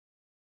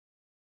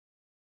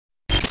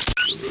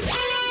The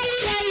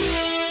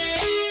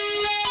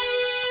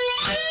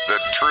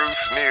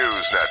Truth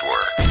News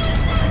Network.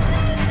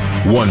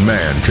 One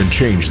man can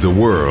change the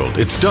world.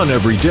 It's done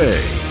every day.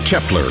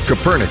 Kepler,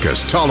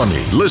 Copernicus,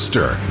 Ptolemy,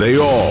 Lister, they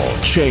all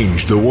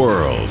changed the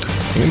world.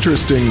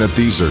 Interesting that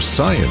these are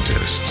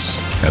scientists.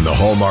 And the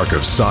hallmark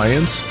of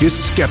science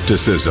is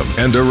skepticism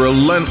and a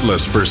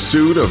relentless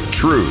pursuit of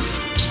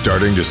truth.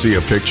 Starting to see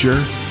a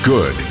picture?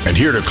 Good. And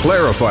here to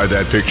clarify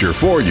that picture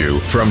for you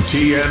from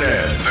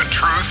TNN, The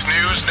Truth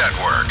News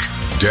Network.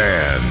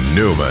 Dan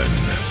Newman.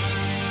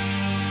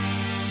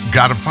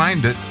 Gotta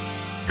find it.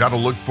 Gotta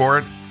look for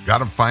it.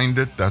 Gotta find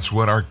it. That's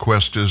what our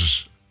quest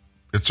is.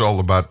 It's all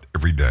about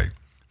every day.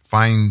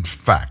 Find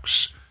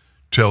facts.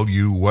 Tell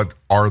you what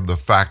are the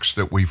facts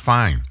that we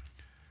find.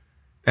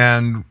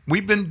 And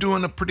we've been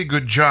doing a pretty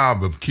good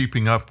job of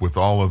keeping up with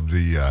all of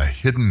the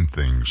hidden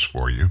things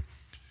for you.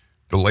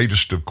 The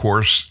latest, of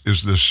course,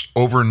 is this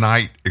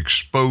overnight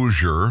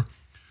exposure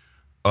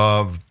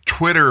of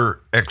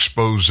Twitter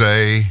expose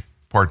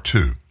part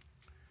 2.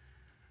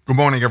 Good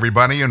morning,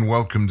 everybody, and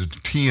welcome to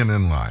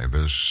TNN Live.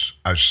 As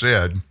I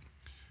said,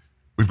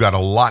 we've got a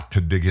lot to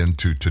dig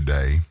into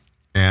today,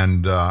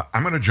 and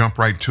I'm going to jump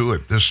right to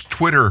it. This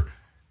Twitter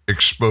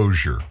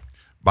exposure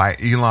by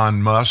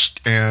Elon Musk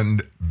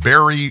and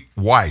Bari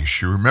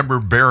Weiss. You remember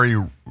Bari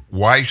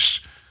Weiss?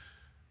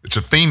 It's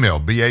a female,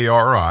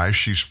 B-A-R-I.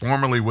 She's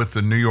formerly with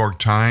the New York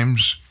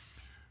Times,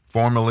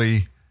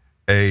 formerly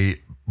a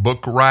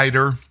book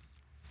writer.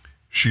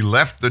 She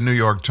left the New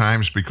York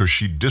Times because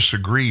she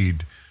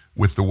disagreed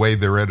with the way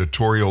their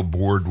editorial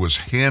board was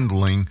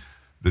handling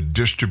the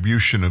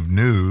distribution of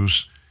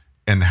news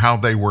and how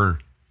they were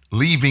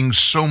leaving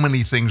so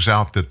many things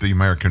out that the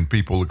American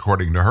people,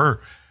 according to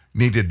her,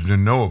 needed to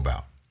know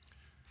about.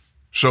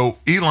 So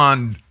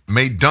Elon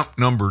made dump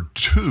number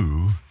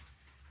 2.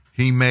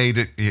 He made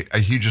it,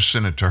 he just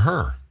sent it to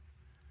her.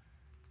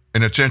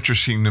 And it's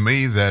interesting to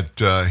me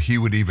that he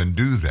would even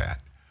do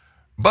that.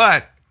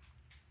 But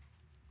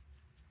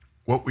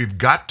what we've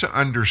got to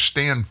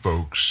understand,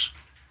 folks,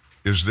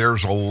 is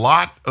there's a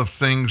lot of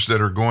things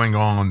that are going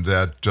on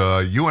that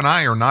you and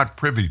I are not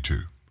privy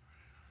to.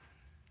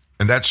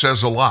 And that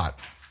says a lot.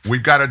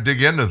 We've got to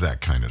dig into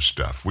that kind of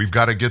stuff. We've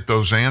got to get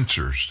those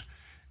answers.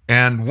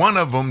 And one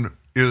of them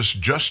is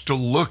just to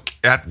look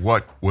at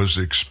what was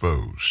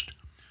exposed.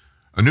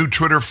 A new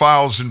Twitter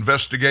Files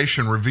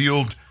investigation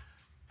revealed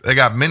they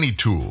got many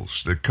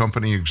tools that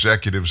company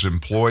executives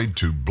employed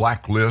to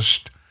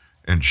blacklist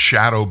and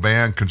shadow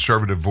ban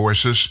conservative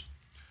voices.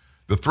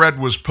 The thread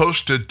was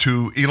posted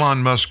to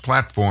Elon Musk's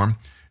platform,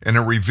 and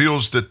it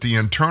reveals that the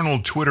internal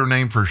Twitter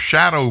name for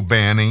shadow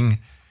banning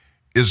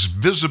is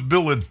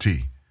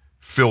visibility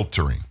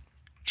filtering.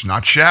 It's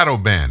not shadow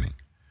banning.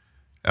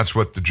 That's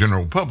what the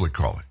general public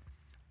call it.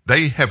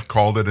 They have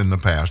called it in the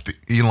past,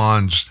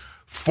 Elon's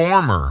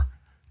former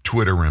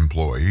Twitter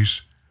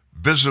employees,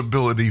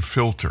 visibility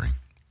filtering.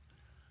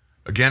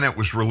 Again, it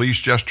was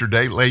released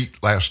yesterday, late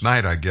last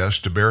night, I guess,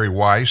 to Bari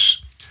Weiss.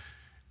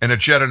 And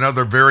it's yet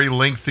another very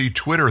lengthy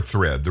Twitter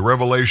thread. The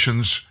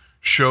revelations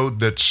showed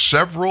that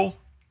several,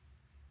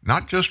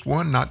 not just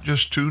one, not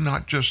just two,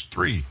 not just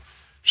three,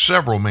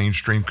 several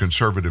mainstream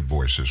conservative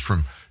voices,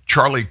 from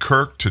Charlie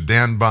Kirk to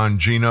Dan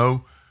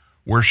Bongino,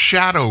 were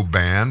shadow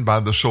banned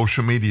by the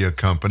social media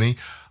company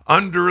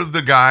under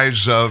the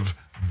guise of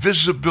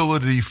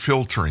visibility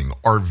filtering,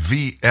 or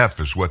VF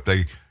is what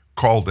they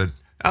called it.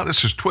 Now,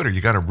 this is Twitter. You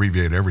got to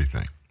abbreviate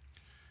everything.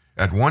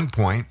 At one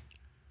point,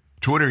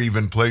 Twitter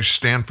even placed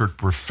Stanford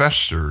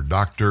professor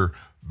Dr.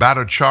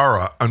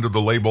 Bhattacharya under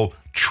the label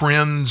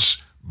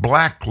Trends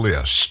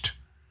Blacklist.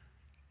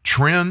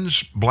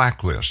 Trends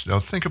Blacklist. Now,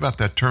 think about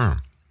that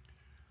term.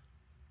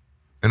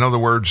 In other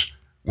words,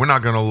 we're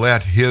not going to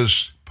let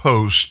his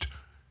post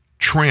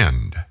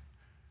trend.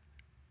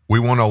 We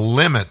want to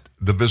limit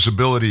the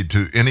visibility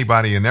to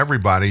anybody and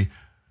everybody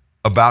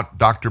about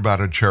Dr.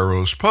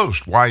 Bhattacharya's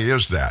post. Why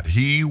is that?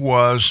 He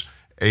was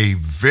a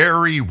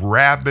very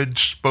rabid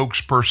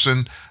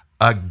spokesperson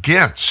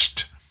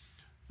against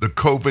the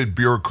COVID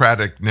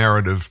bureaucratic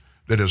narrative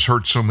that has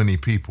hurt so many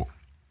people.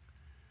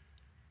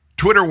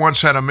 Twitter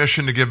once had a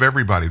mission to give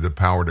everybody the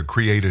power to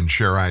create and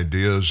share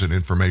ideas and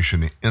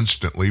information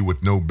instantly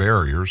with no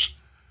barriers.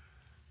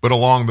 But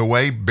along the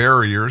way,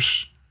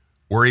 barriers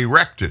were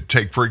erected.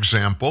 Take, for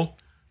example,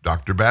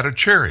 Dr.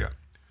 Bhattacharya,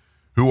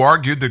 who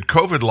argued that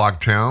COVID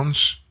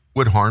lockdowns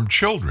would harm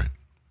children.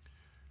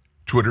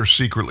 Twitter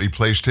secretly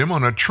placed him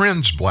on a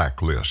trends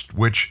blacklist,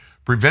 which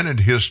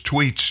prevented his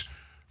tweets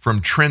from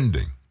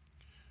trending.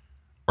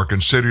 Or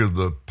consider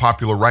the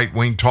popular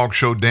right-wing talk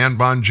show Dan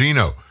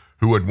Bongino,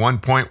 who at one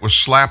point was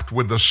slapped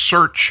with a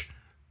search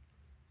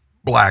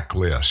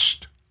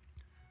blacklist.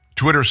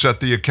 Twitter set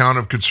the account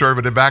of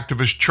conservative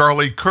activist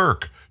Charlie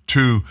Kirk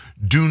to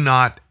do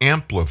not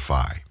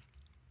amplify.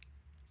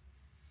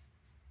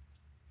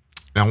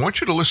 Now, I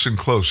want you to listen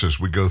close as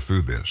we go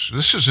through this.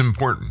 This is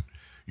important.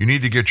 You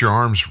need to get your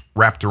arms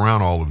wrapped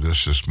around all of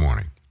this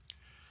morning.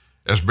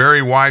 As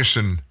Bari Weiss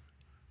and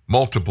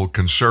multiple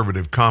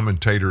conservative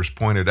commentators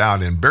pointed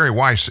out, and Bari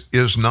Weiss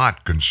is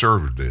not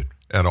conservative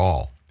at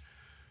all.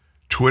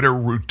 Twitter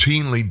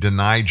routinely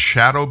denied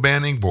shadow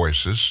banning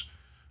voices,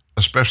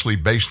 especially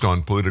based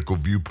on political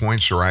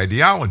viewpoints or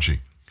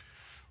ideology.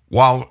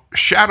 While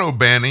shadow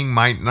banning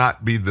might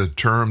not be the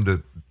term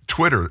that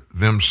Twitter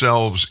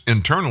themselves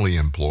internally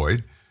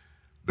employed,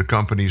 the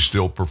company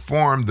still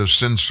performed the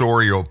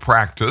censorial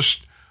practice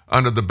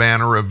under the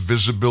banner of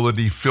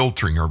visibility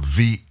filtering, or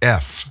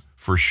VF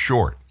for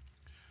short.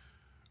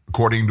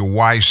 According to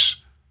Weiss,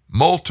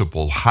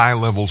 multiple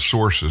high-level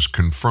sources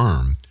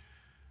confirm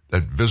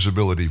that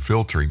visibility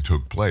filtering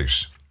took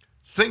place.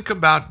 Think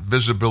about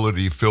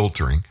visibility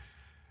filtering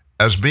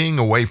as being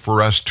a way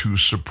for us to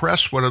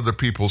suppress what other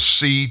people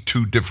see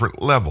to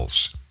different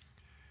levels.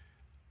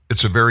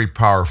 It's a very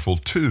powerful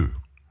tool.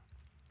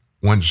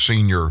 One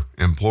senior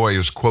employee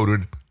is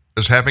quoted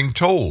as having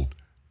told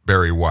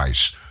Bari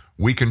Weiss,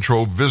 "We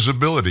control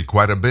visibility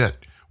quite a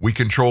bit. We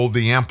control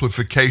the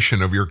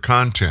amplification of your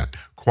content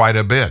quite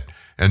a bit.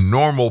 And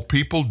normal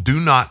people do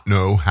not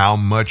know how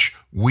much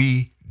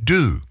we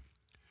do."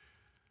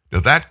 Now,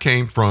 that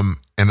came from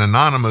an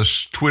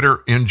anonymous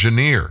Twitter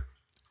engineer,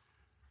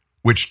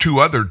 which two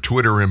other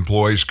Twitter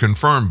employees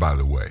confirmed, by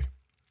the way.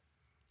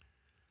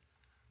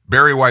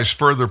 Bari Weiss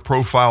further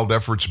profiled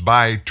efforts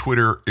by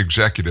Twitter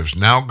executives,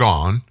 now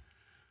gone,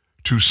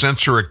 to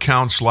censor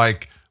accounts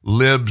like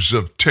Libs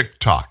of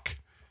TikTok,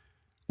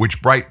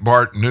 which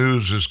Breitbart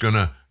News is going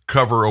to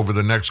cover over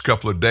the next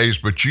couple of days,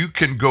 but you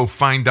can go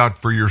find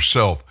out for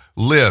yourself.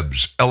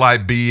 Libs,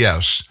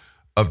 L-I-B-S,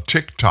 of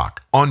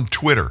TikTok on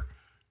Twitter.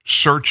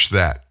 Search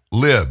that,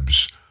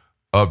 Libs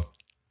of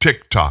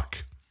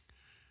TikTok.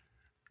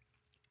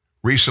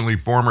 Recently,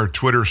 former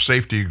Twitter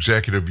safety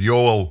executive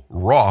Joel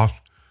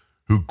Roth,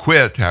 who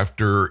quit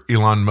after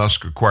Elon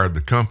Musk acquired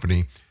the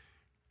company,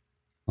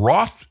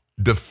 Roth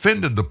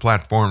defended the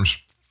platform's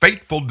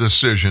fateful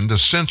decision to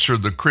censor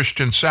the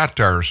Christian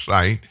satire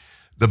site,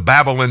 the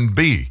Babylon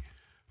Bee,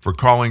 for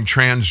calling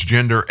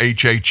transgender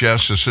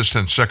HHS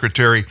Assistant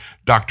Secretary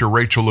Dr.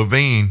 Rachel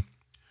Levine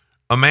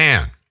a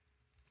man.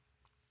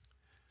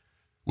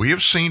 We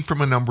have seen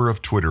from a number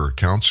of Twitter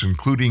accounts,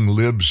 including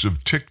Libs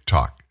of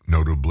TikTok,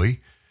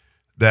 notably,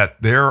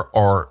 that there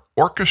are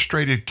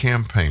orchestrated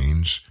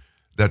campaigns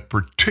that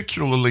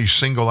particularly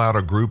single out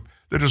a group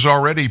that is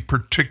already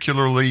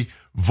particularly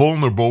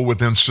vulnerable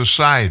within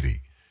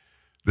society.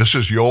 This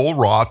is Joel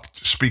Roth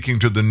speaking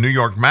to the New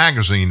York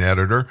Magazine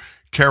editor,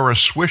 Kara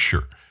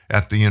Swisher,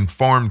 at the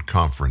Informed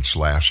conference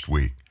last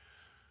week.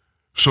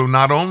 So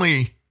not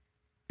only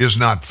is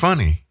not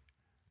funny,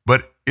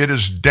 but it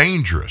is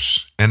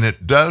dangerous, and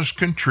it does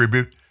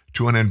contribute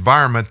to an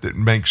environment that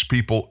makes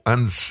people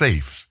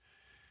unsafe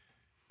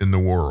in the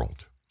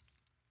world.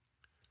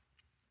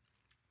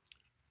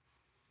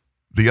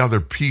 The other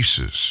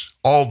pieces,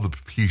 all the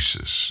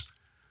pieces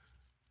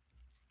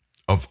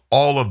of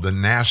all of the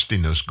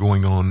nastiness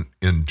going on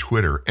in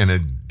Twitter, and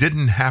it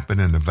didn't happen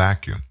in a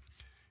vacuum.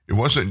 It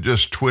wasn't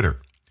just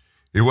Twitter.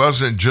 It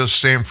wasn't just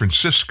San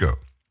Francisco.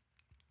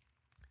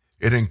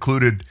 It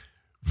included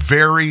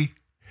very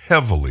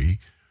heavily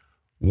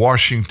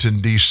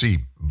Washington, D.C.,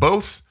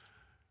 both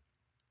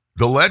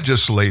the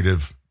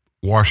legislative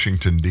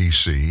Washington,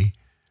 D.C.,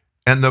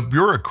 and the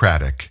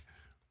bureaucratic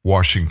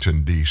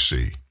Washington,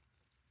 D.C.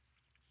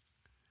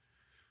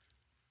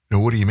 Now,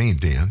 what do you mean,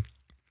 Dan?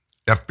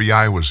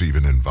 FBI was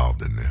even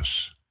involved in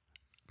this.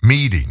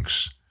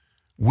 Meetings,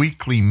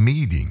 weekly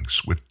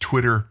meetings with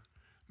Twitter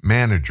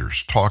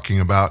managers talking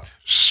about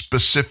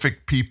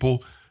specific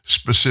people,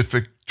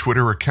 specific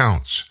Twitter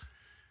accounts,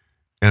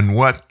 and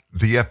what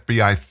the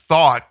FBI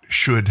thought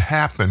should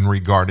happen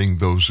regarding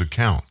those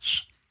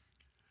accounts.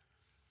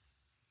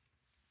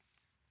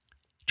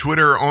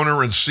 Twitter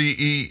owner and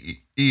CEO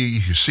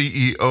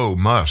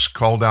Musk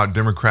called out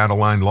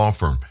Democrat-aligned law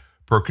firm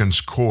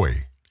Perkins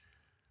Coie.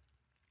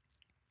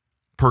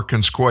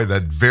 Perkins Coie,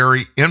 that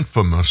very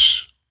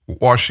infamous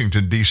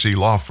Washington, D.C.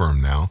 law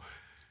firm now,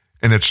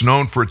 and it's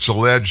known for its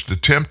alleged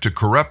attempt to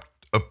corrupt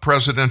a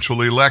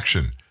presidential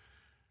election.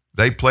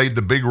 They played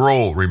the big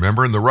role,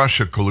 remember, in the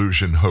Russia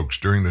collusion hoax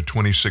during the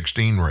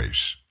 2016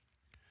 race.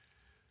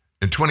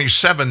 In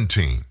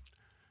 2017,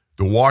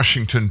 the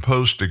Washington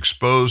Post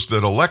exposed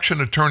that election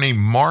attorney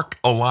Mark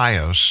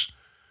Elias,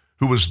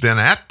 who was then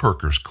at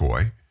Perkins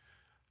Coie,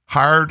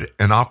 hired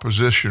an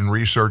opposition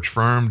research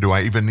firm. Do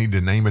I even need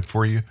to name it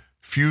for you?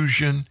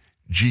 Fusion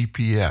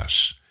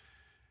GPS.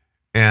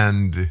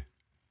 And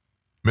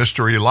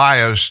Mr.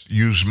 Elias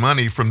used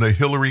money from the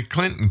Hillary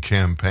Clinton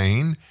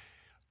campaign,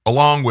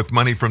 along with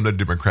money from the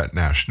Democrat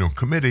National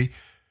Committee,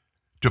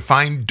 to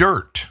find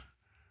dirt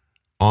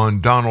on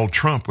Donald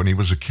Trump when he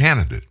was a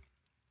candidate.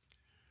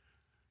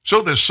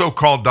 So this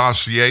so-called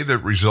dossier that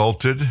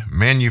resulted,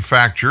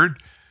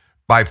 manufactured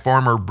by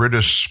former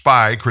British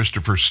spy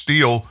Christopher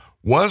Steele,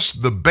 was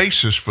the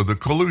basis for the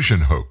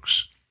collusion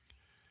hoax,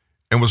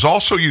 and was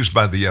also used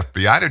by the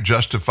FBI to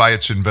justify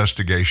its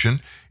investigation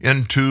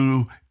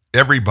into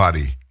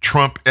everybody,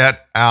 Trump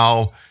et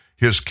al.,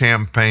 his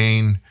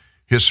campaign,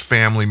 his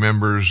family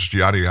members,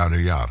 yada, yada,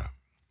 yada.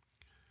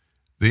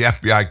 The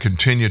FBI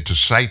continued to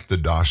cite the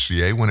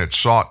dossier when it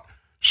sought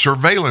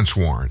surveillance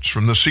warrants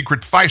from the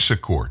secret FISA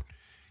court,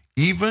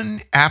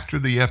 even after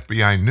the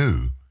FBI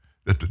knew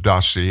that the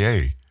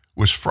dossier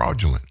was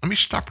fraudulent. Let me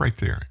stop right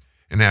there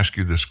and ask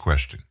you this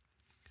question.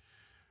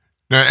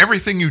 Now,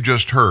 everything you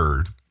just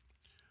heard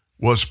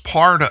was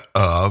part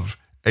of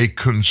a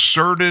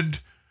concerted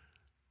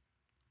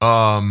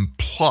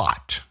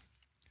plot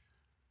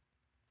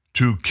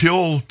to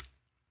kill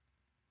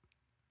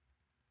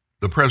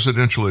the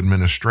presidential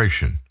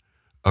administration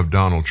of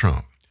Donald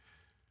Trump.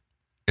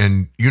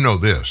 And you know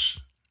this.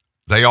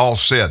 They all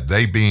said,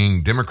 they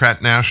being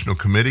Democrat National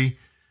Committee,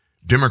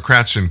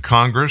 Democrats in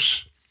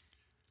Congress,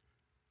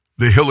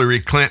 the Hillary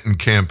Clinton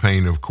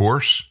campaign, of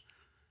course,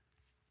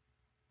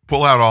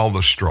 pull out all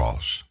the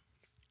straws.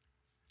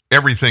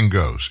 Everything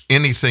goes.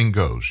 Anything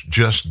goes.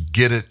 Just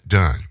get it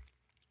done.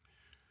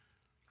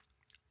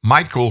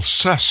 Michael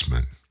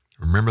Sussman,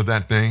 remember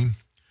that name?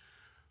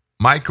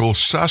 Michael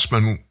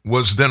Sussman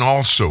was then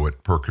also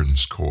at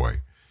Perkins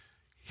Coie.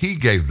 He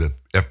gave the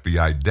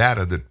FBI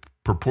data that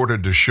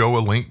purported to show a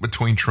link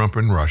between Trump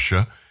and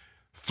Russia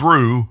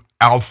through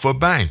Alfa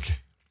Bank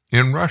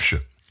in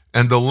Russia.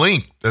 And the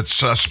link that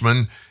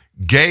Sussman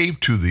gave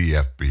to the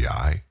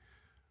FBI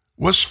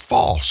was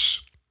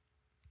false.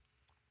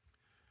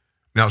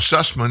 Now,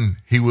 Sussman,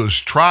 he was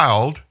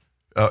tried,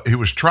 he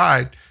was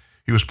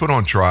put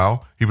on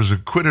trial, he was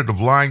acquitted of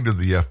lying to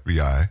the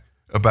FBI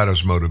about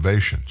his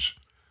motivations.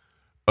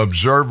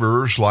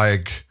 Observers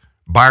like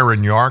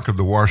Byron Yark of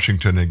the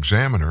Washington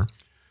Examiner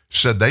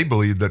said they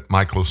believed that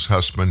Michael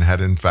Sussman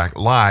had in fact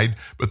lied,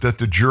 but that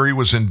the jury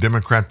was in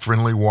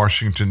Democrat-friendly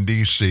Washington,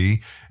 D.C.,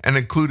 and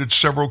included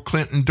several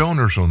Clinton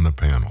donors on the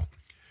panel.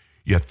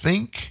 You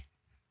think?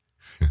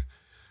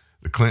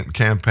 The Clinton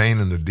campaign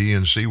and the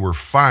DNC were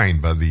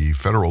fined by the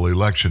Federal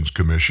Elections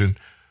Commission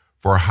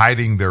for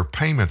hiding their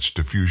payments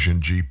to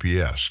Fusion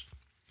GPS.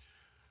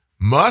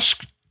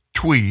 Musk's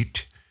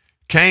tweet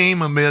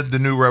came amid the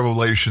new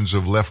revelations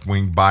of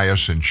left-wing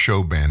bias and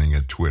show banning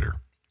at Twitter.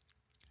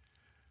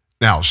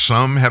 Now,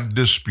 some have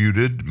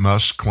disputed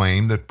Musk's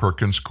claim that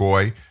Perkins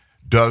Coie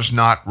does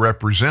not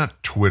represent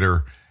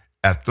Twitter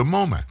at the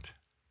moment.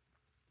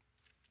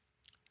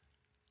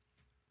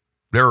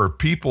 There are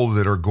people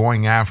that are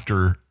going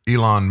after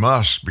Elon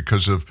Musk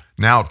because of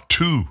now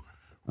 2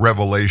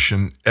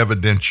 revelation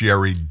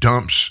evidentiary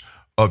dumps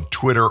of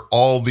Twitter,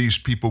 all these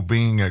people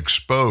being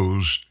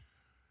exposed.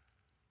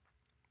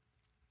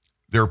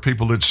 There are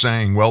people that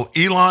saying, well,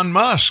 Elon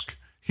Musk,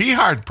 he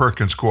hired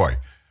Perkins Coie.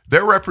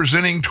 They're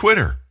representing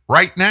Twitter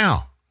right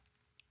now.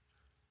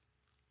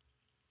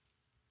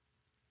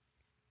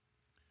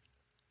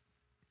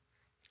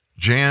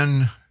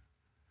 Jan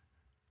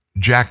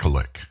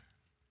Jekielek.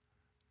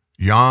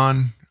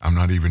 Jan, I'm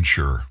not even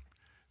sure.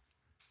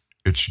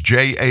 It's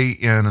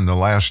Jan and the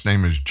last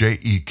name is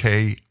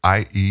Jekieieik.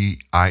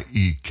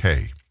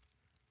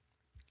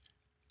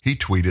 He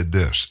tweeted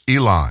this.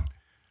 Elon,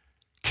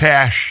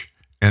 Cash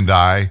and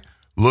I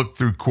looked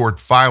through court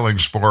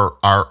filings for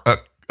our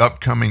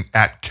upcoming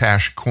At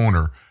Cash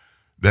Corner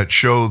that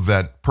show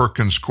that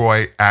Perkins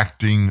Coie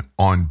acting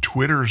on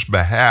Twitter's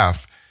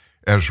behalf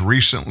as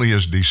recently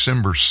as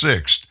December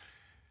 6th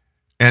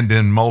and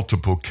in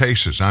multiple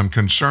cases. I'm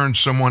concerned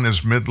someone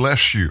has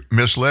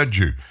misled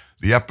you.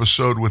 The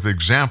episode with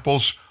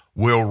examples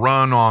will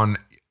run on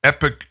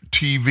Epic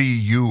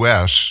TV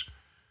US,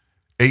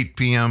 8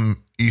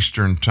 p.m.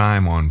 Eastern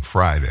Time on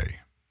Friday.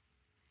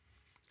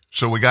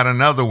 So we got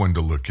another one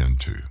to look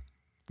into.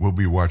 We'll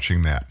be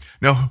watching that.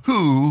 Now,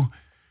 who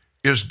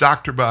is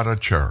Dr.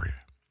 Bhattacharya?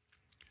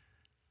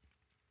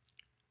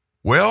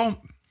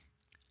 Well,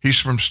 he's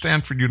from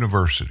Stanford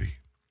University,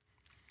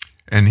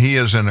 and he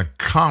is an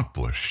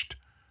accomplished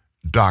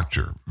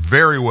doctor,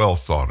 very well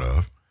thought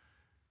of.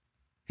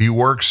 He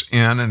works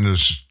in and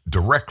is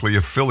directly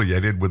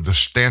affiliated with the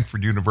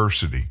Stanford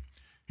University.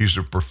 He's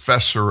a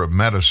professor of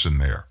medicine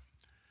there.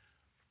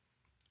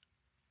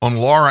 On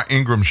Laura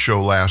Ingraham's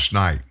show last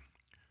night,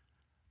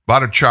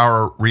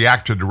 Bhattacharya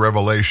reacted to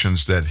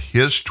revelations that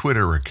his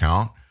Twitter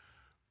account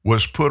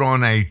was put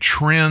on a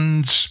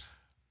trends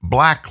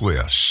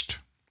blacklist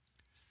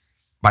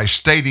by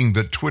stating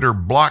that Twitter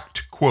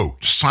blocked,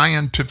 quote,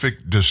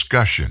 scientific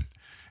discussion,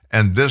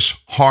 and this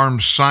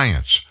harmed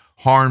science,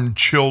 harmed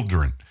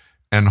children,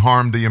 and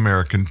harmed the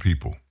American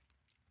people.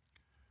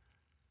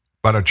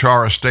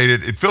 Bhattacharya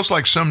stated, it feels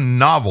like some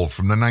novel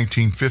from the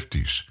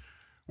 1950s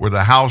where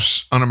the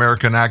House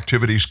Un-American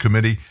Activities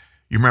Committee,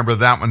 you remember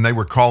that when they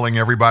were calling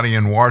everybody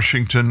in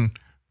Washington,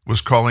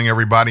 was calling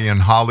everybody in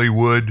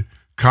Hollywood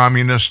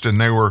communist, and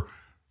they were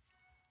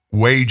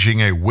waging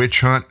a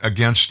witch hunt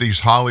against these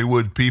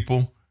Hollywood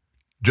people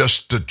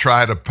just to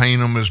try to paint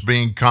them as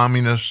being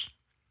communists?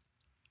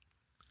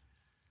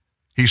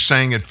 He's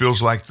saying it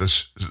feels like the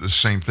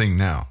same thing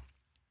now.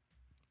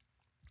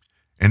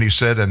 And he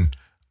said, and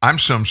I'm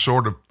some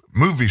sort of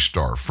movie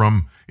star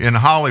from in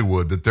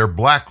Hollywood that they're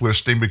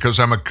blacklisting because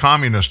I'm a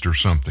communist or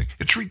something.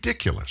 It's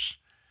ridiculous.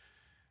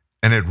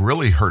 And it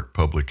really hurt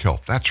public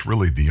health. That's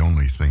really the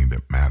only thing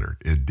that mattered.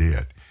 It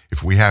did.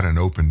 If we had an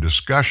open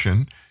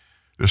discussion,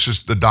 this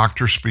is the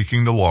doctor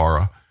speaking to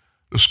Laura.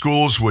 The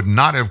schools would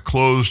not have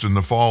closed in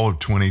the fall of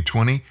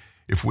 2020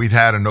 if we'd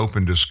had an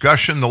open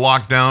discussion. The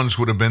lockdowns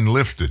would have been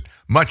lifted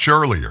much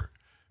earlier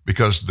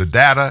because the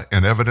data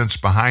and evidence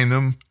behind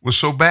them was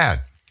so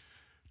bad.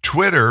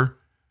 Twitter,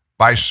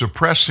 by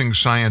suppressing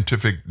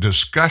scientific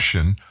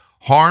discussion,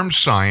 harmed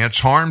science,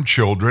 harmed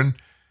children,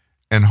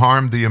 and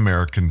harmed the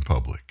American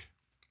public.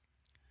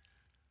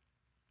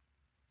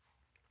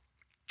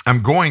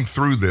 I'm going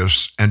through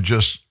this and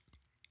just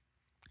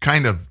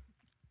kind of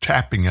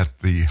tapping at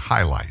the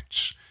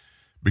highlights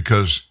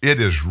because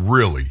it is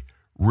really,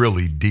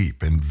 really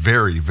deep and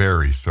very,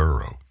 very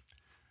thorough.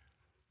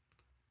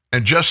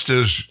 And just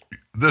as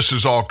this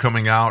is all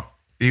coming out,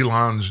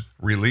 Elon's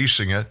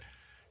releasing it,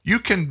 you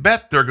can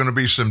bet there are going to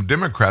be some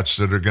Democrats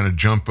that are going to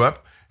jump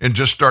up and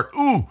just start,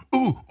 ooh,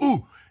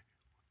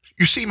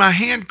 you see my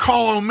hand?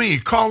 Call on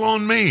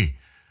me.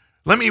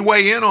 Let me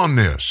weigh in on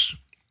this.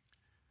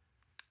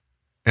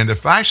 And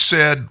if I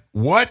said,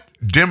 what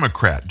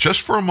Democrat,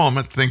 just for a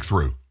moment, think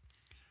through,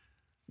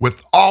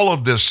 with all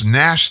of this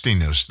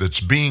nastiness that's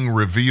being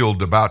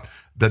revealed about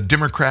the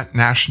Democrat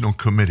National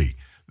Committee,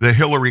 the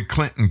Hillary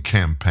Clinton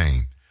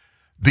campaign,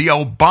 the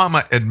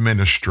Obama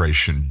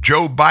administration,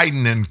 Joe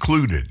Biden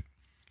included,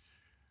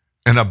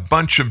 and a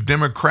bunch of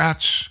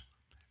Democrats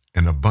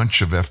and a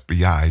bunch of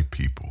FBI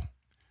people,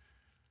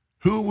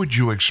 who would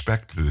you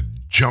expect to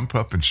jump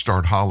up and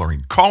start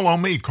hollering, call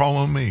on me?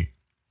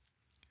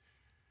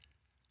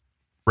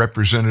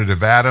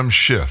 Representative Adam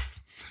Schiff,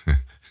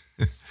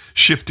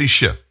 Shifty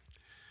Schiff,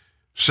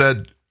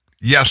 said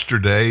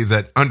yesterday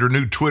that under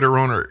new Twitter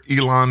owner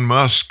Elon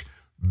Musk,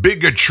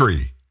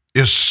 bigotry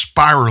is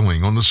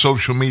spiraling on the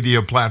social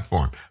media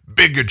platform.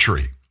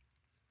 Bigotry.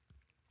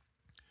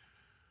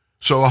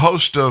 So a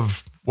host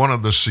of one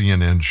of the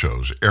CNN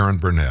shows, Erin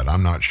Burnett,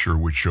 I'm not sure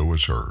which show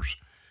was hers.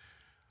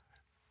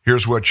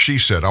 Here's what she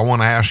said. I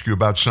want to ask you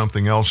about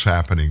something else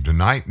happening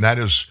tonight, and that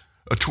is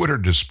a Twitter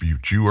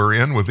dispute you are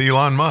in with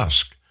Elon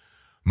Musk.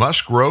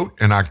 Musk wrote,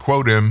 and I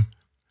quote him,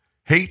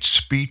 hate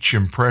speech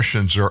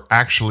impressions are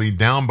actually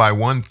down by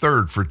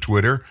 1/3 for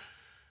Twitter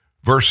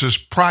versus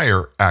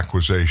prior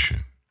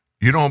acquisition.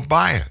 You don't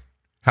buy it.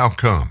 How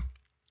come?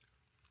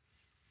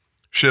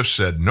 Schiff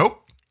said,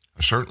 nope,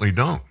 I certainly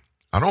don't.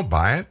 I don't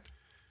buy it.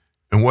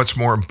 And what's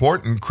more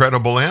important,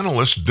 credible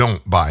analysts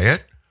don't buy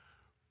it.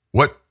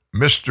 What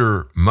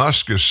Mr.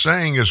 Musk is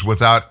saying is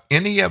without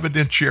any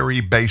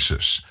evidentiary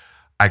basis.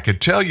 I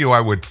could tell you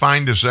I would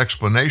find his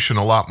explanation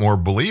a lot more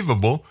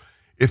believable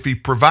if he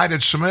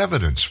provided some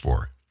evidence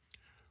for it.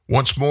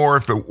 Once more,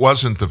 if it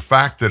wasn't the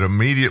fact that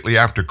immediately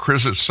after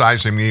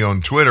criticizing me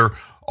on Twitter,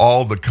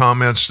 all the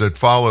comments that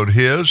followed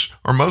his,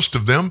 or most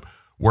of them,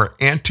 were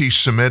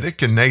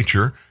anti-Semitic in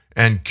nature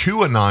and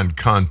QAnon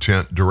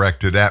content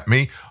directed at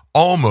me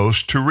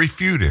almost to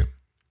refute him.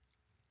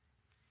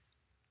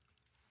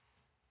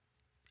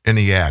 And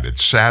he added,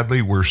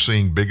 sadly, we're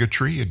seeing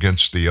bigotry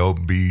against the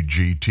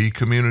LBGT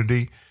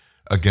community,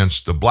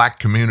 against the black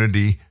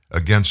community,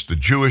 against the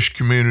Jewish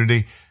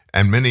community,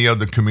 and many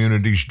other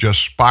communities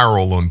just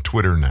spiral on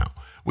Twitter now.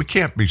 We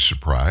can't be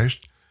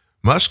surprised.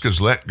 Musk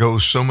has let go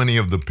so many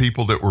of the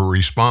people that were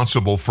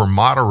responsible for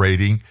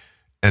moderating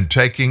and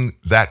taking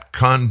that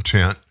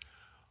content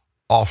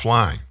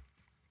offline.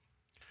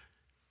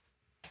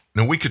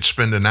 Now, we could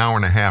spend an hour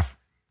and a half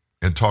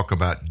and talk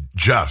about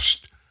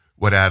just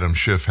what Adam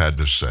Schiff had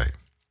to say.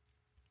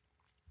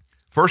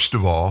 First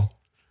of all,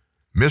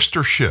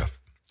 Mr.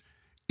 Schiff,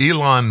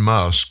 Elon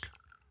Musk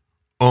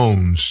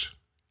owns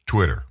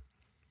Twitter.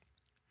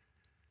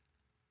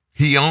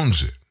 He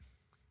owns it.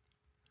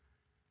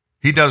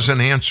 He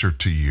doesn't answer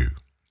to you.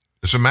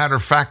 As a matter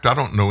of fact, I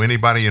don't know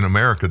anybody in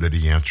America that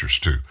he answers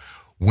to.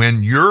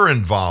 When you're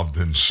involved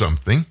in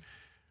something,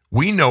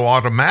 we know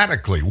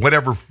automatically,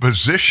 whatever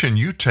position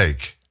you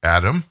take,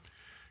 Adam,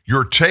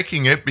 you're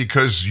taking it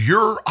because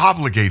you're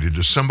obligated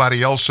to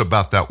somebody else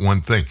about that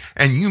one thing.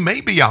 And you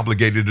may be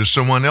obligated to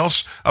someone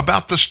else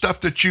about the stuff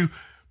that you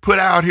put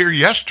out here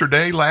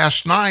yesterday,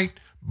 last night,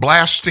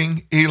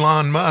 blasting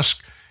Elon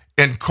Musk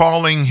and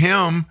calling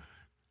him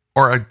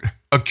or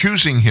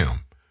accusing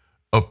him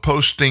of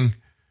posting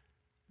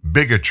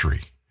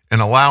bigotry and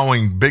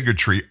allowing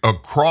bigotry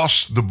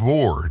across the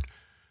board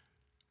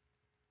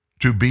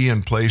to be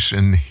in place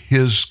in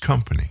his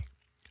company.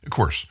 Of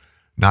course,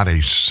 not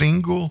a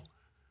single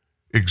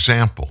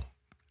example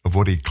of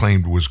what he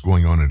claimed was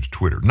going on in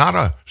Twitter. Not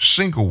a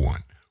single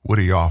one would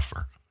he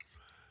offer.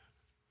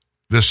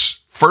 This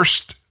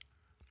first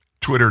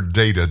Twitter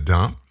data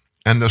dump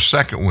and the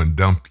second one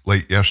dumped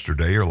late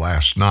yesterday or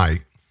last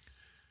night,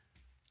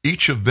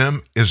 each of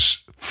them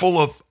is full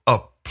of a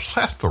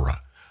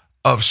plethora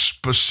of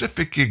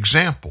specific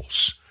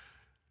examples.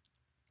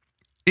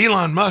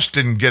 Elon Musk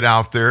didn't get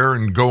out there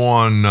and go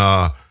on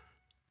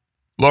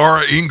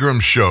Laura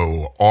Ingraham's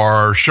show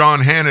or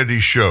Sean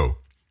Hannity's show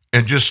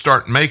and just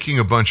start making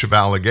a bunch of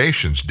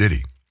allegations, did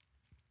he?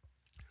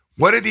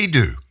 What did he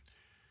do?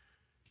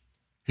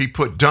 He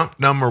put dump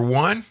number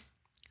one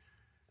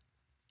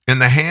in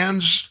the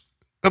hands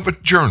of a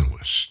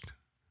journalist,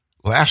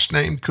 last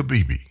name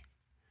Khabibi.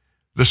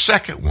 The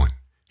second one,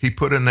 he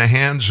put in the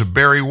hands of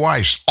Barry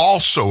Weiss,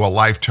 also a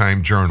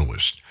lifetime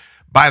journalist.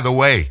 By the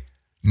way,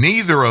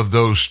 neither of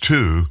those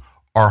two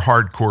are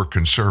hardcore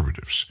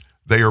conservatives.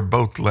 They are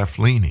both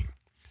left-leaning.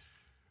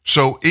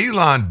 So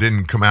Elon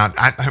didn't come out.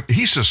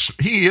 He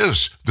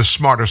is the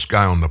smartest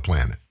guy on the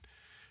planet.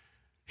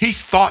 He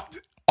thought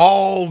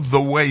all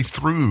the way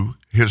through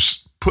his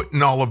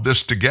putting all of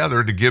this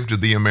together to give to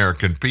the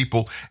American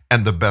people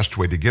and the best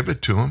way to give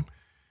it to them.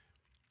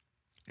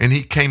 And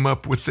he came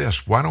up with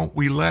this. Why don't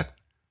we let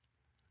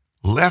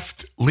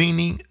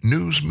left-leaning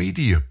news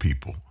media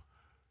people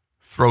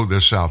throw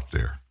this out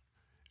there?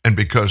 And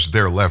because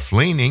they're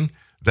left-leaning,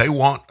 they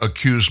won't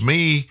accuse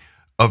me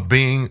of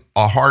being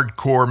a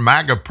hardcore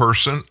MAGA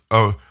person,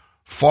 a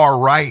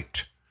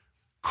far-right,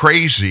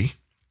 crazy,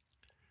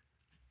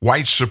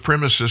 white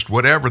supremacist,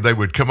 whatever they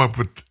would come up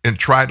with and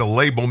try to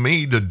label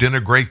me to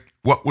denigrate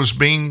what was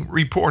being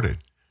reported.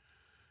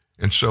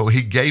 And so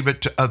he gave it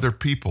to other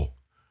people.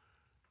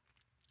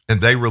 And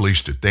they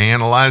released it. They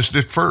analyzed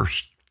it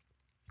first.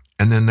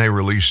 And then they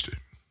released it.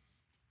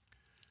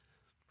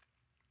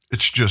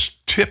 It's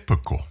just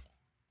typical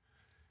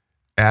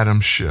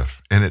Adam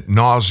Schiff, and it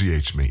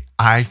nauseates me.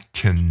 I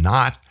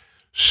cannot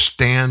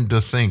stand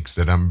to think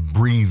that I'm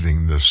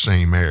breathing the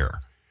same air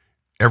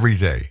every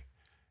day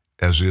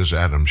as is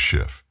Adam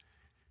Schiff.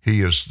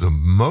 He is the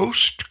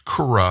most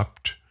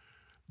corrupt,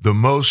 the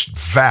most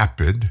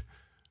vapid,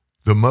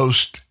 the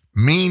most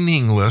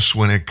meaningless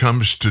when it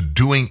comes to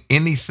doing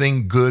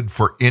anything good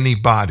for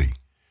anybody,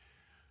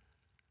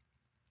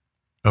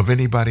 of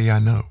anybody I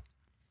know.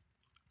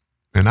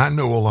 And I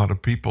know a lot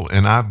of people,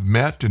 and I've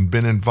met and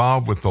been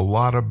involved with a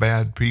lot of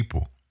bad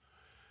people.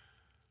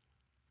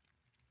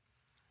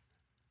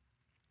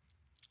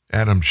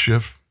 Adam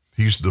Schiff,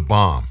 he's the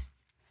bomb.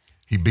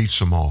 He beats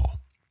them all.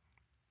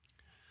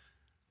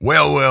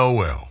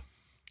 Well.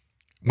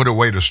 What a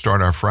way to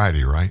start our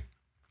Friday, right?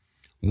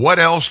 What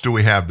else do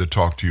we have to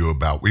talk to you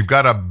about? We've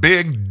got a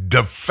big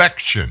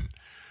defection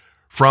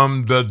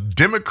from the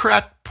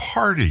Democrat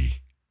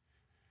Party.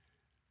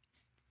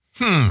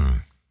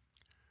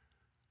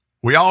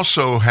 We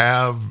also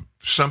have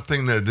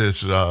something that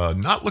is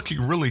not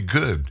looking really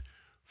good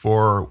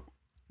for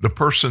the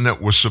person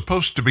that was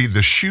supposed to be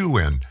the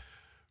shoo-in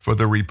for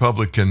the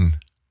Republican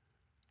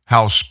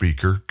House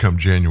Speaker come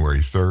January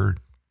 3rd,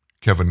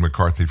 Kevin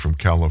McCarthy from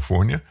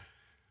California.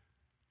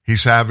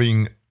 He's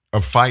having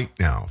a fight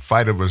now.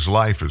 Fight of his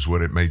life is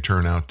what it may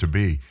turn out to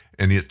be.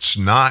 And it's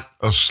not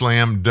a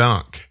slam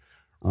dunk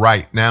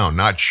right now.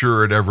 Not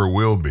sure it ever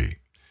will be.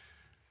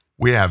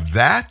 We have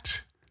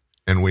that,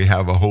 and we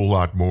have a whole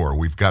lot more.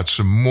 We've got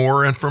some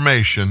more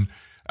information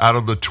out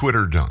of the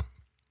Twitter dump.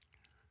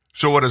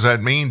 So what does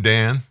that mean,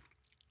 Dan?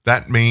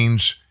 That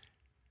means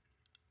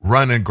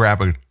run and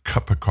grab a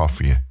cup of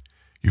coffee.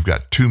 You've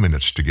got 2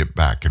 minutes to get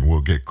back, and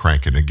we'll get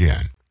cranking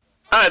again.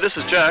 Hi, this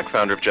is Jack,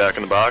 founder of Jack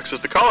in the Box.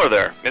 Is the caller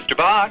there? Mr.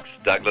 Box,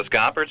 Douglas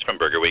Gompertz from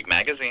Burger Week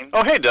magazine.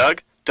 Oh, hey,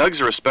 Doug. Doug's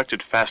a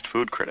respected fast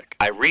food critic.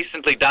 I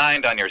recently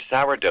dined on your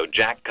sourdough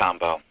Jack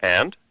combo.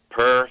 And?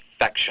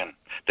 Perfection.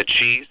 The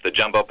cheese, the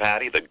jumbo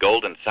patty, the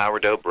golden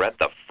sourdough bread,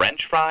 the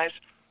French fries.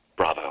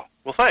 Bravo.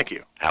 Well, thank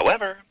you.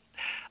 However,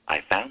 I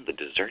found the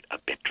dessert a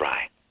bit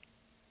dry.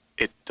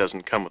 It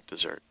doesn't come with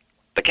dessert.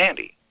 The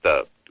candy,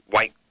 the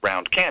white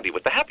round candy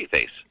with the happy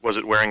face. Was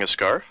it wearing a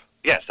scarf?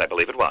 Yes, I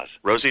believe it was.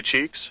 Rosy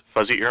cheeks?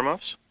 Fuzzy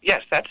earmuffs?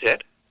 Yes, that's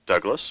it.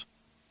 Douglas,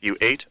 you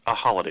ate a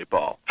holiday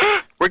ball.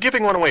 We're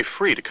giving one away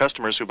free to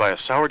customers who buy a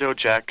sourdough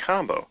Jack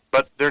combo.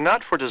 But they're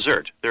not for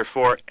dessert. They're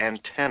for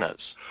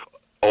antennas.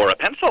 Or a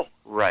pencil.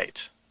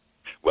 Right.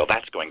 Well,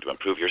 that's going to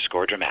improve your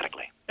score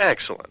dramatically.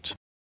 Excellent.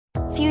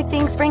 Few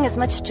things bring as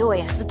much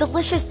joy as the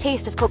delicious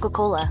taste of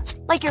Coca-Cola.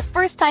 Like your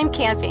first time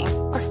camping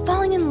or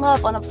falling in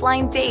love on a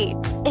blind date.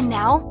 And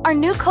now, our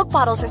new Coke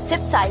bottles are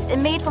sip-sized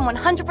and made from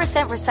 100%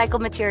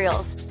 recycled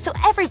materials. So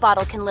every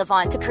bottle can live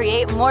on to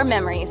create more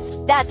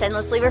memories. That's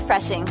endlessly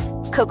refreshing.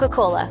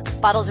 Coca-Cola.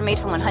 Bottles are made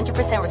from 100%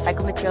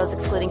 recycled materials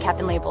excluding cap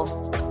and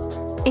label.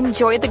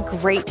 Enjoy the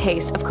great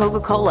taste of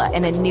Coca-Cola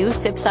in a new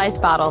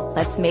sip-sized bottle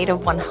that's made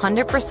of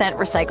 100%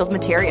 recycled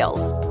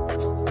materials.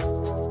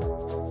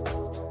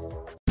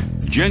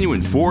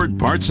 Genuine Ford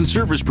Parts and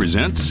Service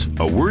presents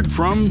A Word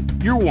From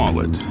Your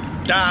Wallet.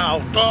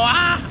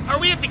 Are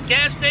we at the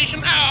gas station?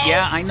 Oh.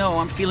 Yeah, I know.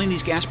 I'm feeling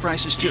these gas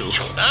prices, too.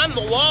 I'm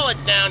the wallet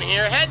down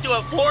here. Head to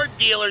a Ford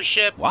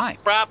dealership. Why?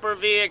 Proper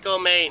vehicle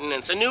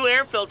maintenance. A new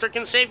air filter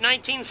can save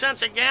 19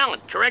 cents a gallon.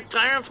 Correct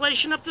tire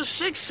inflation up to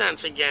 6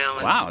 cents a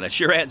gallon. Wow, that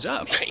sure adds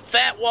up.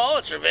 Fat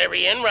wallets are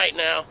very in right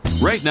now.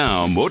 Right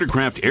now,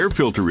 Motorcraft air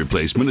filter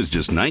replacement is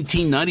just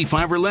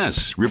 $19.95 or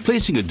less.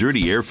 Replacing a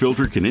dirty air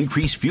filter can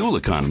increase fuel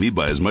economy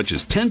by as much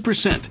as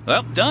 10%.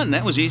 Well, done.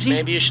 That was easy.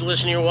 Maybe you should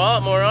listen to your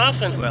wallet more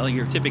often. Well,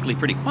 you're typically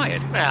pretty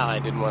quiet. Well, I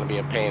didn't want to be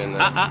a pain in the...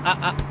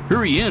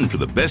 Hurry in for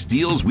the best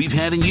deals we've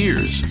had in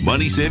years.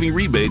 Money-saving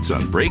rebates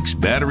on brakes,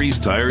 batteries,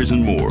 tires,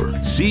 and more.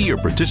 See your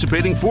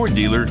participating Ford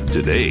dealer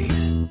today.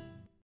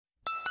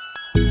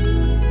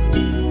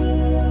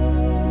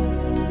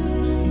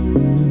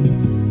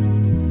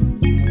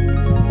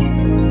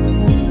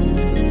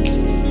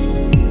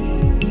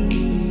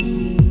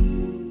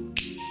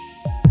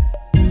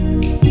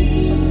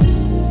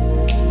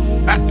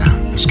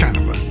 It's kind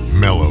of a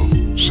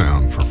mellow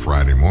sound for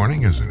Friday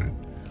morning, isn't it?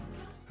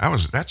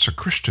 That's a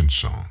Christian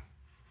song.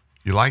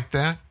 You like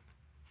that?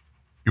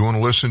 You want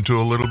to listen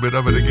to a little bit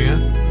of it again?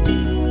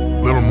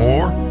 A little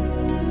more?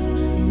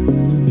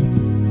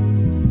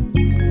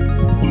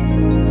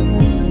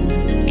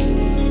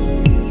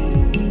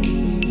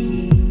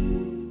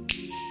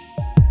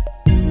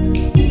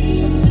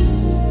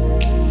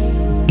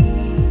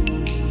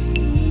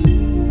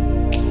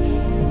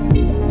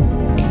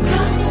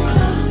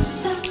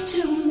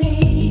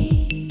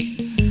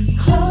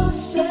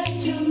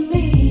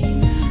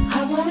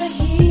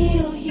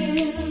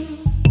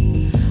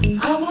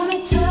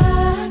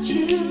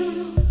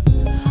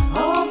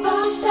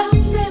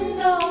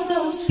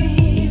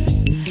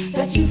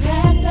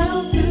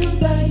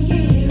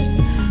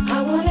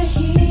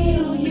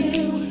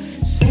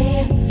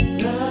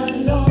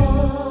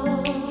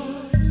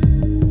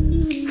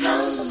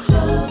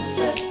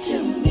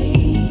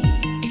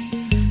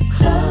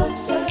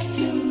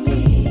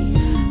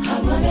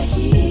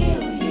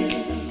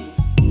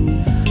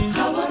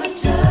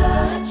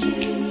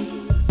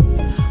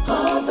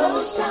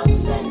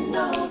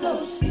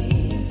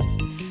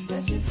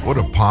 What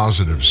a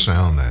positive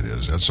sound that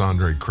is. That's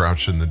Andre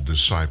Crouch and the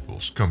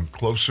Disciples. Come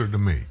closer to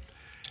me.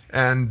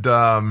 And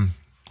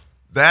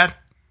that,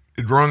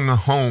 it rung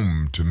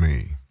home to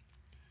me.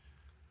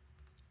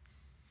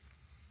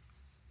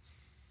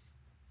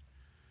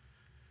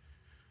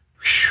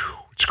 Whew,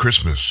 it's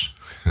Christmas.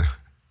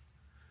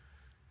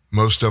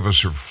 Most of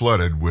us are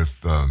flooded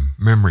with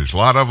memories. A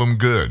lot of them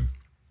good.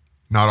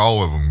 Not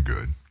all of them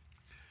good.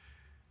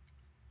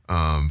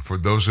 For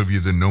those of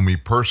you that know me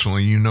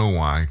personally, you know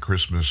why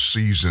Christmas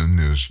season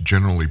is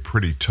generally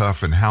pretty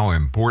tough and how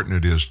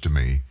important it is to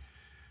me,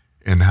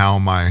 and how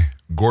my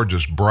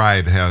gorgeous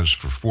bride has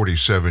for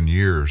 47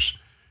 years.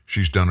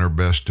 She's done her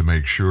best to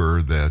make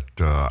sure that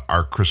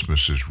our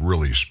Christmas is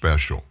really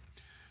special.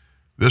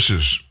 This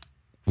is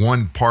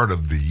one part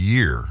of the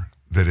year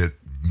that it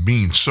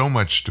means so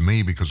much to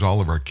me because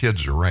all of our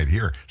kids are right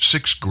here.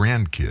 6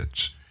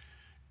 grandkids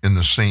in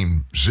the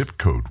same zip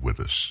code with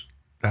us.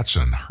 That's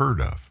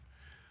unheard of.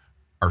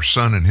 Our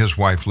son and his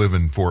wife live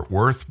in Fort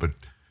Worth, but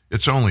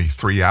it's only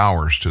 3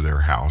 hours to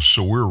their house,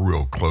 so we're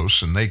real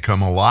close, and they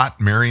come a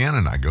lot. Marianne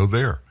and I go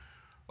there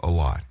a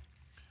lot.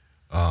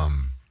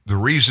 The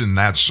reason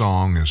that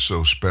song is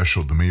so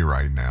special to me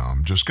right now,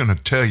 I'm just going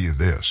to tell you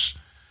this.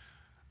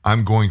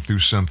 I'm going through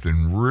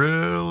something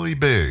really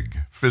big,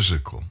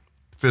 physically,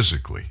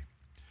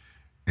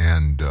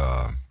 and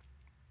I'm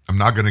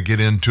not going to get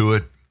into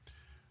it.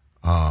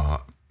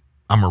 I'm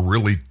a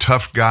really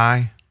tough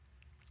guy.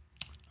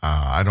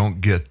 I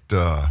don't get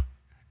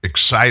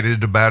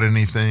excited about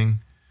anything.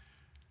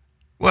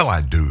 Well,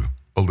 I do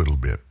a little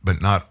bit,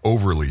 but not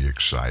overly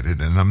excited,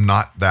 and I'm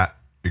not that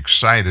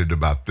excited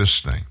about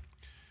this thing.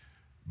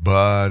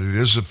 But it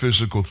is a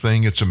physical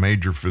thing. It's a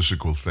major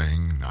physical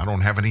thing. I don't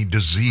have any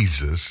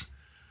diseases.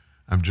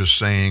 I'm just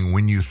saying,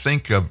 when you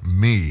think of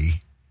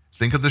me,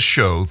 think of the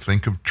show,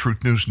 think of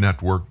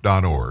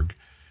truthnewsnetwork.org,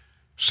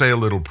 say a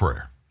little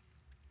prayer.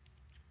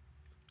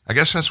 I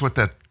guess that's what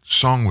that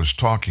song was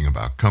talking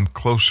about. Come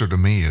closer to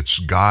me. It's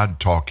God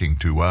talking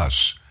to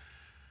us.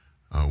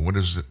 What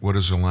is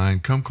the line?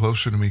 Come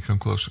closer to me. Come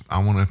closer.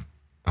 I want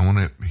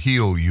to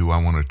heal you.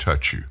 I want to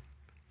touch you.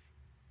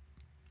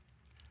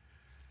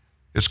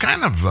 It's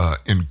kind of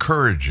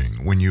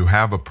encouraging when you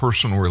have a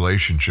personal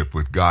relationship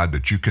with God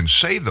that you can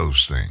say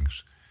those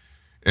things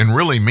and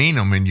really mean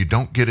them, and you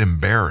don't get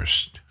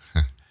embarrassed.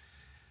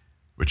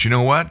 But you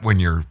know what? When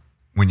you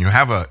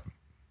have a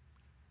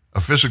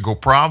physical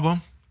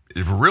problem,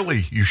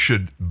 you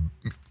should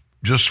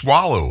just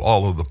swallow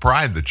all of the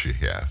pride that you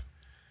have.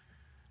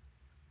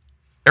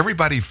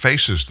 Everybody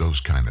faces those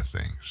kind of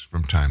things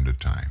from time to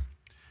time.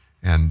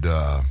 And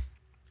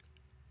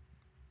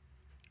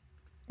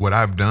what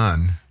I've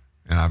done,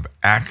 and I've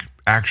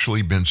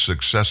actually been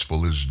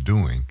successful is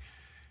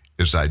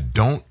I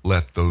don't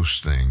let those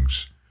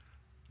things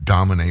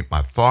dominate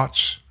my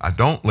thoughts. I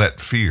don't let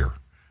fear.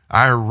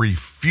 I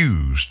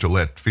refuse to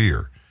let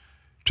fear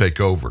take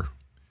over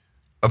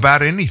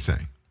about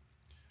anything.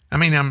 I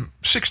mean, I'm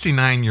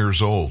 69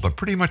 years old. I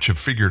pretty much have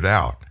figured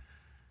out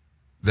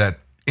that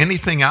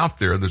anything out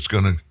there that's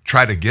going to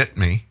try to get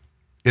me,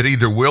 it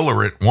either will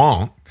or it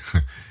won't.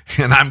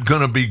 And I'm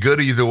going to be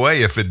good either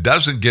way. If it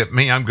doesn't get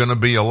me, I'm going to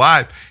be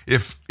alive.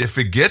 If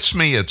it gets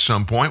me at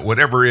some point,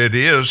 whatever it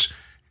is,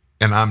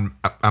 and I'm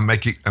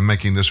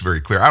making this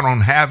very clear. I don't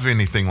have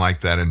anything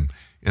like that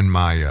in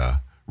my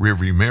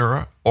rearview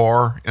mirror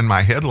or in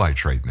my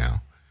headlights right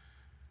now.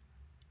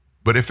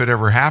 But if it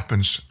ever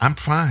happens, I'm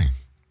fine.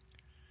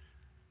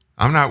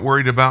 I'm not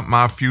worried about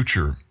my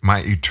future, my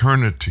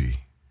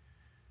eternity.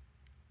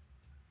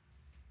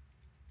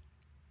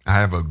 I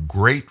have a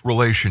great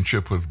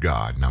relationship with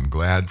God, and I'm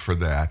glad for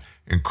that.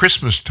 And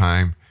Christmas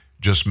time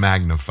just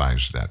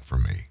magnifies that for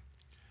me.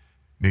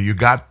 Now, you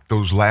got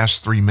those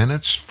last 3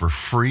 minutes for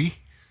free.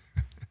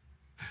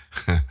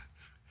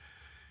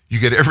 You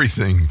get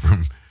everything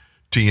from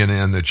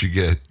TNN that you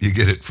get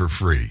it for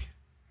free.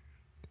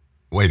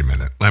 wait a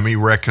minute. Let me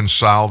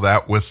reconcile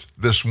that with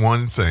this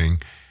one thing.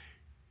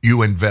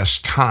 You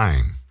invest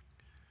time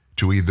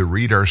to either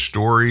read our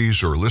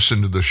stories or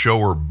listen to the show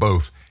or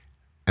both.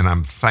 And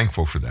I'm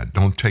thankful for that.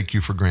 Don't take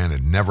you for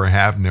granted. Never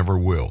have, never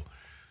will.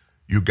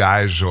 You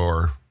guys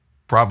are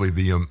probably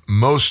the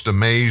most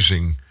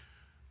amazing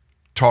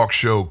talk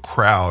show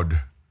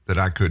crowd that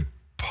I could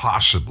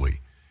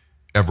possibly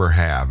ever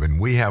have. And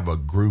we have a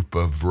group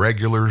of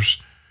regulars.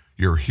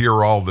 You're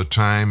here all the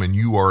time, and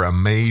you are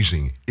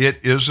amazing.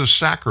 It is a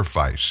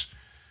sacrifice.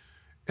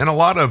 And a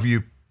lot of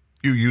you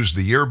use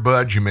the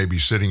earbuds. You may be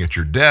sitting at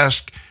your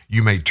desk.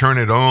 You may turn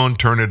it on,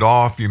 turn it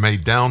off. You may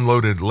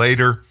download it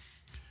later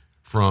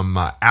from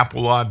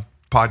Apple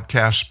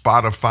Podcasts,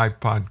 Spotify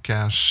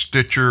Podcasts,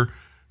 Stitcher,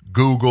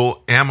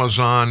 Google,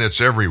 Amazon.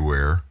 It's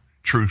everywhere.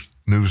 Truth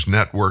News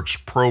Network's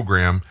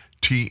program,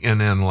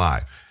 TNN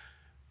Live.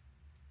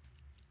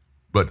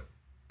 But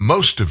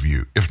most of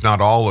you, if not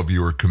all of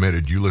you, are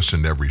committed. You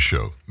listen to every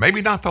show.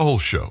 Maybe not the whole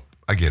show.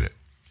 I get it.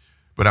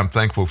 But I'm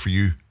thankful for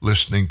you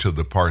listening to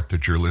the part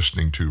that you're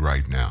listening to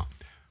right now.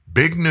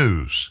 Big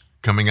news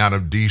coming out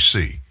of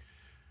D.C.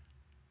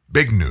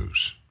 Big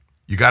news.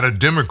 You got a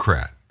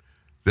Democrat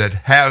that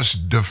has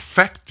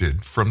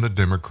defected from the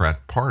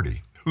Democrat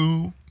Party.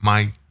 Who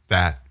might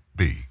that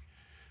be?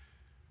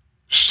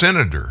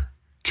 Senator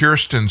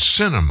Kyrsten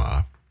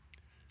Sinema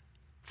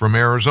from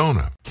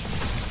Arizona.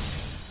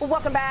 Well,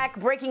 welcome back.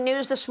 Breaking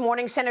news this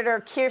morning. Senator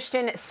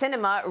Kyrsten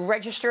Sinema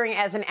registering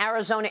as an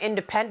Arizona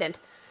independent.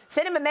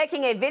 Sinema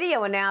making a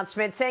video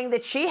announcement saying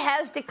that she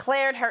has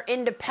declared her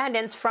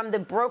independence from the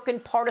broken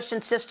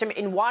partisan system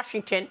in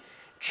Washington,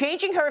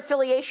 changing her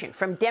affiliation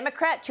from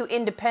Democrat to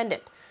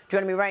independent.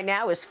 Joining me right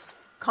now is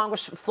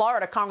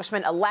Florida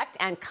Congressman-elect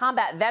and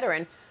combat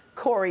veteran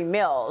Corey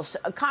Mills.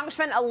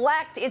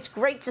 Congressman-elect, it's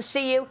great to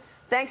see you.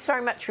 Thanks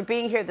very much for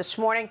being here this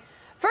morning.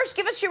 First,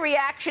 give us your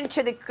reaction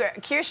to the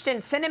Kyrsten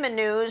Sinema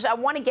news. I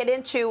want to get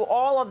into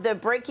all of the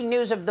breaking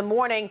news of the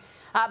morning,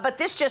 but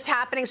this just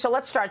happening, so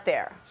let's start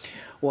there.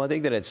 Well, I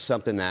think that it's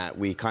something that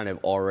we kind of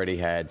already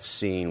had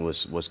seen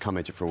was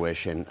coming to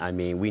fruition. I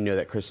mean, we know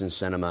that Kyrsten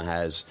Sinema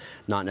has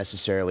not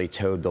necessarily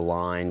towed the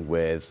line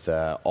with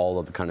all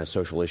of the kind of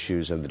social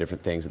issues and the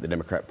different things that the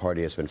Democrat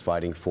Party has been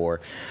fighting for.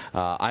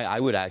 I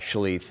would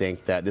actually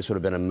think that this would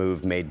have been a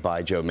move made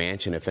by Joe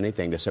Manchin, if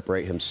anything, to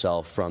separate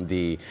himself from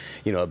the,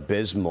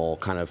 abysmal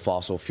kind of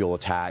fossil fuel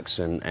attacks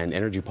and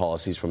energy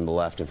policies from the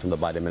left and from the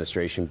Biden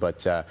administration.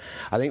 But I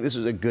think this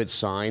is a good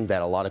sign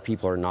that a lot of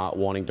people are not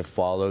wanting to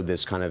follow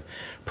this kind of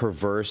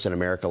perverse and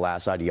America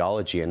Last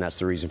ideology, and that's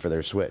the reason for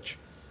their switch.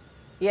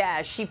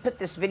 Yeah, she put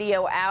this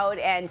video out,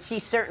 and she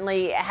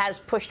certainly has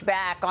pushed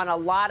back on a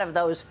lot of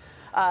those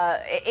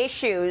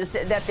issues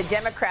that the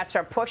Democrats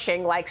are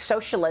pushing, like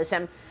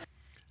socialism.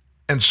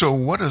 And so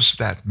what does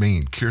that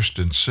mean?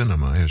 Kyrsten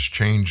Sinema has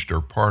changed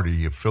her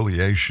party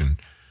affiliation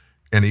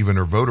and even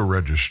her voter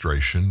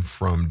registration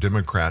from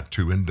Democrat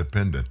to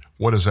independent.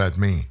 What does that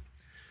mean?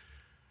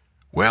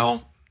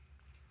 Well,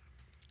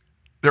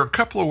 there are a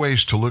couple of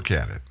ways to look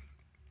at it.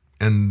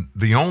 And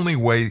the only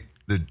way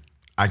that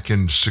I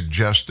can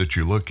suggest that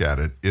you look at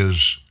it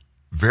is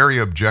very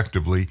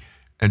objectively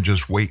and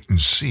just wait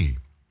and see.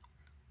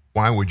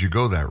 Why would you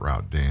go that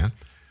route, Dan?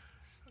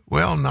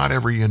 Well, not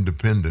every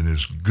independent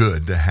is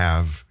good to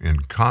have in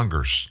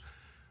Congress.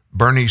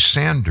 Bernie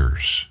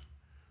Sanders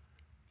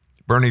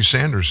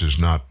is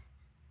not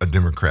a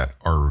Democrat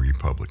or a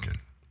Republican.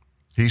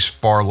 He's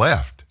far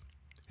left.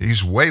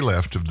 He's way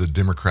left of the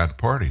Democrat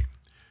Party.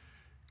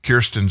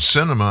 Kyrsten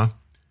Sinema,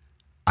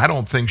 I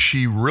don't think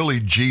she really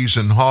G's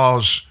and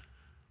haws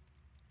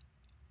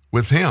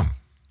with him.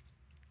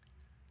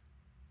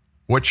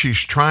 What she's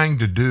trying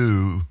to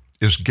do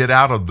is get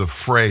out of the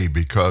fray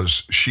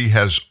because she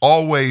has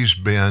always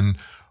been,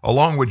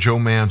 along with Joe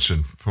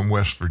Manchin from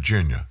West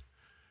Virginia,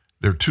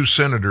 they're two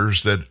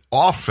senators that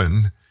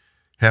often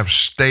have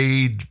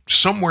stayed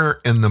somewhere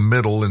in the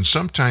middle and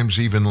sometimes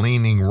even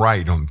leaning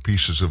right on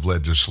pieces of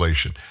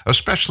legislation,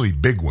 especially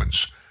big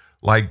ones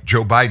like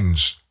Joe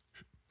Biden's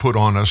put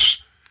on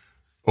us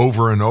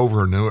over and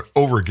over and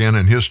over again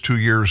in his 2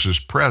 years as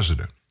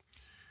president.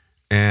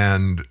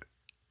 And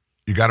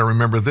you got to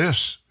remember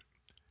this.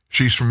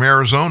 She's from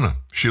Arizona.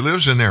 She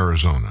lives in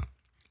Arizona.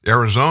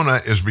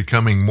 Arizona is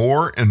becoming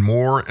more and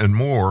more and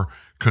more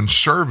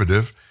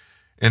conservative.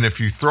 And if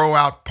you throw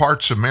out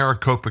parts of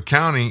Maricopa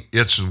County,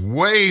 it's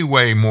way,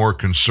 way more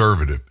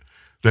conservative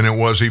than it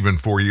was even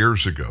 4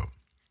 years ago.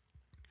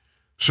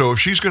 So if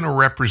she's going to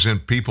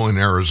represent people in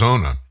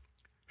Arizona,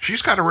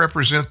 she's got to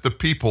represent the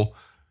people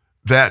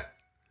that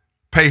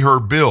pay her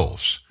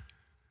bills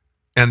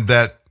and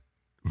that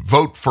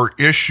vote for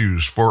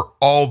issues for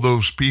all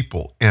those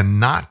people and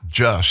not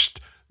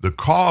just the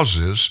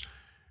causes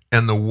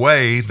and the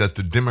way that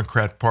the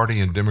Democrat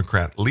Party and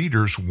Democrat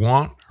leaders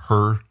want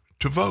her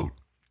to vote.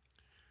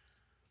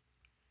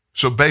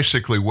 So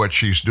basically what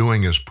she's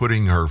doing is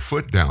putting her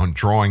foot down,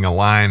 drawing a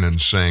line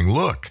and saying,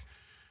 look,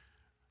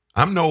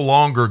 I'm no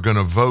longer going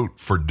to vote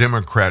for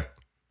Democrat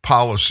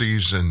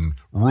policies and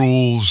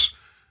rules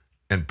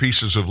and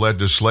pieces of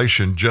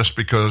legislation just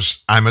because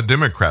I'm a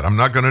Democrat. I'm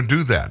not going to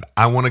do that.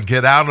 I want to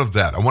get out of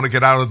that. I want to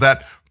get out of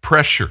that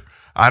pressure.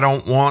 I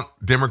don't want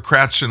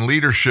Democrats in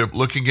leadership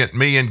looking at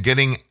me and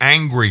getting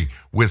angry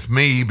with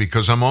me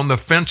because I'm on the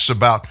fence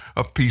about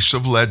a piece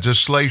of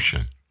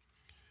legislation.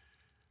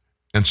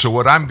 And so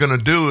what I'm going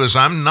to do is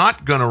I'm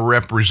not going to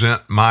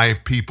represent my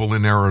people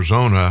in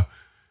Arizona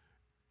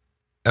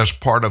as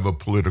part of a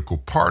political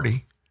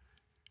party.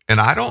 And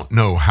I don't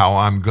know how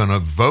I'm going to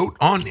vote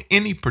on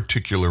any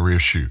particular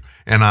issue.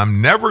 And I'm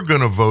never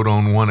going to vote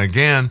on one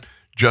again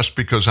just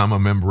because I'm a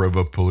member of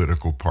a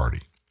political party.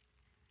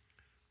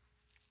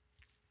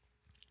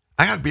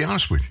 I got to be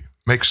honest with you.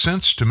 Makes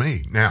sense to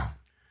me. Now,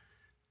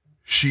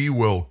 she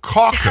will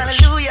caucus.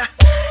 Hallelujah.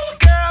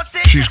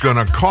 She's going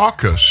to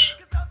caucus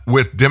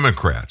with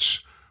Democrats,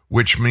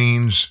 which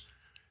means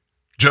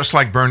just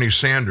like Bernie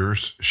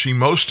Sanders, she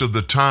most of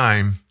the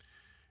time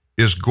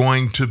is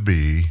going to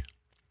be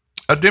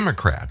a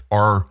Democrat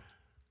or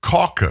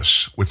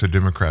caucus with the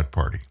Democrat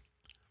Party.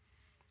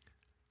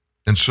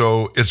 And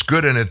so it's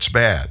good and it's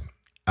bad.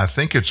 I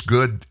think it's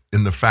good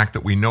in the fact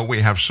that we know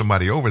we have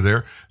somebody over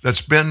there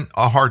that's been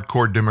a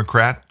hardcore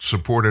Democrat,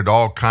 supported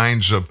all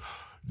kinds of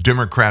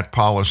Democrat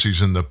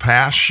policies in the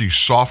past. She's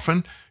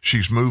softened.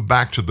 She's moved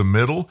back to the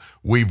middle.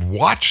 We've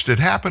watched it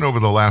happen over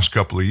the last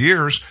couple of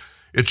years.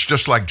 It's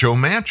just like Joe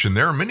Manchin.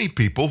 There are many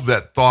people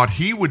that thought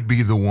he would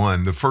be the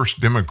one, the first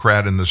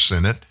Democrat in the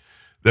Senate,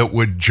 that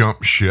would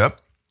jump ship.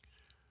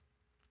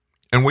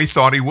 And we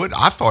thought he would.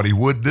 I thought he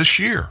would this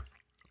year,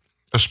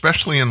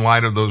 especially in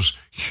light of those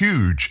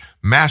huge,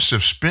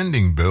 massive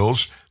spending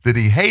bills that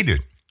he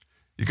hated.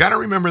 You got to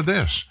remember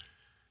this.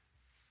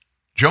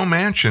 Joe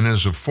Manchin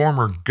is a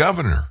former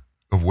governor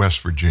of West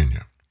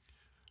Virginia.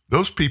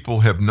 Those people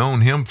have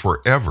known him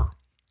forever.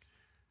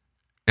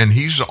 And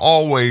he's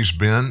always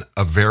been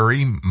a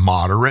very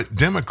moderate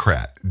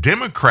Democrat.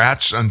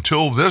 Democrats,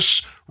 until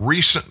this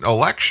recent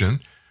election,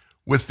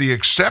 with the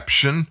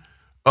exception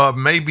of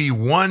maybe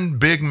one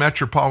big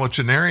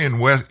metropolitan area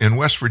in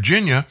West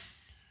Virginia,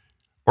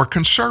 are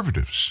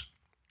conservatives.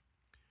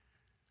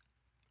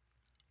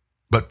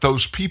 But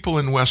those people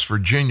in West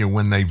Virginia,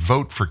 when they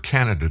vote for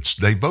candidates,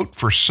 they vote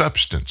for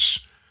substance.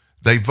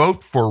 They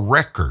vote for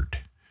record.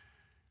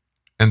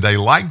 And they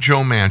like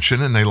Joe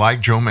Manchin, and they like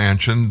Joe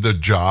Manchin, the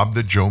job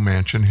that Joe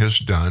Manchin has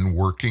done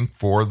working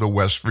for the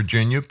West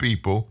Virginia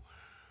people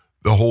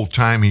the whole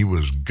time he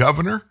was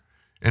governor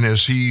and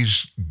as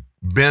he's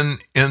been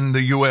in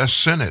the U.S.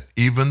 Senate,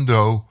 even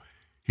though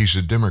he's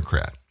a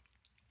Democrat.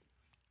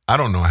 I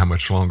don't know how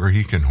much longer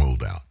he can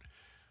hold out.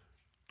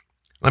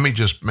 Let me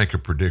just make a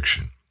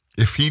prediction.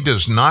 If he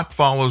does not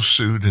follow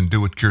suit and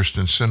do what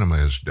Kyrsten Sinema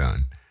has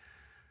done,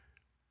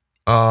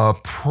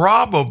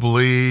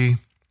 probably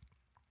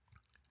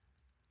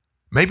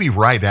maybe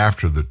right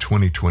after the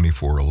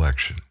 2024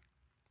 election,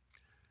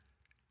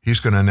 he's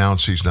going to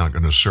announce he's not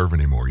going to serve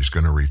anymore. He's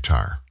going to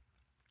retire.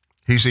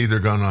 He's either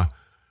going to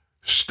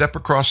step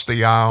across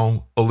the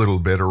aisle a little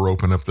bit or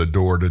open up the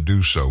door to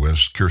do so,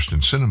 as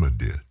Kyrsten Sinema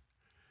did,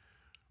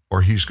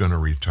 or he's going to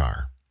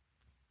retire.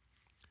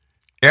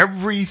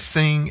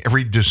 Everything,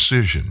 every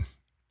decision,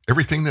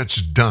 everything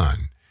that's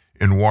done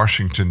in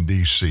Washington,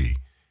 D.C.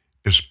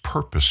 is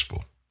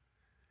purposeful.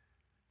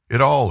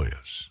 It all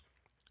is.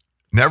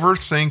 Never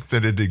think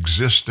that it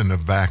exists in a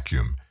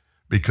vacuum,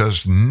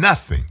 because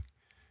nothing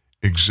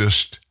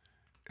exists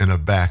in a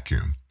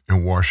vacuum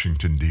in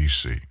Washington,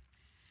 D.C.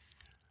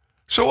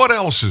 So what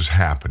else is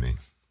happening?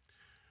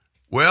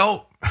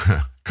 Well,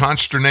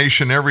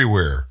 consternation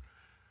everywhere.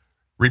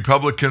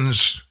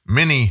 Republicans,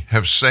 many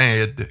have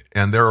said,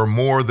 and there are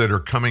more that are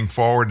coming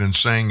forward and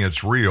saying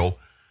it's real,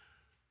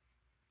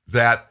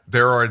 that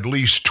there are at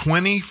least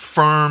 20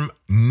 firm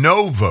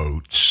no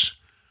votes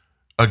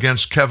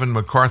against Kevin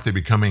McCarthy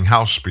becoming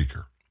House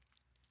Speaker.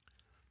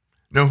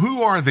 Now,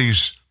 who are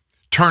these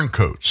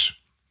turncoats?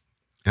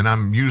 And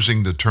I'm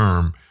using the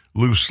term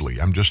loosely.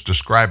 I'm just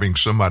describing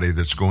somebody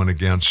that's going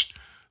against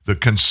the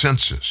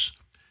consensus.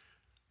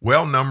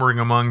 Well, numbering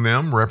among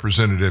them,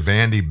 Representative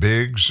Andy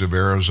Biggs of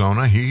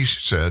Arizona. He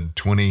said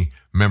 20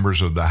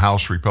 members of the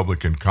House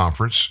Republican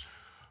Conference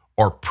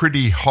are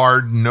pretty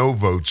hard no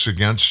votes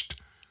against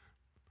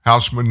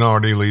House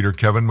Minority Leader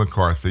Kevin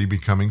McCarthy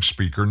becoming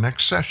Speaker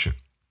next session.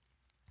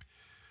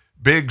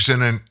 Biggs,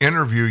 in an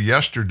interview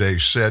yesterday,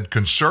 said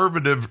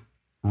conservative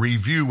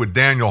review with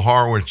Daniel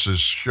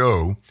Horowitz's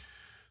show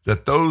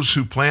that those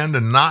who plan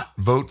to not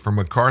vote for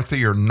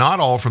McCarthy are not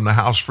all from the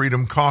House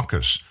Freedom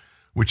Caucus,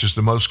 which is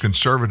the most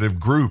conservative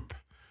group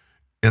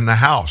in the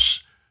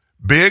House.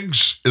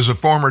 Biggs is a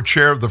former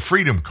chair of the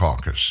Freedom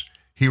Caucus.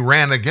 He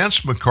ran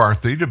against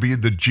McCarthy to be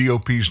the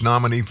GOP's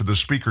nominee for the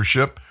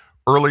speakership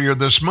earlier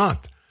this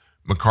month.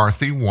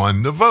 McCarthy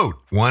won the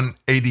vote,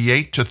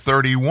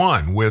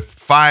 188-31, with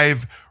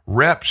 5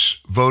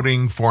 reps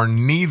voting for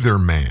neither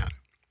man.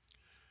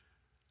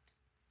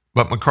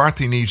 But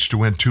McCarthy needs to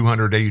win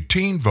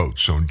 218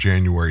 votes on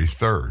January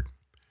 3rd.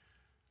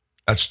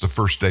 That's the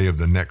first day of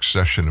the next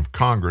session of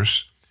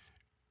Congress.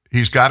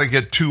 He's got to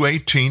get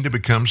 218 to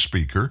become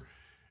Speaker,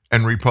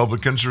 and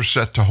Republicans are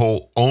set to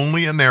hold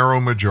only a narrow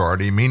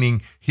majority,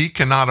 meaning he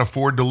cannot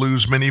afford to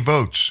lose many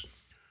votes.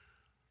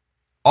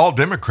 All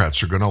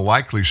Democrats are going to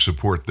likely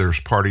support their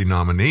party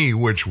nominee,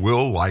 which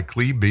will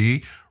likely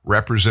be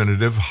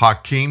Representative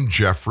Hakeem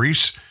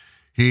Jeffries.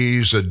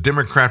 He's a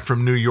Democrat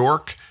from New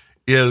York,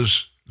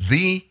 is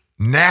the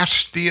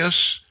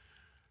nastiest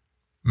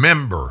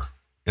member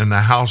in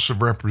the House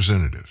of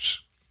Representatives.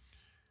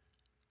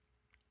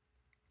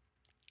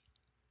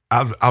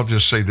 I'll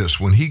just say this.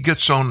 When he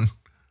gets on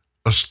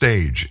a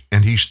stage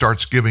and he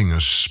starts giving a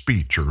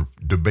speech or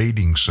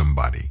debating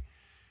somebody,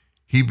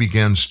 he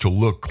begins to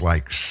look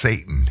like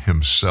Satan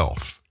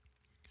himself.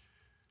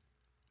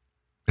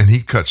 And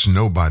he cuts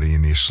nobody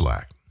any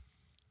slack.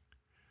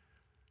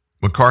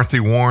 McCarthy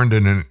warned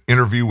in an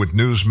interview with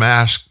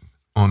Newsmax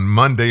on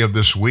Monday of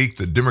this week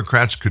that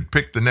Democrats could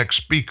pick the next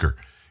speaker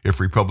if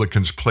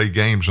Republicans play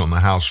games on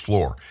the House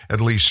floor.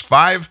 At least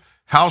 5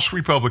 House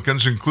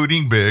Republicans,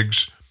 including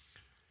Biggs,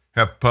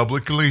 have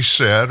publicly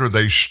said, or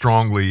they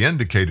strongly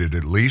indicated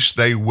at least,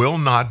 they will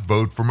not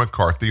vote for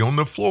McCarthy on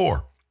the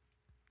floor.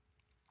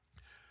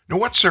 Now,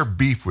 what's their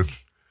beef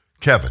with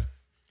Kevin?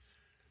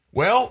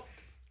 Well,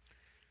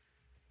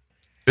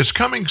 it's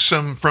coming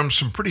from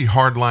some pretty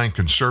hardline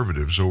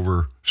conservatives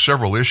over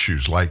several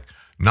issues, like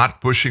not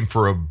pushing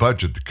for a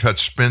budget to cut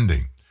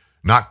spending,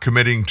 not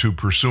committing to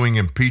pursuing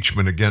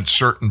impeachment against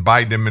certain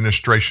Biden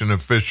administration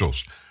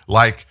officials,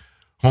 like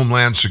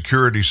Homeland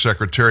Security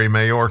Secretary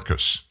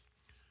Mayorkas.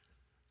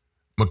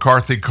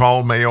 McCarthy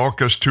called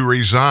Mayorkas to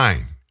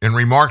resign in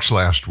remarks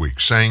last week,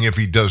 saying if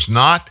he does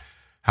not,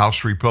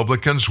 House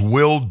Republicans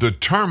will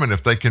determine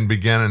if they can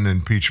begin an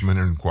impeachment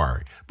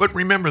inquiry. But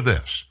remember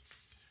this.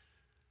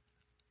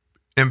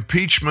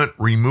 Impeachment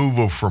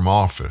removal from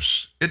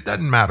office, it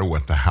doesn't matter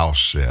what the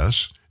House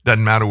says,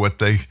 doesn't matter what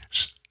they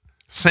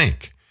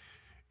think.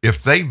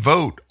 If they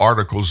vote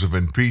articles of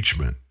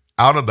impeachment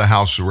out of the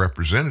House of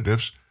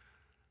Representatives,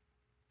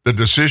 the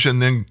decision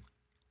then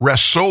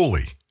rests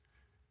solely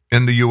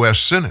in the U.S.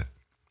 Senate.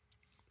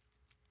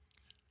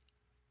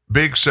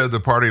 Biggs said the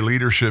party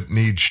leadership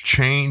needs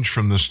change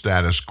from the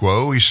status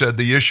quo. He said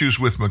the issues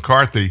with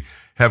McCarthy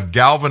have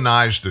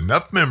galvanized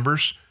enough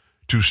members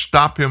to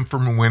stop him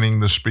from winning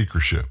the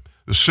speakership.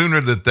 The sooner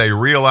that they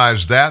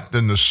realize that,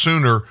 then the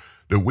sooner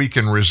that we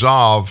can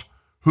resolve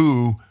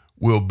who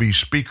will be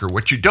speaker.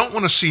 What you don't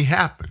want to see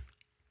happen,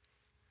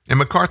 and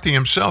McCarthy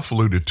himself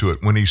alluded to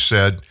it when he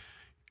said,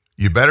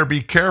 you better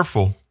be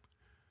careful,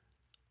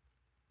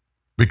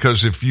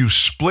 because if you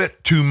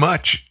split too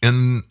much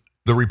in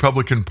the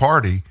Republican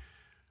Party,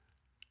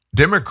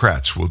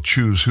 Democrats will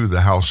choose who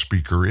the House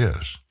Speaker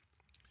is.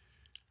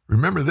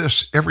 Remember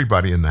this,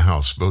 everybody in the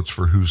House votes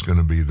for who's going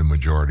to be the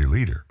majority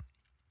leader,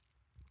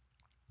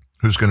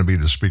 who's going to be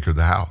the Speaker of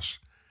the House.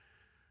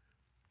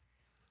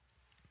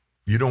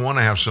 You don't want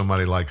to have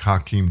somebody like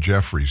Hakeem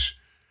Jeffries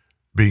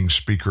being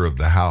Speaker of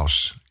the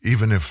House,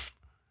 even if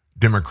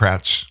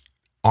Democrats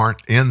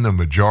aren't in the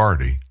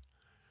majority.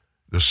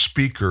 The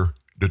Speaker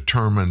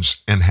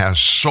determines and has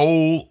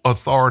sole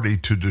authority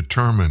to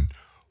determine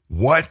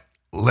what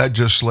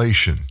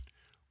legislation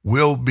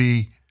will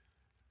be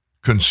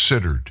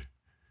considered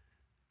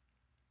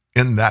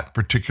in that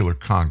particular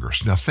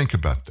Congress. Now think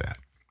about that.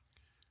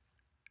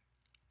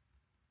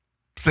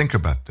 Think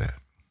about that.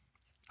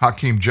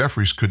 Hakeem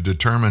Jeffries could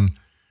determine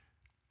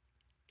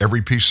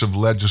every piece of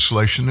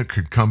legislation that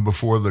could come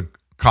before the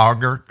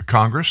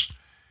Congress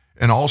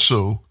and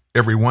also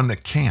every one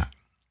that can't.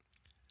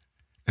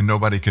 And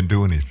nobody can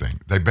do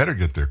anything. They better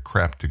get their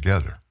crap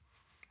together.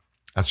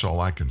 That's all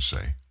I can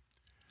say.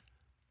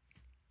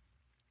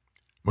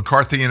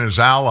 McCarthy and his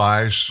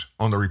allies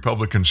on the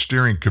Republican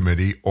Steering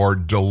Committee are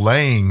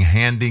delaying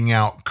handing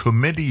out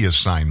committee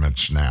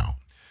assignments now,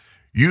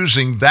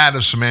 using that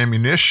as some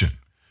ammunition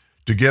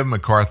to give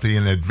McCarthy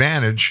an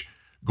advantage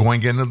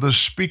going into the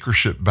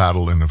speakership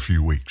battle in a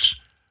few weeks.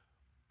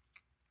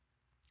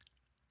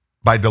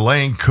 By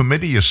delaying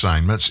committee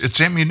assignments, it's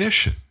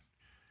ammunition.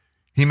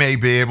 He may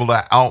be able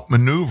to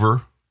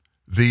outmaneuver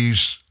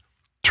these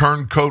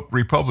turncoat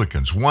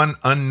Republicans. One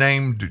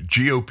unnamed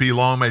GOP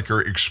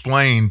lawmaker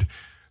explained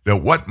that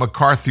what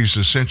McCarthy's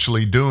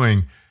essentially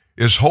doing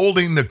is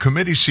holding the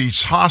committee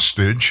seats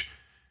hostage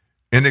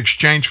in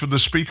exchange for the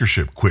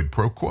speakership, quid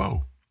pro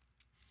quo.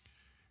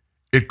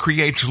 It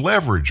creates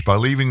leverage by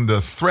leaving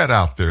the threat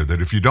out there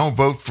that if you don't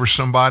vote for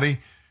somebody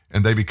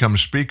and they become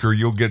speaker,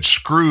 you'll get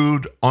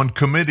screwed on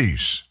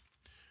committees,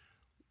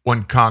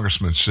 one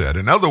congressman said.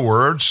 In other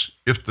words,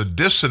 if the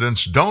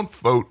dissidents don't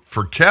vote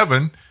for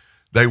Kevin,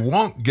 they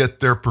won't get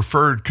their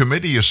preferred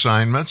committee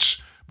assignments,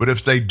 but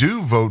if they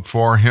do vote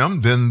for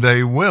him, then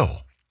they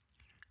will.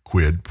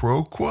 Quid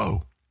pro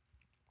quo.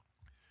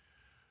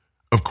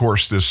 Of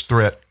course, this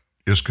threat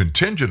is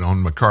contingent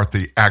on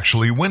McCarthy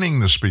actually winning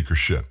the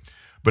speakership.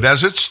 But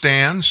as it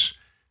stands,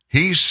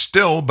 he's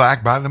still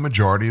backed by the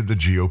majority of the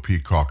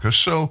GOP caucus,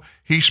 so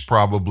he's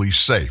probably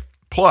safe.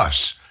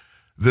 Plus,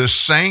 this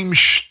same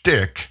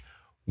shtick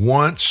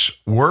once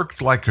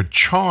worked like a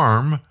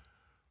charm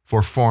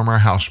for former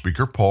House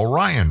Speaker Paul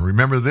Ryan.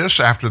 Remember this?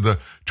 After the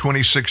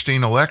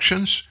 2016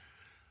 elections,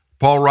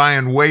 Paul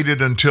Ryan waited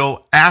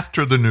until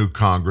after the new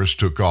Congress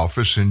took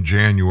office in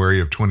January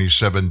of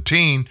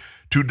 2017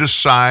 to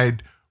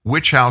decide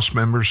which House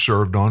members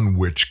served on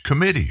which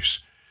committees.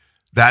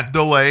 That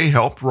delay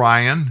helped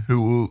Ryan,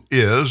 who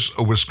is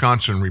a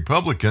Wisconsin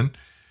Republican.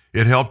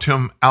 It helped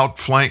him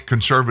outflank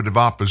conservative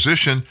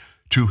opposition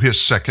to his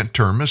second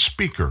term as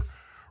Speaker.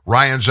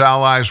 Ryan's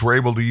allies were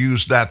able to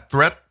use that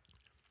threat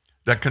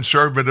that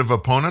conservative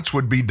opponents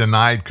would be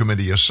denied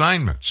committee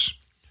assignments.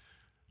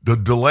 The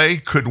delay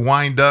could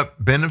wind up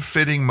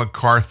benefiting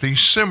McCarthy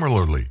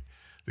similarly.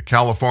 The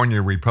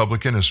California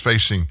Republican is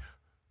facing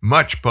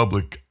much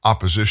public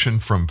opposition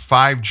from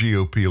 5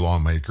 GOP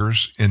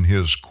lawmakers in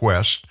his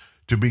quest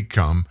to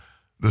become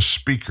the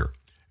Speaker.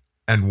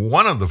 And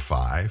one of the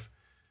 5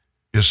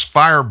 is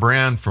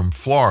firebrand from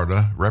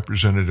Florida,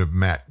 Representative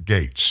Matt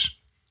Gaetz.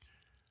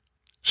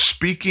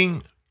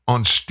 Speaking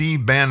on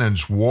Steve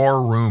Bannon's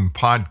War Room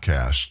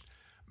podcast,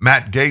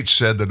 Matt Gaetz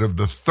said that of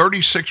the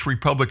 36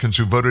 Republicans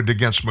who voted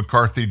against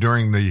McCarthy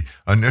during the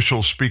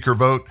initial Speaker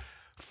vote,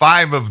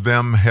 5 of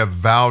them have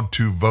vowed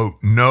to vote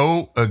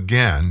no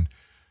again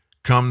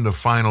come the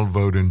final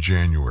vote in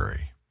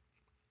January.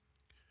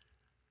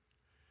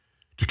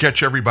 To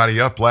catch everybody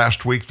up,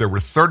 last week there were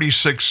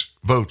 36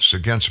 votes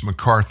against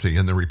McCarthy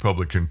in the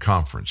Republican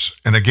conference.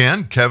 And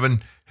again,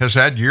 Kevin has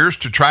had years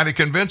to try to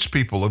convince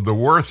people of the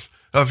worth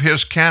of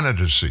his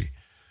candidacy.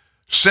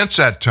 Since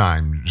that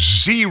time,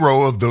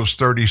 0 of those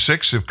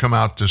 36 have come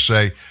out to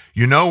say,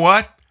 you know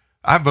what?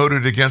 I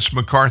voted against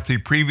McCarthy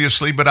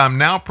previously, but I'm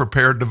now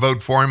prepared to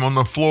vote for him on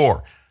the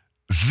floor.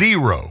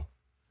 0.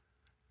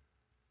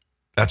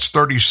 That's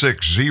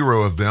 36.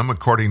 0 of them,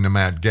 according to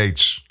Matt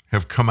Gaetz,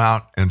 have come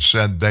out and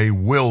said they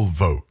will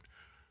vote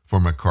for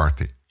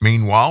McCarthy.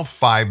 Meanwhile,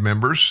 5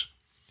 members,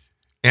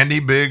 Andy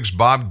Biggs,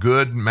 Bob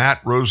Good,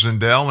 Matt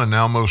Rosendale, and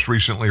now most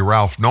recently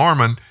Ralph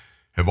Norman,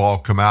 have all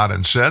come out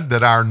and said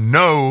that our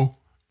no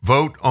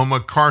vote on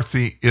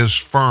McCarthy is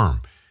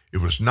firm. It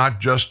was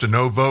not just a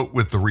no vote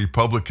with the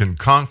Republican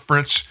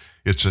conference.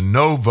 It's a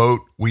no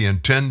vote we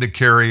intend to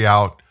carry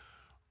out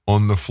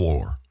on the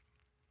floor.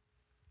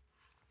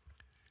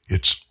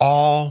 It's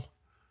all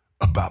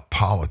about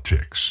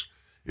politics.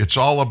 It's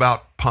all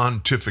about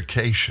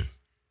pontification.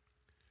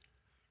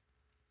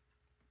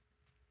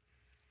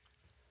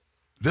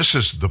 This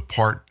is the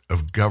part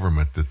of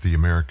government that the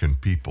American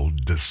people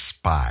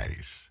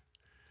despise.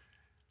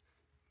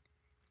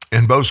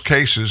 In most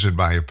cases, in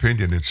my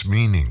opinion, it's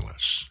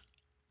meaningless.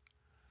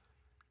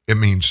 It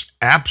means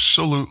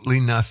absolutely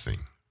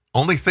nothing.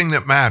 Only thing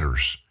that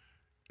matters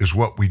is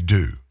what we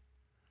do.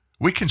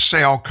 We can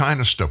say all kind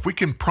of stuff. We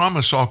can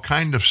promise all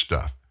kind of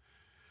stuff.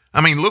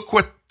 I mean, look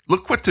what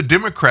the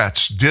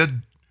Democrats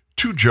did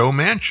to Joe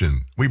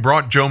Manchin. We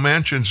brought Joe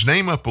Manchin's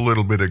name up a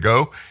little bit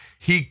ago.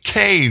 He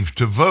caved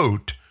to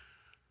vote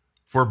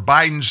for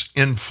Biden's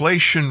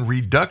Inflation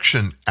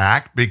Reduction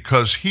Act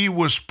because he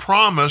was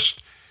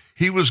promised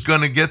he was going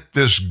to get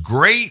this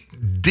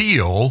great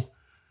deal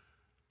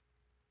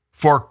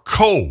for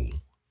coal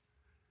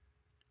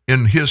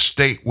in his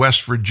state,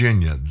 West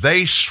Virginia.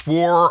 They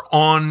swore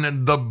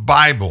on the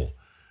Bible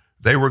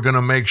they were going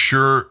to make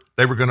sure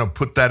they were going to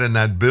put that in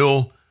that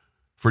bill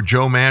for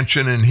Joe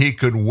Manchin, and he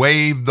could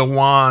wave the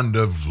wand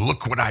of,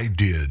 look what I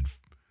did,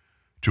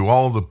 to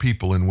all the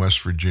people in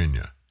West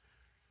Virginia.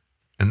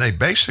 And they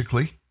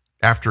basically,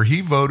 after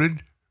he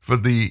voted for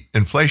the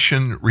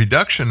Inflation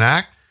Reduction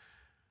Act,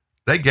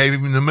 they gave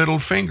him the middle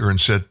finger and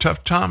said,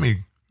 tough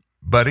Tommy,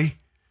 buddy,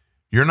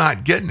 you're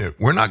not getting it.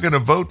 We're not going to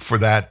vote for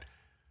that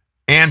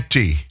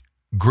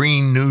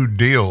anti-Green New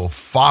Deal,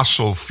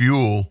 fossil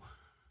fuel.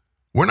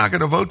 We're not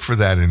going to vote for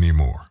that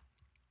anymore.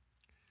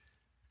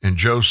 And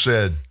Joe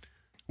said,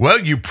 well,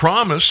 you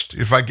promised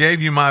if I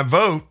gave you my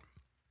vote.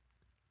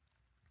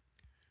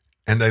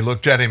 And they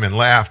looked at him and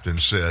laughed and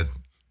said,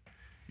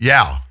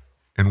 yeah,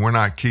 and we're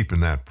not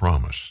keeping that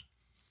promise.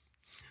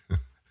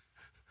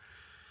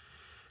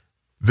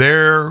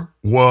 There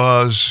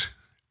was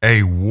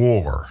a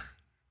war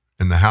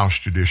in the House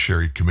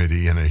Judiciary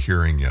Committee in a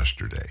hearing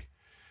yesterday.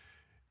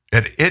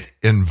 And it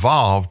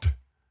involved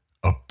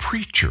a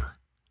preacher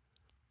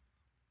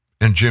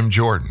and Jim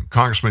Jordan,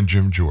 Congressman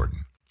Jim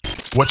Jordan.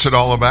 What's it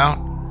all about?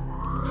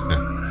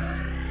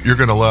 You're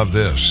going to love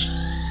this.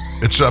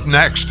 It's up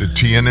next at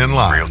TNN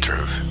Live. Real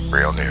truth,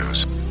 real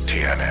news.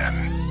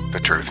 TNN, the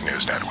Truth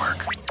News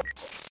Network.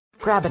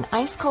 Grab an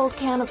ice-cold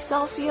can of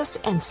Celsius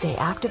and stay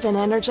active and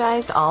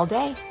energized all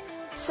day.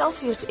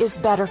 Celsius is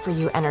better for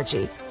you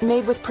energy,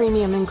 made with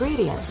premium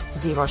ingredients,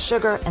 0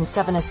 sugar, and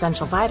 7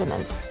 essential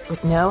vitamins,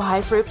 with no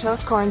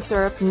high-fructose corn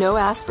syrup, no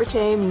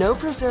aspartame, no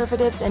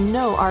preservatives, and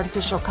no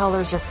artificial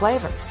colors or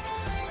flavors.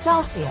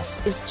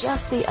 Celsius is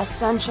just the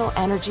essential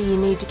energy you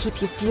need to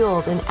keep you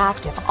fueled and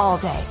active all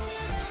day.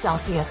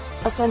 Celsius,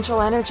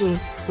 essential energy.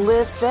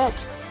 Live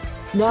fit.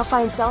 Now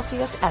find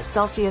Celsius at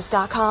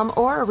Celsius.com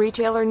or a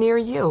retailer near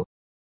you.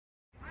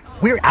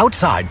 We're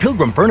outside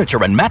Pilgrim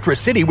Furniture and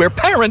Mattress City where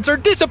parents are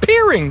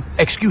disappearing.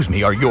 Excuse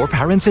me, are your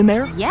parents in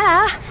there?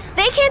 Yeah.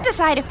 They can't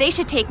decide if they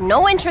should take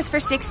no interest for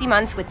 60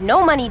 months with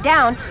no money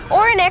down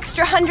or an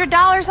extra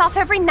 $100 off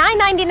every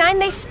 $9.99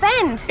 they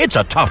spend. It's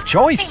a tough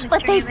choice.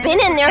 But they've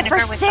been in there for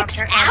 6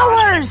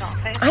 hours.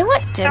 I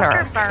want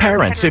dinner.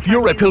 Parents, if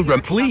you're a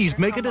Pilgrim, please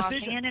make a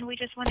decision. And we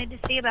just wanted to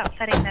see about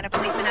setting that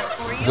appointment up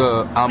for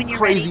you. I'm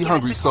crazy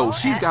hungry, so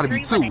she's got to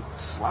be too.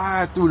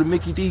 Slide through the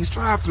Mickey D's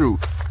drive-thru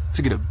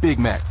to get a Big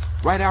Mac.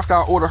 Right after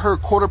I order her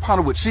quarter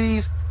pounder with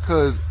cheese,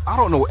 cause I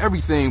don't know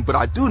everything, but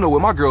I do know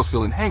what my girl's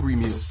feeling hangry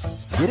meal.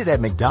 Get it at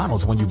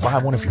McDonald's when you buy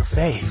one of your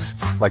faves,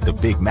 like the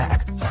Big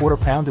Mac, quarter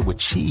pounder with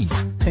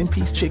cheese,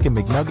 10-piece chicken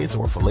McNuggets,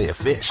 or filet of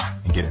fish,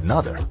 and get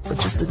another for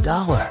just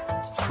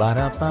 $1.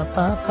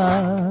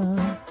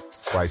 Ba-da-ba-ba-ba.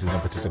 Prices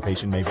and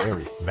participation may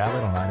vary.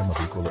 Valid on item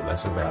of equal or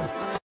lesser value.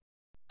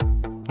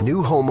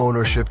 New home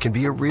ownership can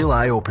be a real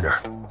eye-opener,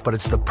 but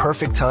it's the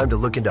perfect time to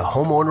look into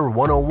Homeowner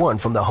 101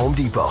 from the Home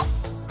Depot.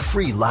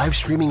 Free live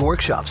streaming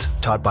workshops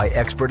taught by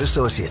expert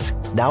associates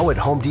now at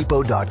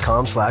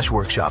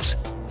homedepot.com/workshops.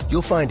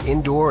 You'll find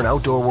indoor and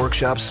outdoor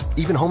workshops,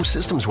 even home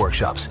systems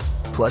workshops.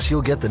 Plus,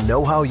 you'll get the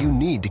know-how you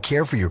need to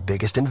care for your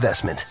biggest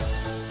investment.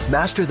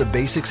 Master the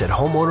basics at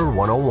Homeowner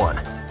 101,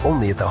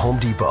 only at the Home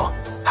Depot.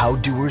 How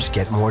doers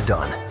get more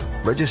done.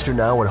 Register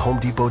now at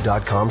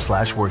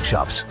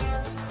homedepot.com/workshops.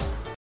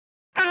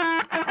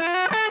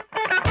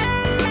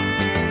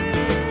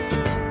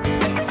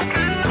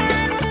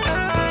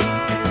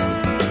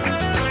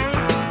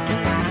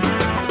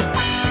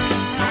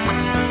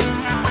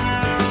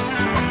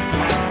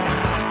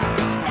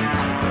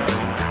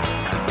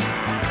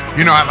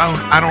 You know,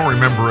 I don't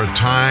remember a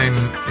time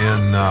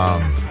in,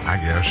 I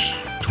guess,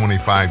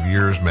 25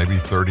 years, maybe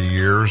 30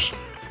 years,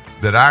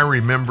 that I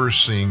remember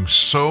seeing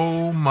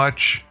so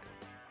much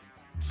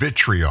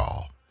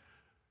vitriol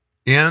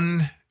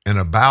in and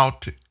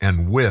about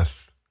and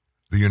with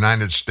the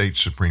United States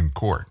Supreme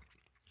Court.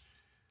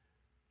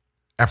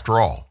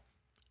 After all,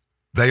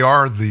 they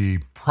are the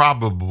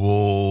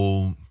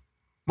probable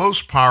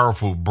most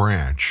powerful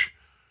branch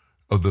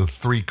of the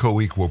three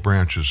co-equal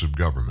branches of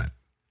government.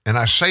 And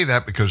I say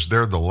that because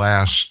they're the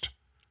last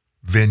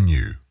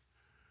venue.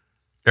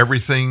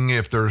 Everything,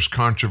 if there's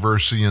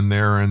controversy in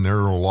there and there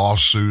are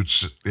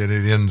lawsuits, and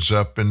it ends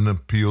up in the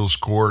appeals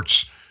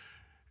courts.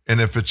 And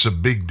if it's a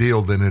big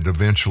deal, then it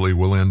eventually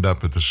will end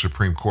up at the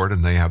Supreme Court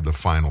and they have the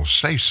final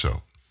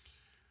say-so.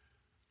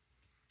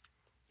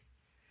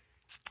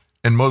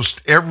 And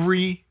most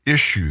every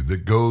issue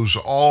that goes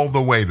all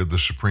the way to the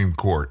Supreme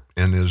Court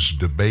and is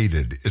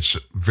debated, it's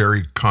a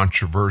very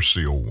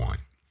controversial one.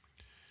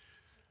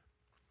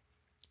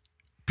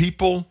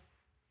 People,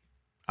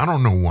 I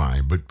don't know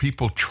why, but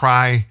people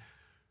try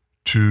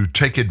to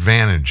take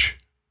advantage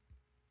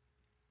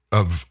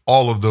of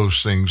all of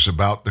those things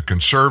about the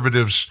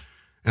conservatives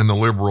and the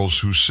liberals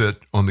who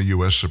sit on the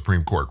U.S.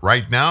 Supreme Court.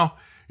 Right now,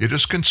 it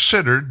is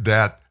considered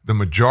that the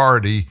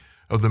majority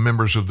of the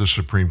members of the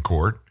Supreme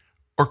Court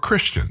are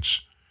Christians,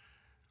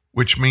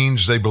 which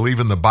means they believe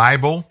in the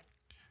Bible.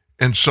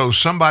 And so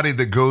somebody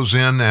that goes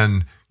in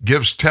and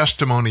gives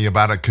testimony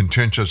about a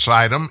contentious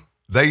item,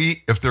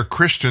 if they're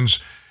Christians,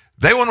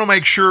 they want to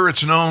make sure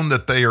it's known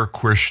that they are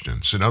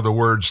Christians. In other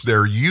words,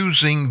 they're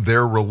using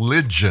their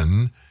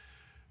religion,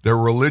 their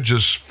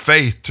religious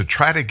faith, to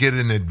try to get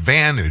an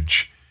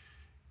advantage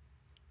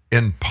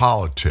in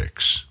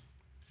politics.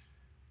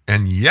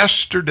 And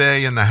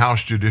yesterday in the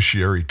House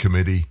Judiciary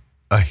Committee,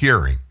 a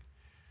hearing,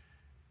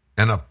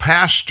 and a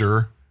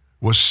pastor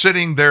was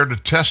sitting there to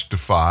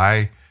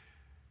testify,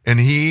 and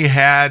he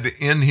had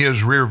in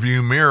his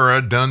rearview mirror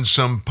done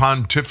some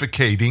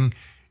pontificating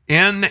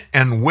in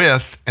and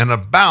with and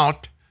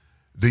about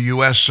the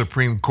U.S.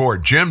 Supreme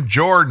Court. Jim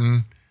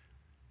Jordan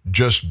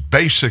just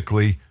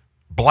basically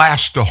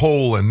blasted a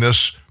hole in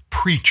this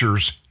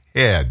preacher's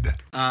head.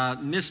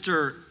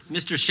 Mr.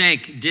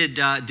 Schenck, did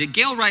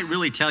Gail Wright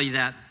really tell you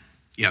that?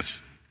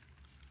 Yes.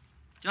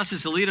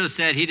 Justice Alito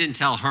said he didn't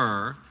tell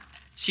her.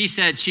 She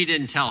said she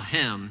didn't tell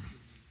him,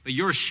 but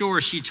you're sure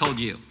she told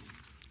you?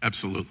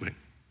 Absolutely.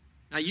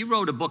 Now, you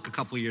wrote a book a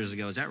couple of years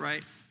ago, is that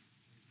right?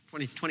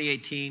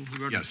 2018, you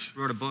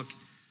wrote a book?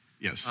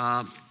 Yes.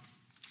 I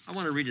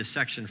want to read a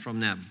section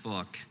from that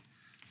book.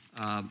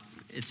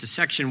 It's a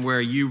section where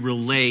you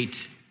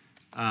relate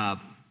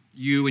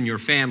you and your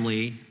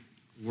family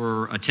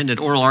attended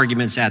oral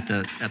arguments at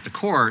the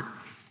court.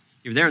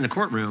 You were there in the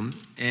courtroom,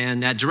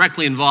 and that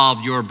directly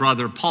involved your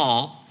brother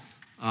Paul,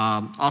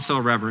 also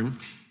a reverend.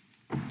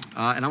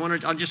 And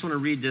I just want to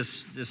read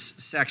this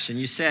section.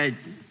 You said,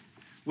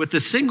 with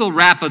the single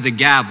rap of the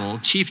gavel,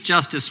 Chief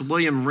Justice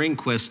William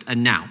Rehnquist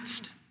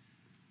announced,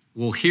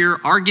 we'll hear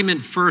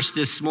argument first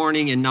this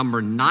morning in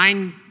number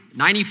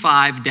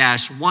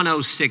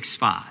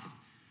 95-1065,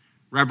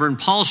 Reverend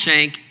Paul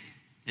Schenck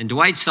and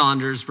Dwight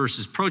Saunders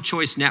versus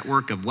Pro-Choice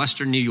Network of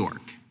Western New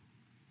York.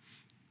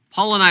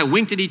 Paul and I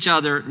winked at each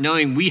other,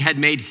 knowing we had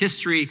made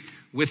history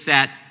with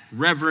that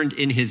reverend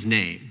in his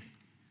name.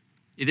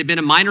 It had been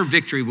a minor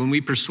victory when we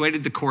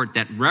persuaded the court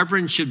that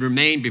reverend should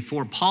remain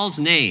before Paul's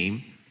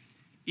name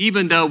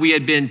even though we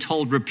had been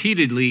told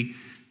repeatedly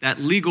that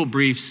legal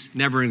briefs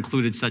never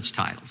included such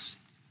titles.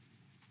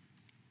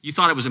 You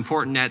thought it was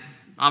important that,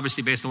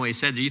 obviously based on what you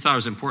said, you thought it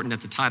was important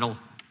that the title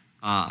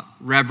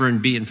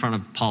Reverend be in front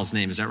of Paul's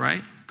name. Is that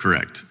right?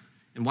 Correct.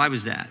 And why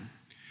was that?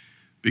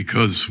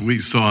 Because we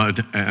saw it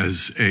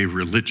as a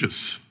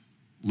religious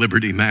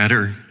liberty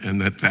matter,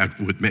 and that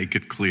would make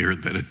it clear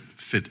that it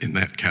fit in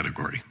that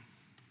category.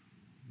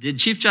 Did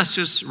Chief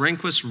Justice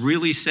Rehnquist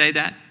really say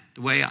that,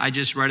 the way I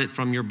just read it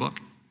from your book?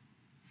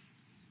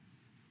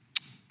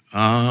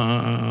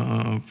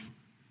 I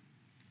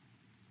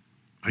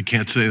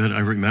can't say that I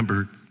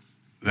remember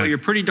that. Well, you're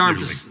pretty darn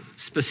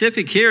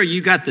specific here.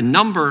 You got the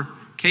number,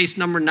 case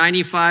number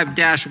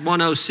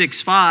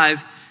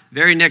 95-1065.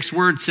 Very next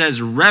word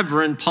says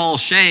Reverend Paul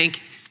Schenck.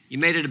 You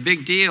made it a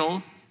big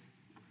deal.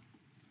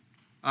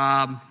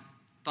 Thought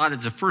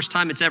it's the first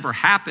time it's ever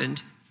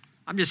happened.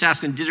 I'm just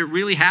asking, did it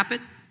really happen?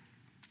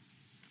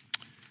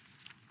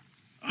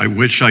 I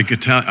wish I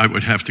could tell. I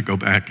would have to go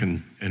back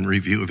and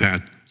review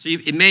that. So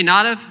it may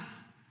not have?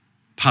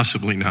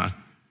 Possibly not.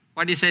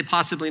 Why do you say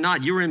possibly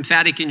not? You were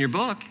emphatic in your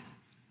book.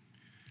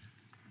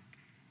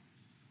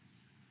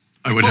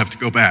 I would have to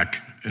go back.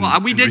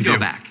 We did go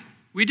back.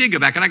 We did go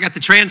back, and I got the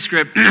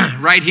transcript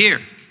right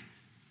here.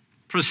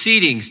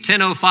 Proceedings,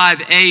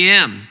 10:05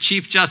 a.m.,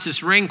 Chief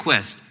Justice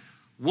Rehnquist.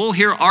 We'll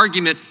hear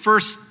argument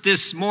first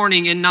this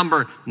morning in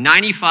number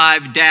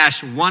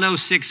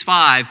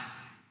 95-1065,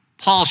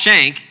 Paul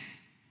Schenck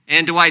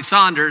and Dwight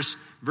Saunders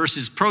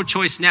versus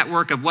Pro-Choice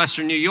Network of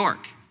Western New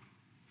York.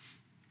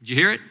 Did you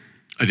hear it?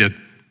 I did.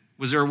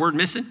 Was there a word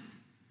missing?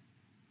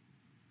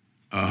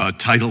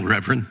 Title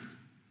Reverend.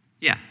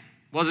 Yeah,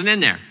 wasn't in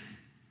there.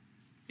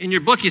 In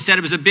your book, you said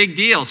it was a big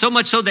deal, so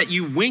much so that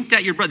you winked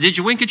at your brother. Did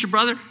you wink at your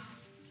brother?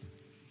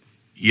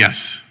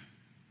 Yes.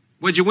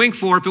 What'd you wink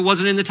for if it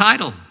wasn't in the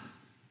title?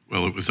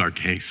 Well, it was our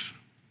case.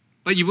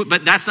 But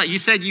that's not, you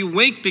said you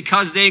winked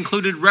because they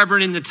included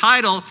Reverend in the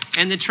title,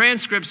 and the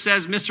transcript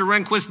says Mr.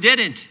 Rehnquist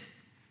didn't.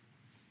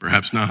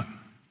 Perhaps not.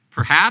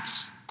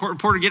 Perhaps? Court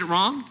reporter get it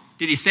wrong?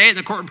 Did he say it and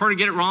the court reporter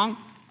get it wrong?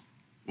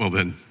 Well,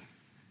 then.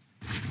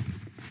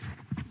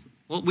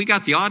 Well, we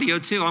got the audio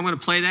too. I'm going to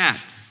play that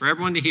for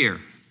everyone to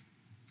hear.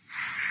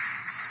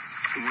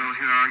 We'll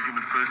hear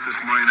argument first this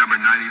morning, number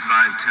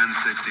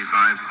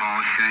 95-1065,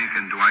 Paul Schenck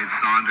and Dwight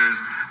Saunders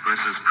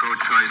versus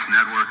Pro-Choice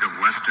Network of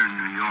Western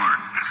New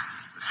York.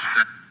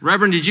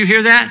 Reverend, did you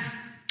hear that?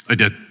 I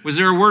did. Was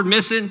there a word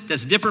missing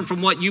that's different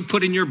from what you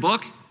put in your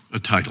book? A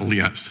title,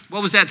 yes.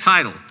 What was that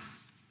title?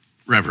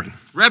 Reverend.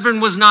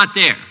 Reverend was not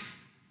there.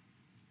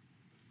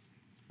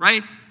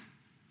 Right?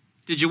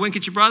 Did you wink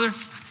at your brother?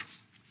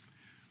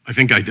 I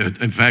think I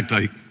did. In fact,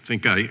 I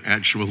think I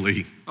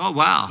actually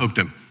hooked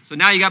him. So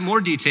now you got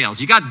more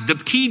details. You got the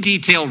key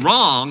detail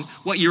wrong,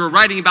 what you were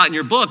writing about in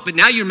your book, but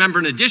now you remember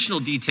an additional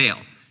detail.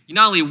 You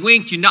not only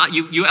winked,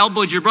 you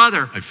elbowed your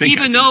brother.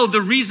 Even though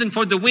the reason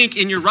for the wink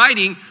in your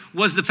writing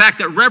was the fact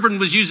that Reverend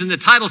was using the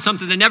title,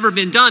 something that had never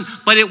been done,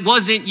 but it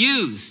wasn't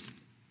used.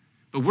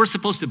 But we're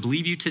supposed to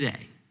believe you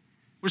today.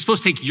 We're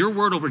supposed to take your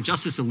word over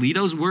Justice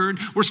Alito's word.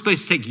 We're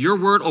supposed to take your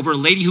word over a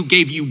lady who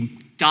gave you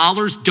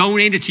dollars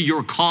donated to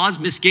your cause,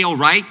 Miss Gail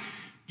Wright.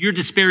 You're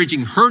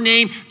disparaging her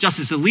name,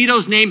 Justice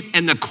Alito's name,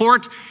 and the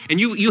court. And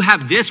you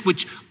have this,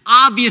 which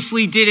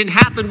obviously didn't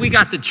happen. We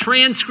got the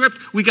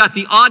transcript, we got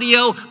the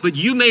audio, but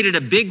you made it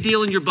a big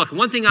deal in your book.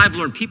 One thing I've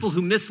learned, people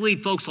who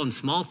mislead folks on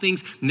small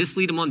things,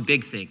 mislead them on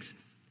big things.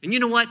 And you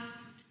know what?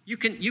 You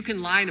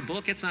can lie in a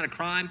book, it's not a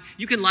crime.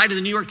 You can lie to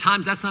the New York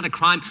Times, that's not a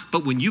crime.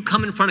 But when you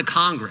come in front of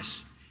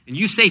Congress and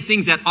you say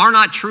things that are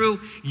not true,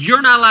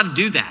 you're not allowed to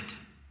do that.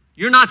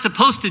 You're not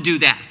supposed to do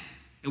that.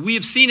 And we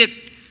have seen it.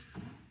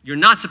 You're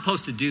not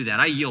supposed to do that.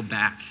 I yield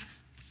back.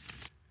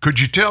 Could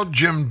you tell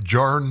Jim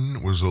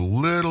Jordan was a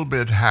little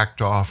bit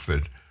hacked off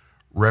at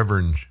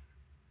Reverend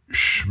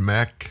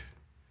Schenck?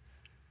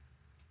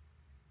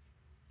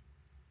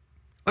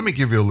 Let me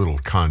give you a little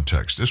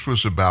context. This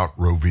was about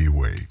Roe v.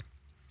 Wade.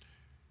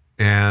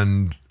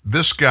 And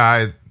this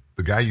guy,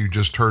 the guy you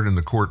just heard in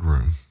the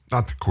courtroom,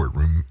 not the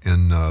courtroom,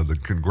 in the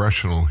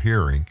congressional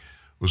hearing,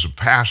 was a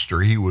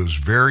pastor. He was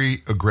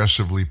very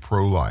aggressively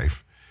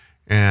pro-life.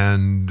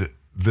 And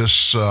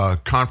this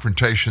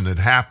confrontation that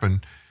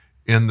happened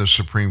in the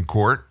Supreme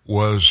Court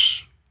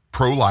was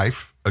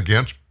pro-life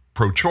against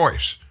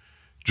pro-choice.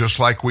 Just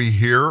like we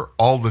hear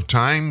all the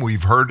time,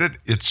 we've heard it,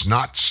 it's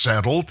not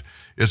settled.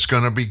 It's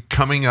going to be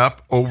coming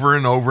up over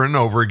and over and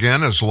over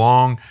again as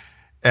long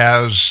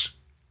as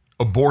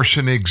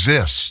abortion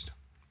exists,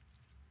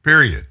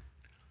 period.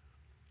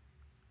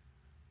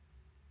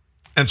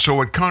 And so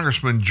what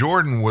Congressman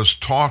Jordan was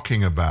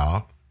talking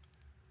about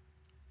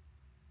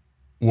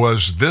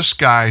was this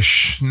guy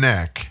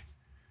Schenck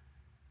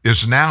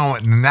is now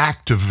an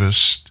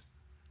activist,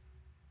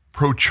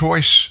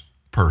 pro-choice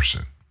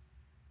person.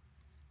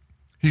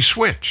 He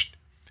switched.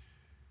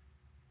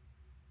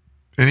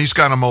 And he's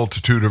got a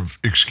multitude of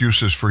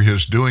excuses for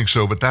his doing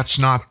so, but that's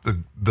not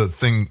the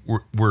thing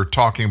we're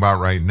talking about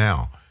right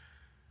now.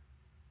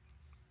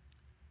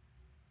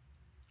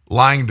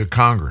 Lying to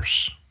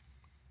Congress.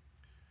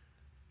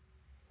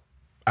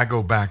 I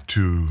go back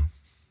to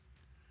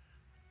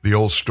the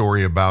old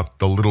story about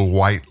the little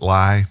white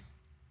lie.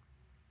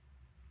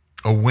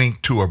 A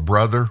wink to a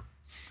brother,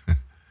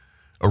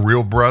 a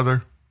real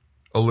brother,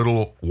 a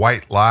little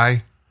white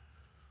lie.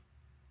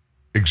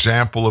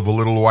 Example of a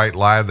little white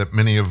lie that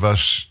many of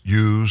us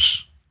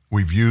use.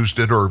 We've used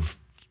it, or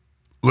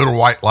little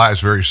white lie is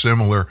very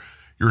similar.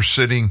 You're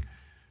sitting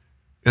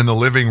in the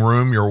living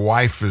room. Your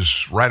wife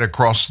is right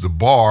across the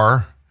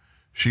bar.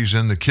 She's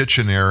in the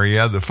kitchen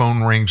area. The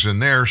phone rings in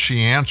there. She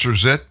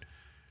answers it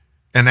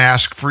and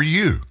asks for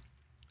you.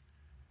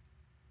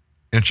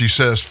 And she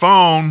says,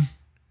 phone.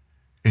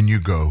 And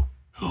you go,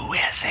 who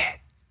is it?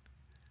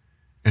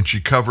 And she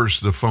covers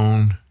the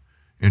phone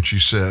and she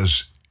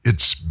says,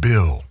 it's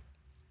Bill.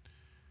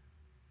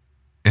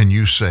 And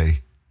you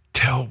say,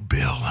 tell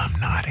Bill I'm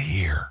not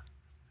here.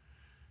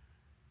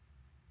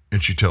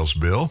 And she tells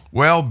Bill,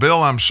 well,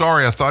 Bill, I'm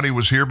sorry. I thought he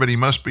was here, but he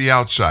must be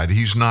outside.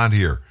 He's not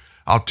here.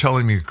 I'll tell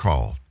him you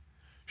called.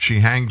 She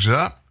hangs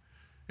up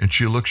and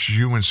she looks at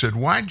you and said,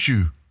 why'd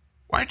you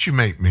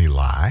make me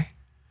lie?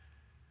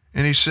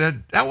 And he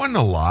said, that wasn't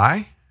a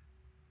lie.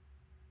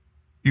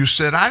 You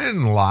said, I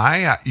didn't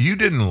lie. You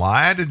didn't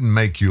lie. I didn't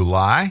make you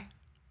lie.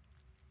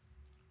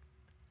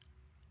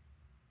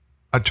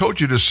 I told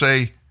you to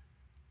say,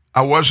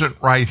 I wasn't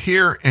right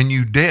here, and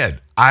you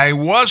did. I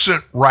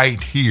wasn't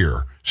right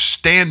here,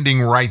 standing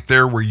right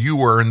there where you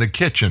were in the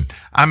kitchen.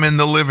 I'm in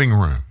the living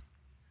room.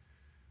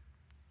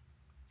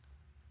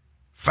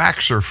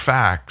 Facts are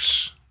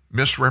facts.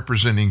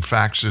 Misrepresenting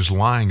facts is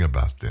lying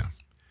about them.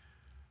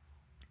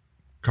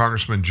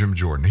 Congressman Jim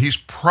Jordan, he's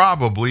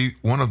probably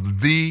one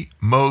of the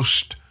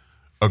most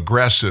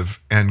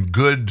aggressive and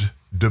good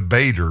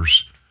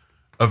debaters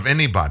of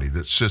anybody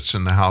that sits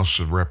in the House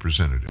of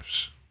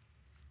Representatives.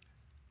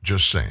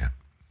 Just saying.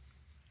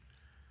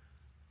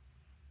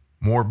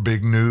 More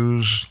big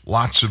news,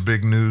 lots of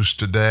big news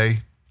today.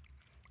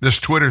 This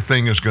Twitter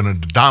thing is going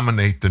to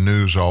dominate the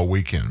news all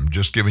weekend. I'm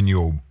just giving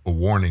you a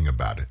warning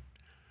about it.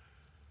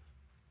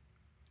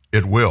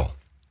 It will.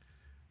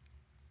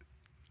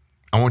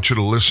 I want you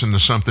to listen to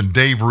something.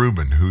 Dave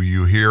Rubin, who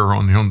you hear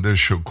on this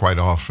show quite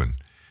often,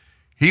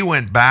 he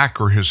went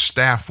back, or his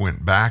staff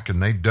went back,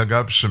 and they dug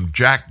up some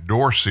Jack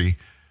Dorsey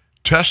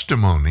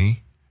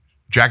testimony.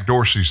 Jack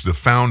Dorsey's the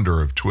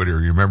founder of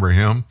Twitter. You remember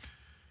him?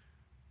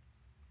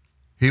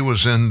 He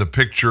was in the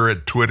picture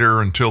at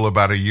Twitter until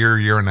about a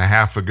year and a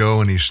half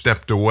ago, and he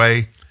stepped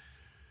away.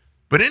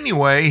 But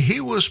anyway, he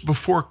was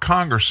before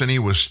Congress, and he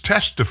was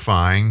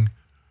testifying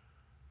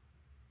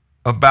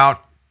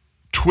about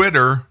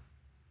Twitter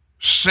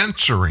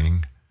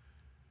censoring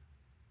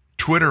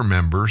Twitter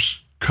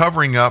members,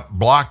 covering up,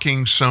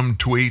 blocking some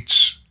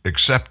tweets,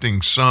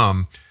 accepting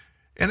some.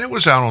 And it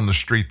was out on the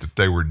street that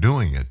they were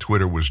doing it.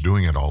 Twitter was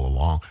doing it all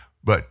along,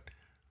 but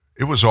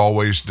it was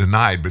always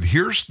denied. But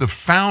here's the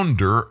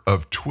founder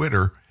of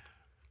Twitter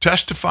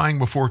testifying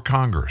before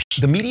Congress.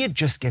 The media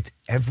just gets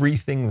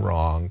everything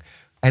wrong.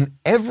 And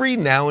every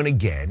now and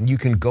again, you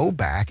can go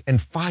back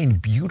and find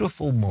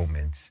beautiful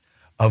moments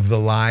of the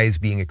lies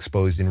being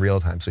exposed in real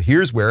time. So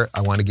here's where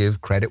I want to give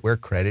credit where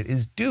credit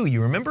is due.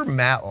 You remember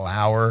Matt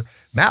Lauer?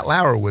 Matt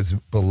Lauer was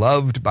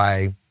beloved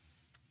by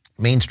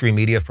mainstream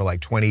media for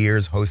like 20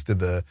 years, hosted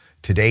the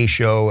Today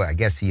Show. I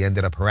guess he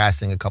ended up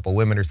harassing a couple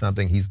women or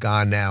something. He's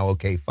gone now.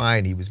 Okay,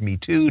 fine. He was Me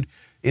Too'd,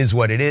 is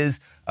what it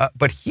is.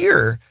 But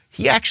here,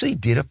 he actually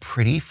did a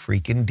pretty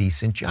freaking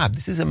decent job.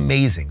 This is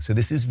amazing. So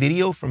this is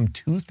video from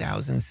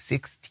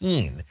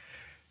 2016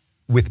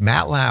 with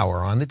Matt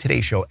Lauer on the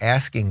Today Show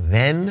asking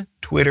then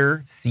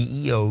Twitter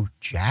CEO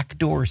Jack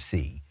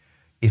Dorsey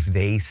if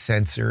they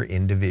censor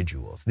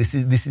individuals. This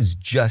is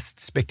just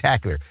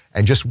spectacular.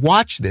 And just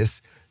watch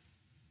this,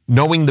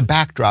 knowing the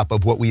backdrop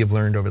of what we have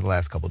learned over the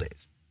last couple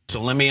days. So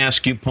let me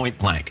ask you point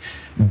blank.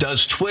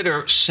 Does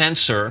Twitter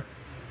censor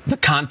the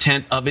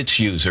content of its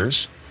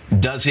users?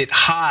 Does it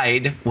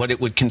hide what it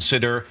would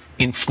consider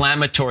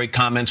inflammatory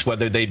comments,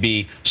 whether they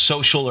be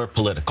social or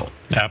political?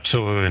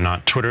 Absolutely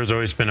not. Twitter's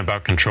always been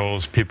about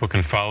controls. People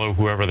can follow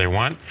whoever they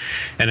want,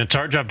 and it's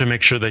our job to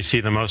make sure they see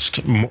the most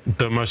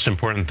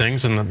important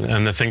things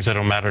and the things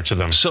that'll matter to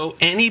them. So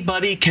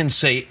anybody can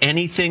say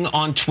anything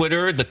on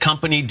Twitter. The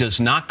company does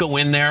not go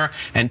in there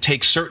and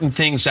take certain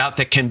things out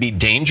that can be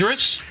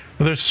dangerous.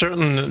 Well, there's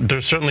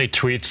certainly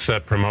tweets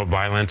that promote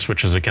violence,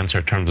 which is against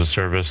our terms of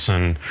service,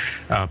 and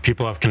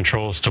people have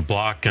controls to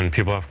block and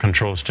people have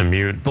controls to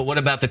mute. But what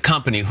about the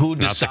company? Who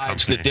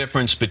decides the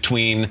difference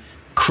between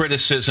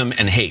criticism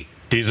and hate?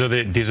 These are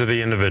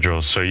the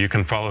individuals. So you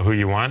can follow who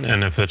you want,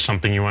 and if it's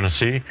something you want to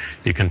see,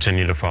 you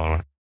continue to follow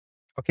it.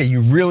 Okay,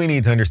 you really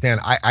need to understand.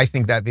 I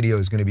think that video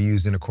is going to be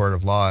used in a court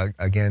of law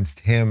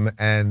against him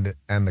and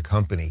the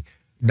company.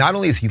 Not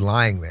only is he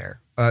lying there,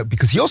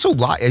 because he also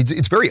lied.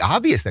 It's very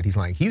obvious that he's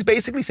lying. He's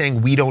basically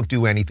saying we don't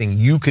do anything.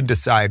 You can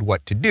decide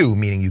what to do,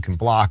 meaning you can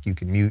block, you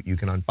can mute, you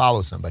can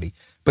unfollow somebody.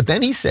 But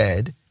then he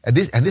said, and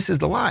this is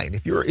the line.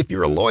 If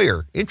you're a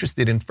lawyer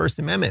interested in First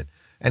Amendment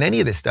and any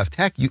of this stuff,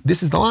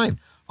 this is the line.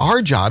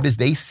 Our job is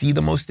they see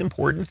the most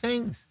important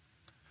things.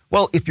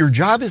 Well, if your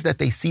job is that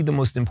they see the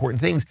most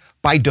important things,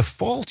 by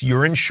default,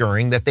 you're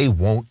ensuring that they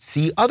won't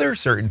see other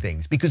certain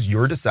things because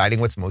you're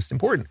deciding what's most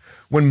important.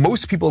 When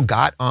most people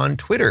got on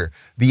Twitter,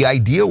 the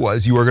idea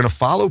was you are going to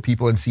follow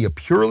people and see a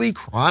purely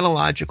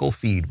chronological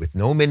feed with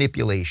no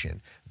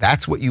manipulation.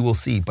 That's what you will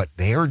see. But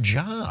their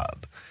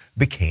job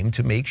became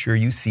to make sure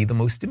you see the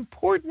most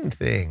important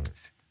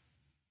things.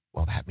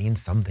 Well, that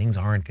means some things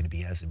aren't going to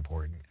be as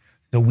important.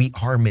 So we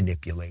are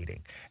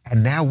manipulating.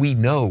 And now we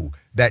know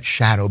that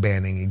shadow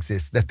banning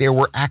exists, that there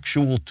were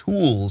actual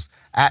tools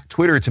at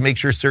Twitter to make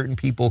sure certain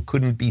people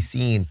couldn't be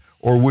seen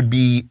or would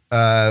be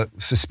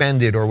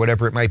suspended or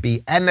whatever it might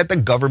be, and that the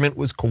government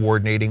was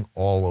coordinating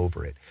all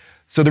over it.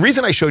 So the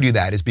reason I showed you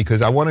that is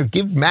because I want to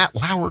give Matt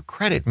Lauer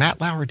credit. Matt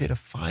Lauer did a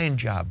fine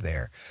job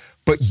there.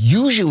 But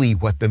usually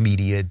what the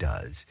media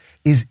does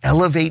is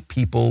elevate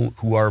people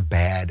who are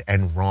bad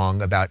and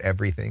wrong about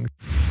everything.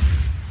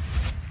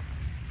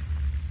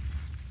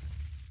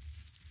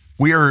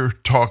 We are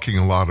talking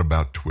a lot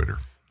about Twitter.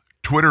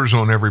 Twitter's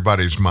on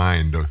everybody's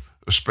mind,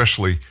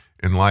 especially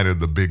in light of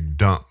the big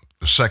dump,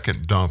 the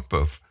second dump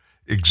of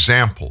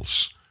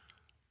examples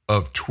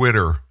of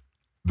Twitter,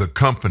 the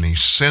company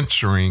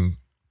censoring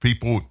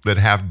people that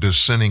have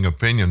dissenting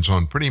opinions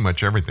on pretty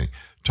much everything,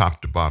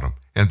 top to bottom.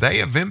 And they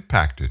have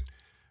impacted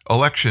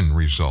election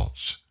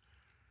results.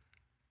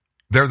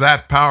 They're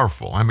that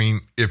powerful. I mean,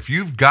 if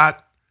you've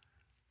got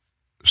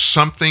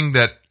something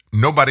that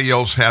nobody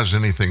else has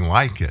anything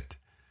like it,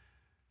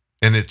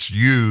 and it's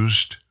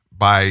used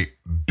by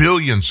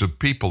billions of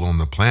people on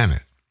the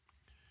planet,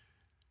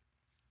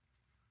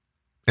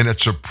 and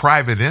it's a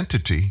private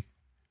entity,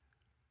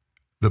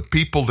 the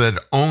people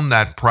that own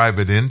that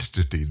private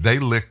entity, they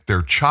lick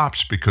their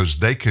chops because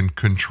they can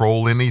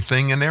control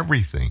anything and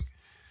everything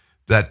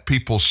that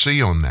people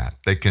see on that.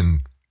 They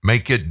can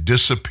make it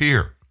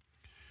disappear.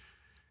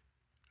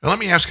 Now, let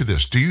me ask you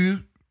this. Do you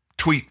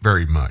tweet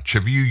very much?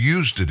 Have you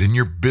used it in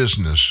your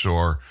business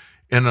or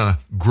in a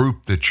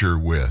group that you're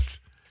with?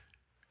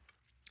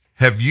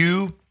 Have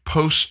you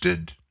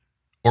posted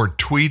or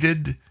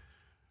tweeted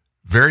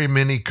very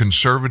many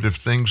conservative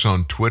things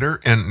on Twitter,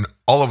 and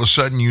all of a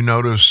sudden you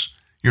notice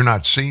you're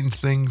not seeing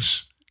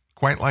things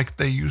quite like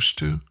they used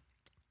to?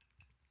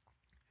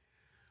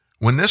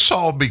 When this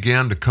all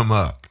began to come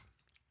up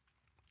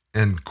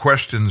and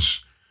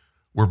questions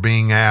were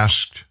being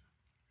asked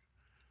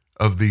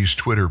of these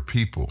Twitter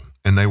people,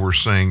 and they were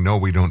saying, no,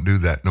 we don't do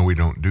that, no, we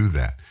don't do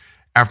that.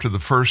 After the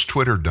first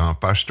Twitter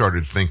dump, I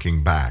started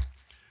thinking back.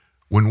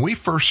 When we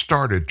first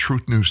started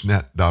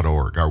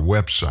truthnewsnet.org, our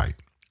website,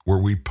 where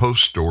we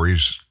post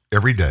stories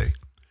every day,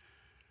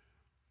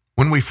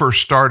 when we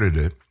first started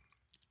it,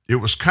 it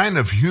was kind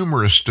of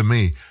humorous to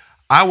me.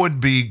 I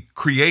would be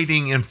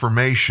creating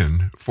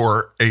information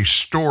for a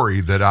story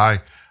that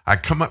I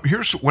come up.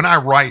 Here's when I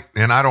write,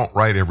 and I don't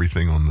write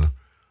everything on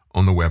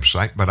the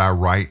website, but I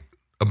write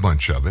a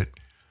bunch of it.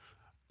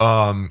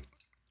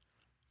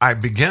 I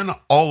begin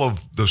all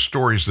of the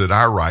stories that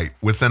I write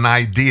with an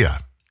idea.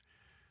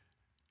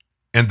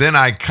 And then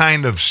I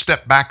kind of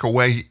step back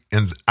away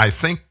and I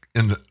think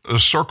in a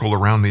circle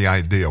around the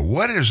idea.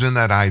 What is in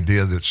that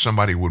idea that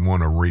somebody would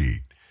want to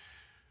read?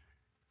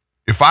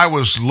 If I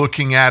was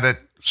looking at it,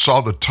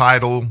 saw the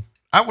title,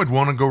 I would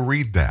want to go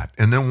read that.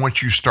 And then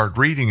once you start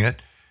reading it,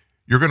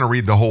 you're going to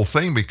read the whole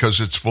thing because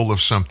it's full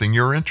of something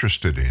you're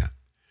interested in.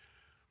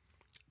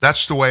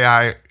 That's the way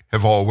I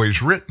have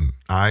always written.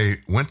 I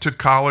went to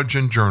college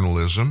in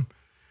journalism,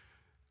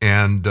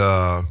 and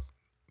I'm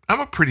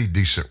a pretty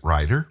decent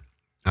writer.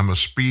 I'm a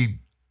speed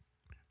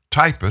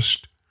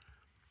typist.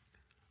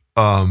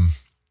 But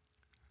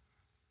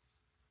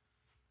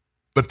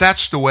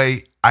that's the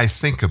way I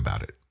think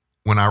about it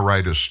when I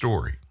write a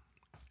story.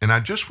 And I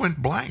just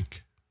went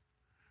blank.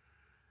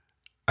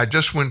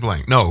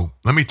 No,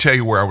 let me tell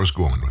you where I was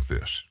going with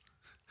this.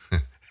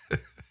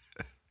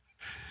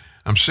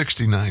 I'm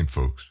 69,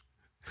 folks.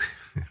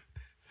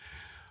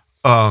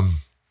 I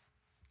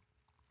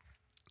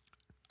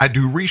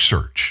do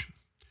research.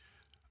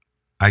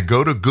 I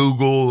go to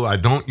Google. I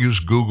don't use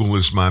Google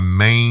as my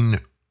main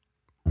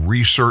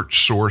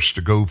research source to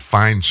go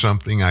find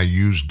something. I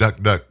use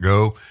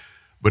DuckDuckGo.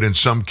 But in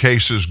some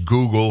cases,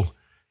 Google,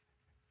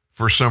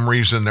 for some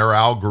reason, their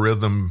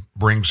algorithm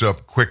brings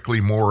up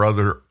quickly more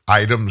other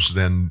items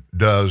than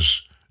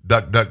does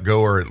DuckDuckGo,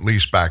 or at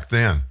least back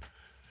then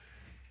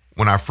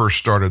when I first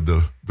started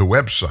the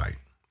website.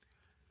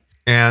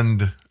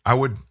 And I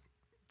would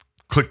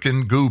click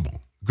in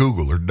Google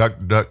or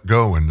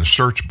DuckDuckGo in the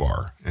search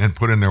bar and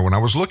put in there what I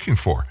was looking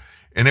for.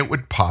 And it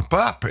would pop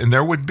up, and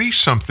there would be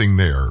something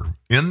there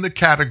in the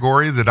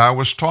category that I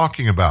was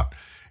talking about.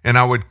 And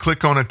I would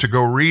click on it to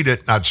go read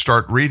it, and I'd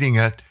start reading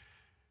it.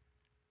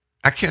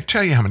 I can't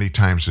tell you how many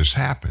times this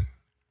happened.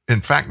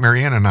 In fact,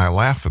 Marianne and I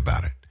laugh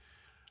about it.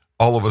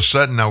 All of a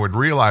sudden, I would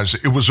realize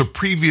it was a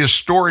previous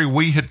story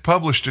we had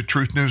published at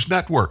Truth News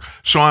Network.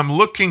 So I'm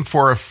looking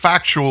for a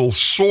factual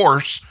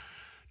source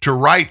to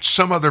write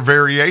some other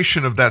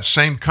variation of that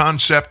same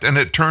concept, and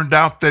it turned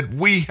out that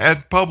we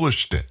had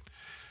published it.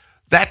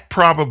 That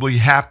probably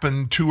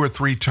happened 2 or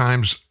 3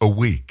 times a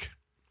week.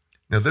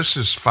 Now, this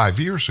is 5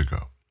 years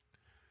ago.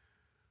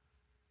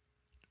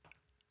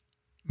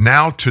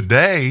 Now,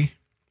 today,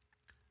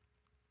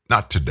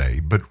 not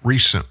today, but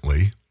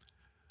recently,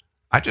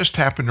 I just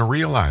happened to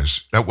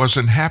realize that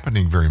wasn't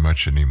happening very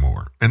much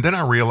anymore. And then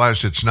I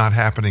realized it's not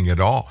happening at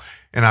all.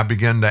 And I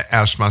began to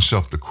ask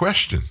myself the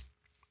question,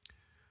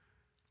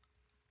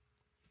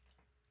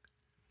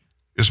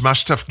 is my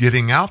stuff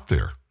getting out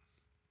there?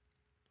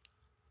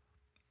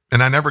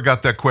 And I never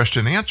got that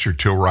question answered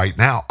till right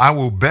now. I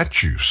will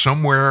bet you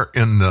somewhere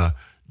in the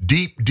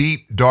deep,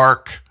 deep,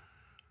 dark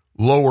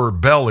lower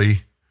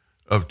belly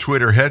of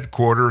Twitter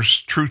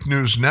headquarters, Truth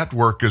News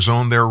Network is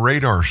on their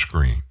radar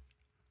screen.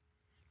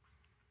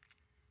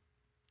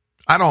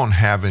 I don't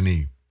have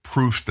any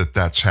proof that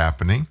that's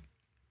happening.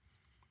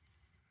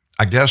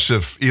 I guess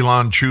if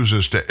Elon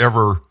chooses to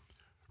ever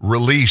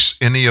release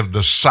any of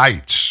the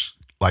sites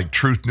like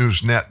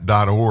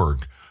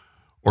truthnewsnet.org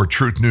or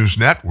Truth News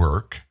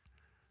Network,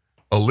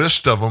 a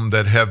list of them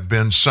that have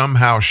been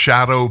somehow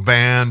shadow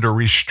banned or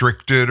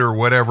restricted or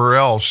whatever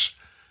else,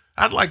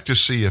 I'd like to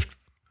see if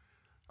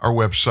our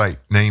website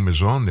name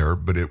is on there,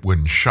 but it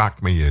wouldn't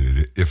shock me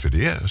if it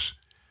is.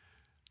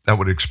 That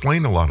would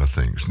explain a lot of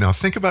things. Now,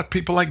 think about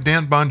people like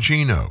Dan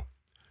Bongino,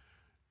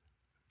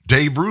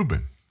 Dave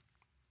Rubin,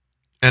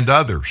 and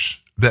others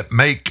that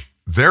make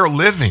their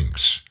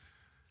livings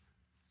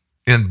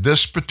in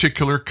this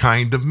particular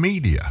kind of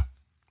media.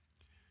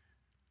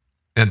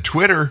 And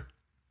Twitter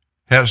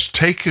has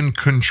taken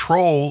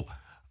control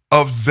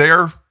of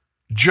their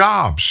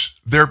jobs,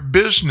 their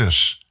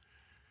business,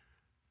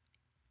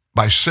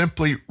 by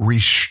simply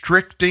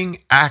restricting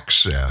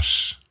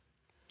access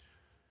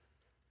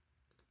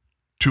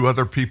to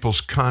other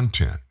people's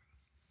content.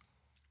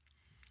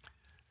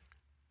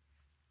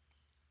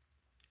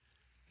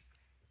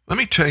 Let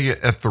me tell you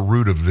at the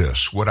root of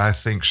this, what I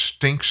think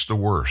stinks the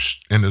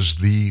worst and is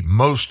the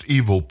most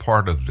evil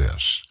part of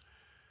this.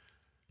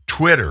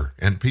 Twitter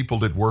and people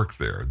that work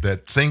there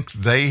that think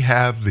they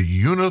have the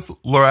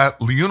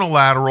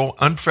unilateral,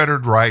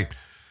 unfettered right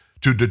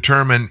to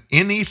determine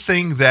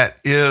anything that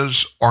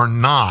is or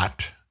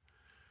not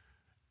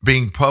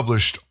being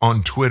published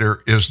on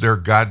Twitter is their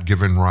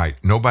God-given right.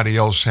 Nobody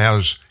else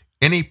has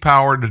any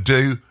power to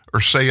do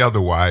or say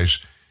otherwise.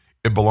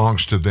 It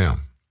belongs to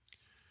them.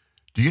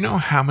 Do you know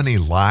how many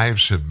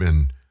lives have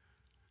been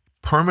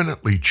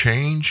permanently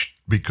changed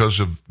because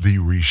of the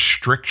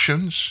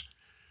restrictions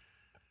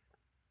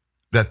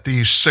that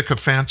these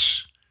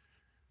sycophants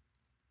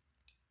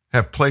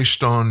have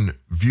placed on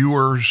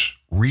viewers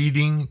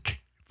reading,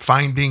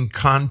 finding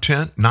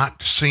content,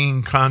 not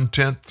seeing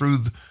content through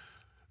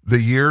the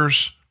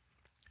years?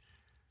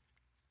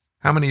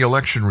 How many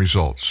election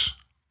results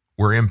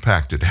were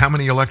impacted? How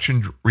many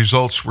election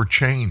results were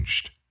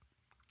changed?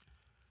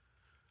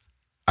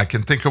 I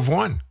can think of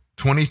one,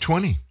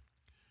 2020.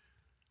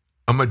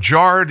 A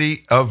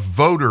majority of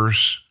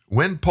voters,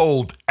 when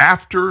polled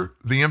after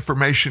the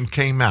information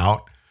came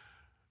out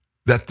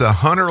that the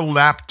Hunter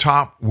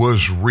laptop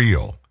was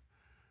real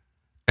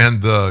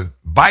and the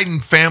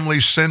Biden family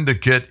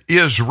syndicate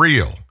is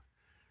real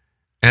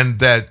and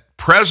that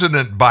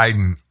President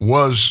Biden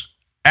was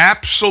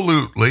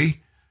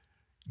absolutely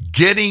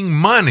getting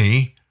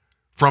money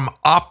from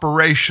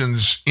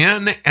operations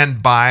in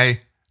and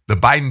by the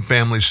Biden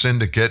family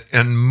syndicate,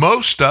 and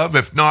most of,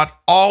 if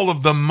not all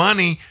of the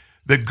money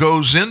that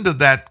goes into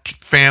that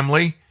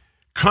family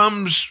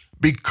comes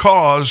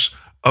because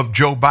of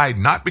Joe Biden,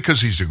 not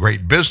because he's a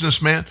great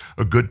businessman,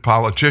 a good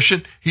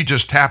politician. He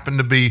just happened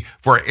to be,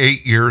 for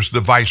 8 years,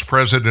 the vice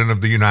president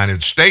of the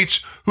United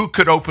States who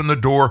could open the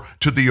door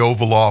to the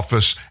Oval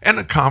Office and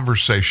a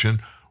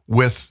conversation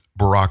with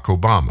Barack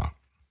Obama.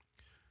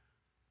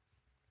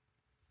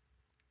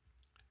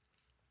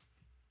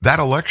 That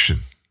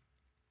election,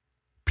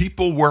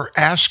 people were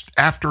asked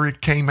after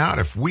it came out,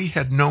 if we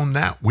had known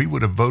that, we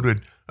would have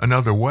voted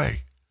another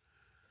way.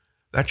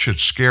 That should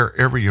scare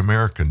every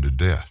American to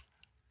death.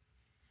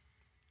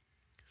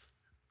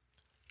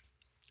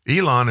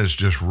 Elon has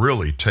just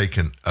really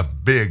taken a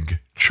big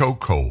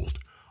chokehold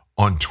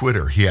on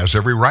Twitter. He has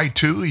every right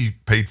to. He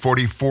paid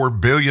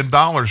 $44 billion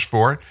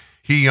for it.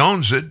 He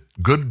owns it.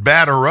 Good,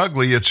 bad, or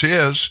ugly, it's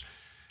his.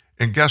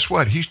 And guess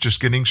what? He's just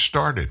getting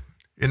started.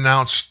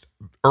 Announced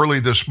early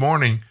this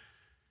morning,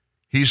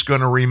 he's going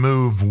to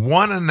remove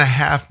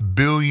 1.5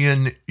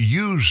 billion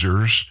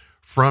users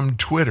from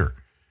Twitter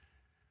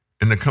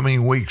in the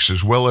coming weeks,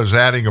 as well as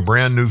adding a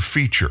brand new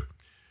feature.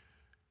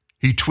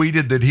 He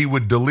tweeted that he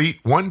would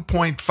delete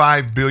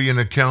 1.5 billion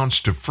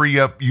accounts to free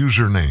up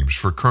usernames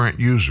for current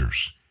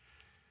users.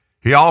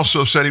 He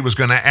also said he was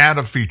going to add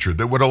a feature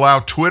that would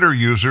allow Twitter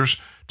users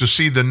to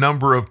see the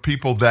number of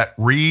people that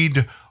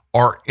read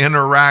or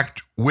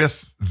interact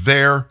with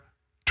their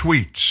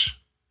tweets.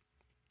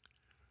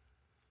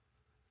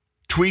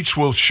 Tweets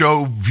will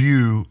show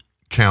view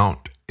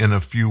count in a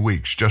few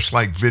weeks, just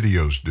like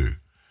videos do.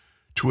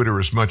 Twitter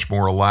is much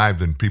more alive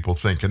than people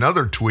think. In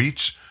other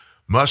tweets,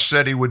 Musk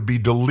said he would be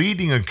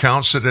deleting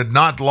accounts that had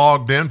not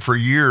logged in for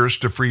years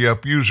to free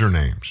up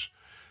usernames.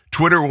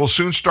 Twitter will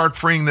soon start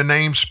freeing the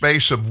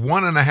namespace of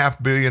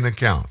 1.5 billion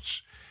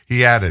accounts.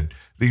 He added,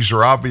 these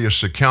are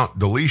obvious account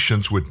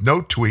deletions with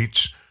no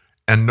tweets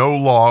and no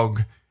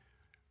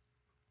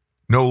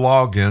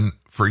login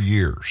for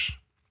years.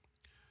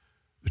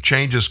 The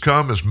changes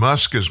come as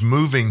Musk is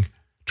moving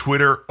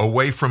Twitter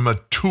away from a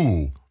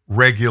tool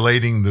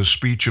regulating the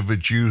speech of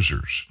its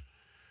users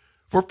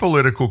for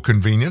political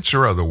convenience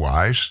or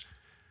otherwise,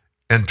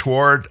 and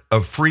toward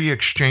a free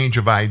exchange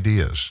of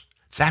ideas.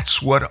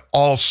 That's what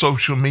all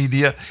social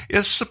media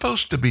is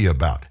supposed to be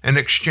about, an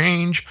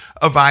exchange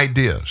of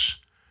ideas.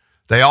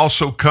 They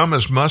also come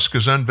as Musk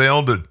has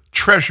unveiled a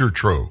treasure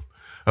trove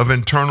of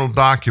internal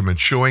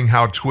documents showing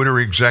how Twitter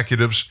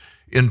executives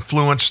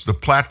influenced the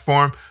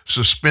platform,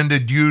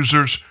 suspended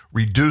users,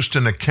 reduced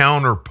an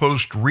account or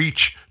post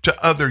reach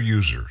to other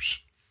users.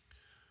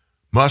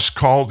 Musk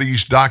called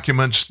these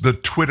documents the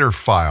Twitter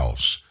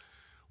files,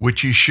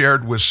 which he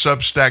shared with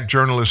Substack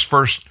journalist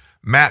first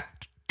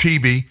Matt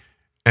Taibbi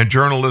and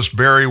journalist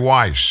Bari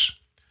Weiss.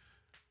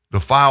 The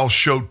files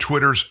showed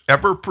Twitter's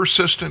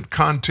ever-persistent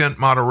content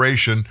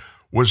moderation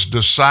was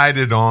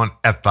decided on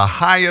at the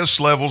highest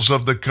levels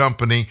of the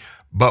company,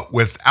 but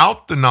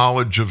without the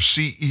knowledge of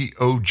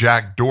CEO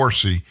Jack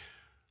Dorsey,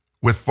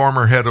 with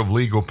former head of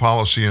legal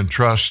policy and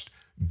trust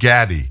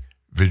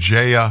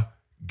Vijaya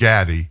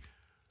Gadde,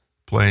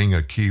 playing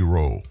a key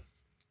role.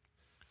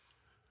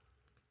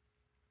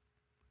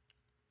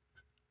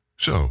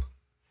 So,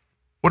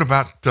 what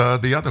about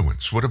the other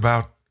ones? What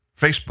about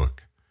Facebook?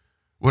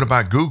 What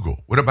about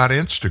Google? What about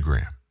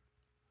Instagram?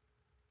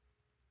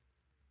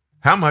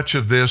 How much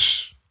of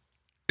this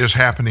is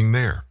happening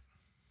there?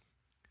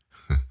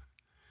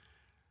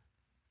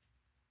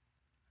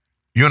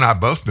 You and I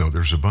both know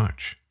there's a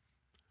bunch.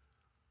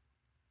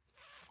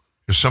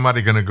 Is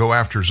somebody going to go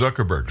after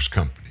Zuckerberg's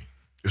company?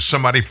 Is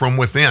somebody from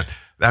within?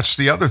 That's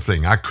the other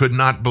thing. I could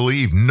not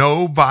believe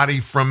nobody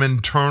from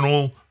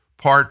internal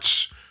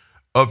parts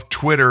of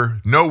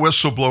Twitter, no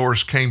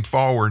whistleblowers came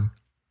forward.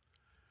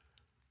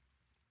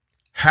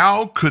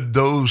 How could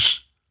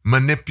those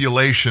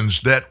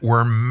manipulations that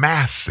were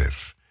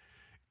massive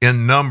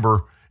in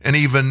number and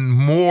even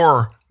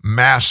more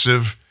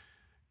massive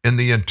in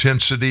the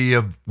intensity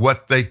of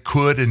what they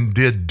could and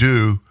did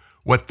do,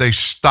 what they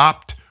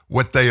stopped,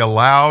 what they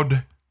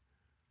allowed?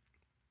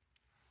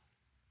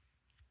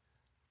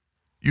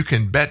 You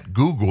can bet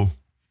Google,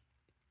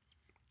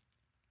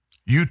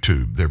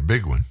 YouTube, their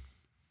big one,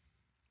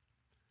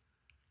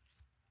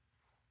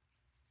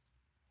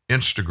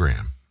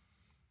 Instagram,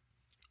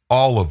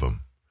 all of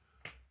them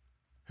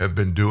have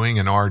been doing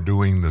and are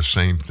doing the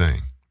same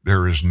thing.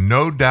 There is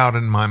no doubt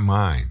in my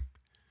mind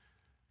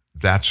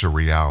that's a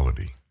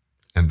reality.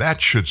 And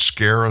that should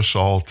scare us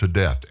all to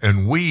death.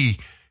 And we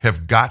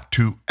have got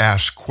to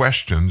ask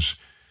questions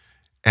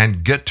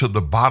and get to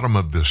the bottom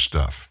of this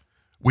stuff.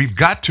 We've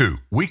got to.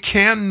 We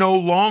can no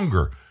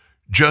longer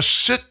just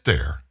sit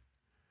there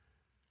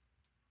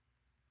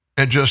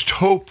and just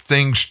hope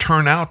things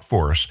turn out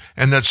for us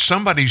and that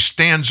somebody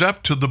stands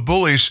up to the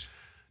bullies.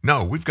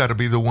 No, we've got to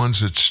be the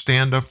ones that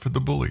stand up for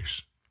the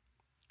bullies.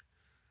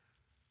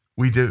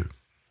 We do.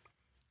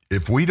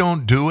 If we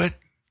don't do it,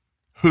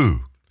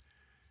 who?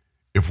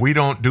 If we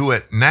don't do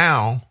it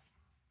now,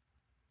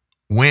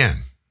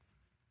 when?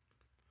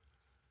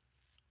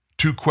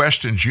 Two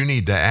questions you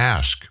need to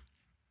ask.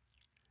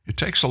 It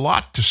takes a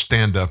lot to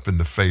stand up in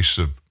the face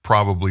of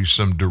probably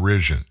some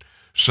derision,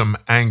 some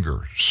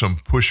anger, some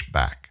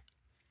pushback.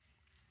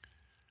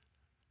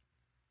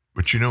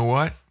 But you know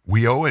what?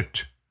 We owe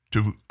it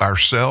to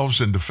ourselves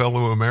and to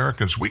fellow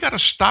Americans. We got to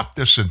stop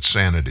this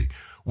insanity.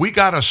 We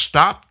got to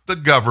stop the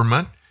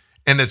government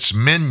and its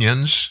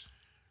minions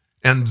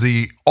and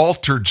the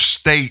altered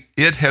state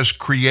it has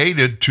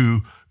created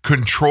to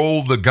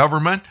control the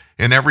government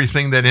and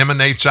everything that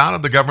emanates out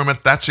of the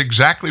government. That's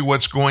exactly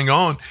what's going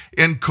on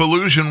in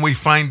collusion, we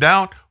find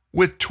out,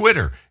 with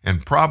Twitter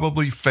and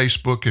probably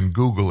Facebook and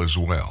Google as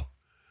well.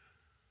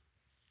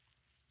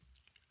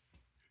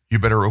 You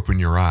better open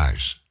your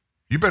eyes.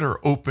 You better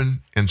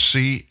open and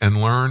see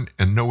and learn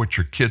and know what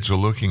your kids are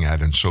looking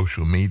at in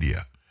social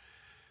media,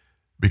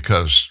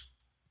 because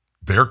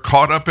they're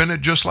caught up in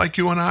it just like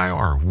you and I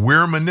are.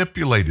 We're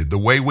manipulated the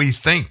way we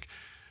think.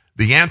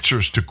 The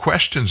answers to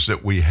questions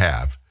that we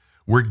have,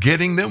 we're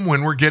getting them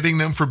when we're getting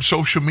them from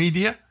social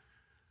media.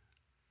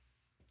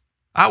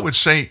 I would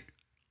say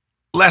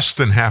less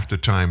than half the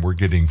time we're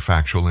getting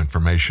factual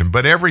information,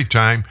 but every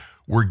time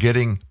we're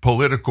getting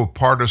political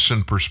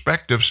partisan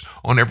perspectives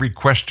on every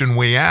question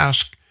we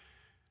ask.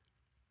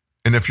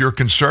 And if you're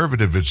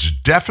conservative, it's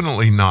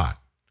definitely not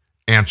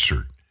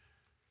answered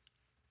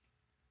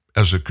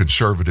as a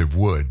conservative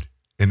would.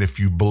 And if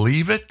you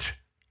believe it,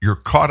 you're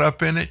caught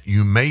up in it,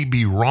 you may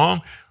be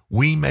wrong.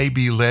 We may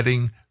be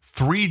letting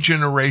 3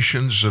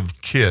 generations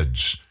of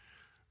kids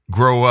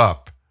grow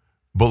up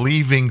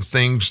believing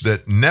things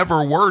that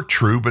never were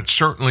true, but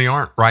certainly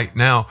aren't right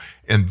now.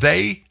 And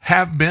they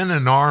have been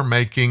and are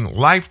making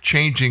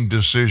life-changing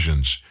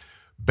decisions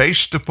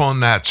based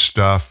upon that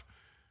stuff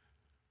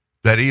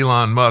that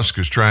Elon Musk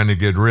is trying to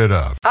get rid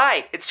of.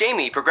 Hi, it's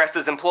Jamie,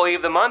 Progressive's Employee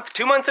of the Month,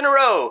 2 months in a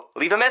row.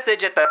 Leave a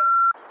message at the...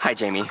 Hi,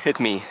 Jamie.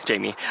 It's me,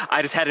 Jamie.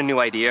 I just had a new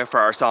idea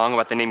for our song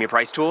about the Name Your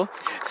Price tool.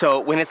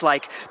 So when it's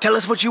like, tell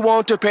us what you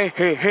want to pay,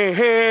 hey, hey,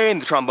 hey,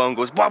 and the trombone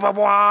goes, blah, blah,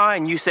 blah,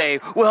 and you say,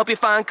 we'll help you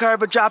find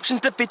coverage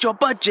options to fit your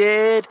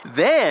budget.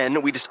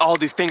 Then we just all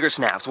do finger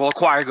snaps while a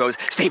choir goes,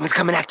 statements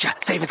coming at ya,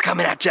 statements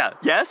coming at ya.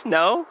 Yes?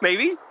 No?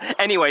 Maybe?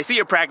 Anyway, see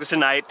you at practice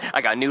tonight.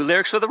 I got new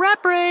lyrics for the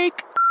rap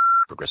break.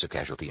 Progressive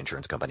Casualty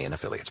Insurance Company and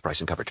Affiliates.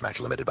 Price and coverage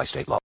match limited by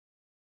state law.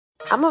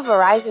 I'm a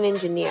Verizon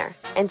engineer,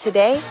 and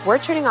today we're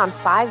turning on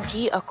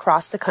 5G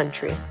across the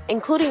country,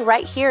 including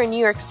right here in New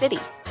York City.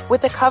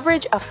 With the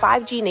coverage of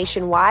 5G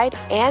nationwide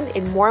and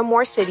in more and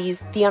more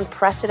cities, the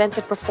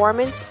unprecedented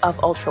performance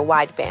of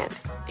ultra-wideband.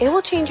 It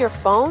will change your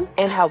phone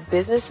and how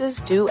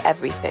businesses do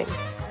everything.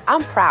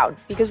 I'm proud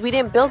because we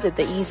didn't build it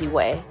the easy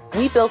way.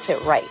 We built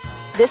it right.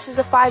 This is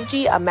the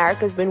 5G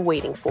America's been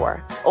waiting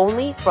for,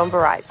 only from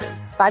Verizon.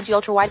 5G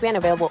ultra-wideband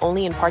available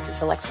only in parts of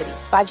select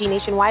cities. 5G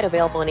nationwide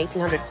available in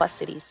 1,800 plus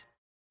cities.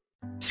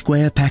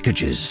 Square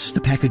Packages,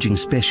 the packaging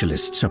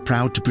specialists, are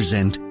proud to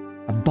present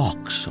a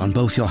box on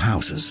both your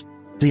houses.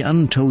 The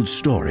untold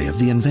story of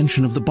the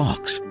invention of the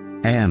box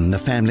and the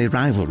family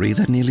rivalry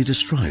that nearly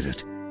destroyed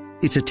it.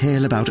 It's a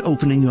tale about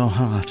opening your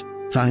heart,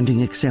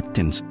 finding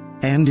acceptance,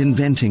 and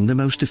inventing the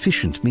most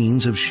efficient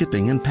means of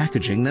shipping and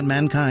packaging that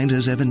mankind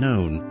has ever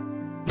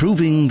known.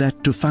 Proving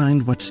that to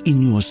find what's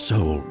in your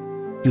soul,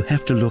 you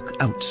have to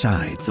look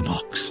outside the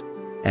box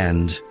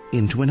and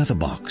into another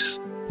box,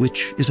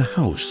 which is a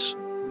house.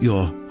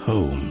 Your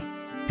home.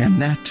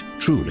 And that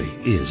truly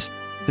is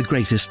the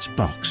greatest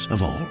box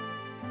of all.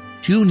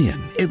 Tune in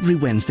every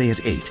Wednesday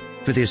at 8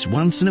 for this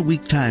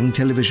once-in-a-week time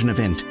television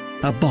event,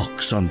 A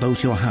Box on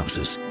Both Your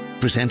Houses,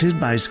 presented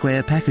by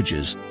Square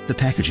Packages, the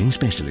packaging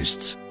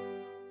specialists.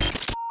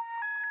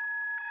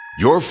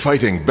 You're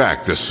fighting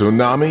back the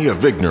tsunami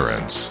of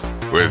ignorance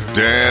with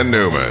Dan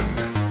Newman,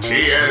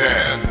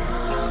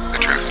 TNN, the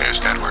Truth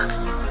News Network.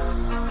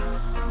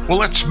 Well,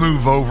 let's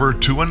move over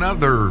to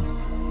another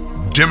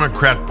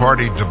Democrat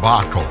Party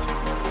debacle.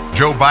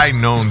 Joe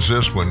Biden owns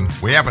this one.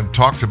 We haven't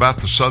talked about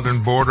the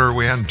southern border.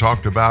 We haven't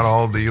talked about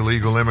all the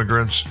illegal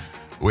immigrants.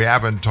 We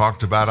haven't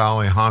talked about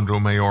Alejandro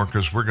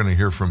Mayorkas. We're going to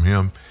hear from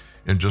him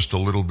in just a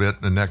little bit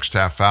in the next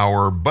half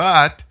hour.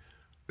 But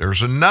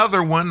there's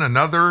another one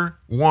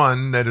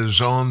that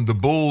is on the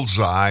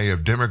bullseye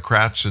of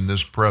Democrats and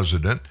this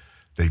president.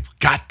 They've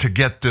got to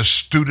get this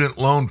student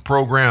loan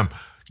program,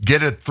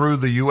 get it through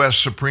the U.S.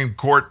 Supreme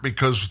Court,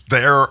 because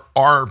there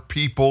are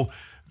people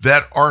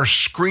that are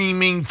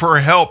screaming for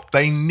help.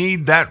 They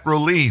need that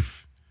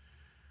relief.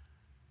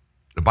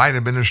 The Biden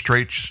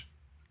administration,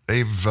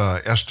 they've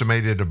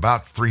estimated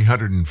about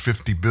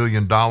 $350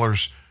 billion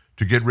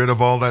to get rid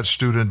of all that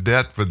student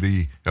debt for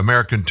the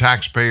American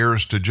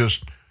taxpayers to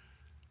just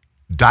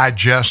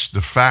digest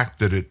the fact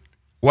that it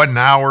wasn't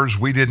ours,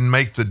 we didn't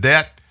make the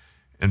debt,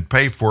 and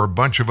pay for a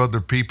bunch of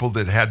other people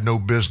that had no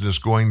business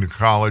going to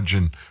college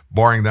and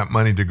borrowing that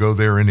money to go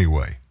there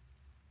anyway.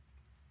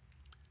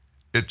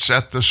 It's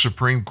at the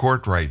Supreme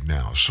Court right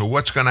now. So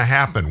what's going to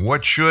happen?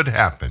 What should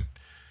happen?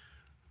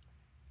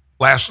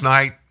 Last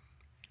night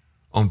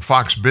on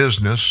Fox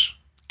Business,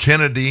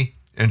 Kennedy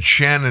and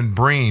Shannon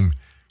Bream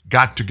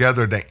got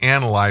together to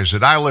analyze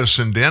it. I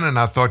listened in, and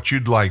I thought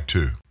you'd like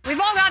to.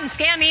 We've all gotten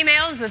scam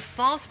emails with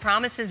false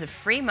promises of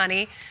free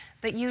money,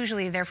 but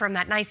usually they're from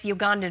that nice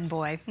Ugandan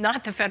boy,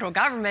 not the federal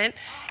government.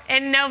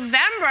 In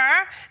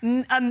November,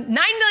 9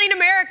 million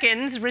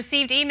Americans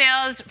received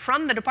emails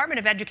from the Department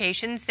of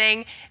Education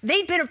saying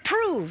they'd been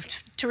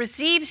approved to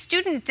receive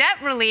student debt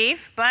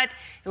relief, but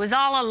it was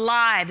all a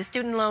lie. The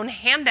student loan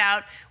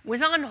handout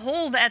was on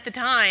hold at the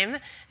time,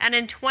 and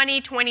in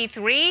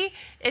 2023,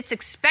 it's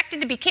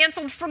expected to be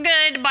canceled for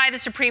good by the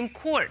Supreme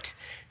Court.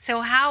 So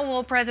how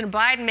will President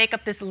Biden make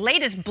up this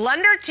latest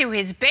blunder to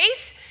his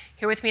base?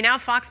 Here with me now,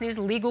 Fox News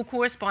legal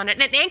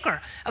correspondent and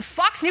anchor of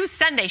Fox News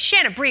Sunday,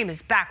 Shannon Bream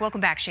is back. Welcome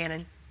back,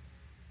 Shannon.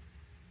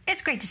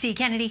 It's great to see you,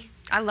 Kennedy.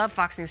 I love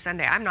Fox News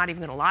Sunday. I'm not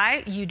even going to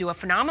lie. You do a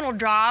phenomenal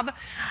job.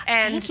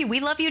 And thank you. We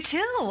love you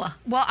too.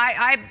 Well,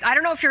 I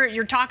don't know if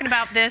you're talking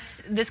about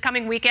this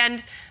coming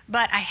weekend,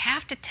 but I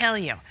have to tell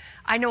you,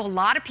 I know a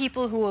lot of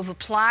people who have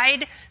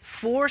applied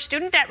for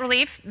student debt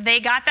relief. They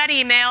got that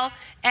email,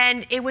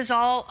 and it was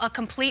all a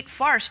complete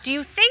farce. Do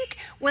you think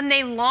when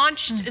they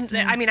launched,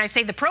 I mean, I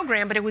say the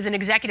program, but it was an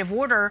executive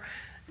order,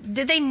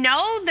 did they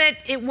know that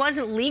it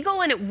wasn't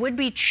legal and it would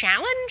be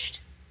challenged?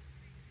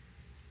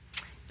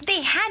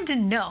 They had to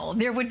know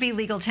there would be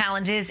legal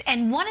challenges,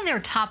 and one of their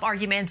top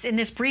arguments in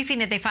this briefing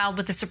that they filed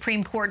with the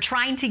Supreme Court,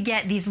 trying to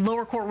get these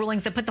lower court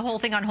rulings that put the whole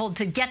thing on hold,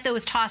 to get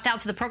those tossed out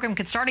so the program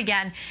could start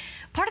again,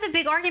 part of the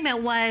big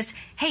argument was,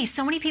 hey,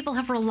 so many people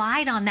have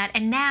relied on that,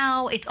 and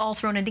now it's all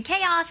thrown into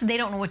chaos. They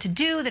don't know what to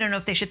do. They don't know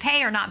if they should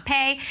pay or not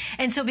pay.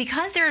 And so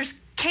because there's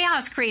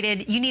chaos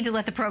created, you need to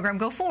let the program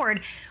go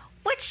forward,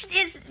 which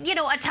is,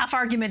 a tough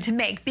argument to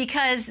make,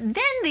 because then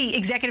the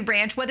executive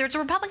branch, whether it's a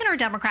Republican or a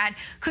Democrat,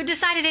 could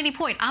decide at any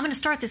point, I'm going to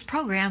start this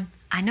program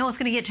I know it's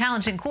going to get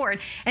challenged in court.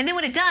 And then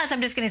when it does,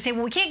 I'm just going to say,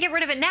 well, we can't get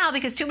rid of it now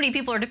because too many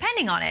people are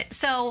depending on it.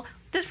 So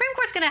the Supreme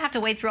Court's going to have to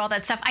wade through all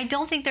that stuff. I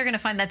don't think they're going to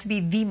find that to be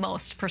the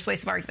most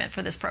persuasive argument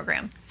for this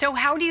program. So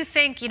how do you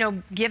think,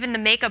 given the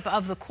makeup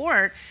of the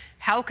court,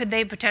 how could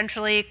they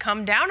potentially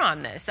come down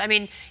on this? I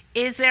mean,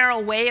 is there a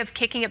way of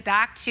kicking it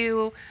back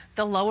to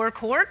the lower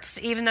courts,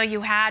 even though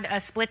you had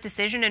a split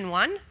decision in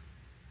one?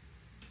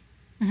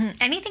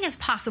 Anything is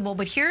possible,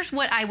 but here's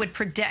what I would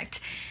predict.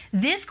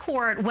 This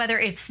court, whether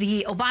it's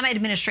the Obama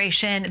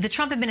administration, the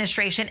Trump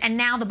administration, and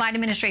now the Biden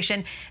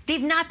administration,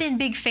 they've not been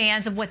big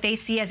fans of what they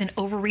see as an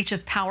overreach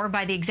of power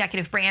by the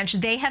executive branch.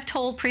 They have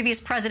told previous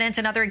presidents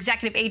and other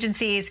executive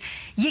agencies,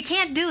 you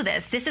can't do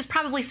this. This is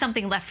probably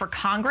something left for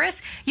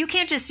Congress. You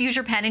can't just use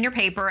your pen and your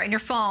paper and your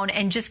phone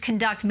and just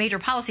conduct major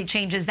policy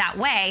changes that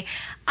way.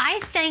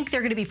 I think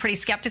they're going to be pretty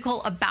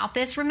skeptical about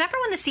this. Remember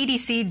when the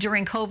CDC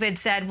during COVID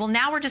said, well,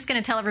 now we're just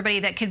going to tell everybody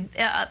that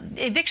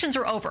evictions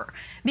are over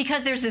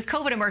because there's this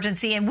COVID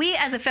emergency, and we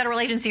as a federal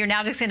agency are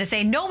now just going to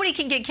say nobody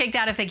can get kicked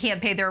out if they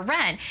can't pay their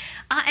rent.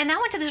 And that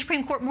went to the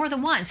Supreme Court more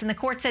than once, and the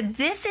court said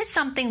this is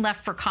something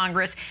left for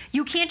Congress.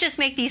 You can't just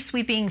make these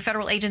sweeping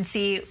federal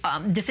agency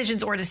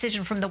decisions or a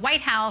decision from the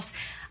White House.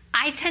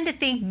 I tend to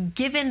think,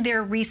 given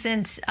their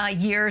recent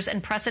years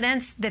and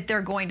precedents, that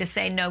they're going to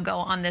say no-go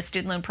on this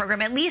student loan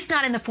program, at least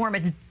not in the form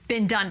it's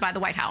been done by the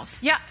White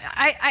House. Yeah,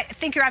 I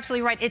think you're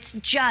absolutely right. It's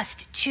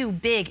just too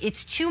big.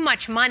 It's too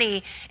much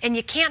money, and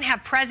you can't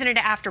have president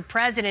after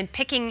president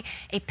picking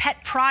a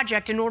pet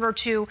project in order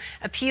to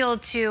appeal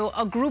to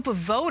a group of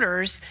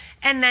voters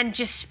and then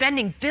just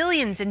spending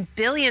billions and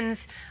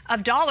billions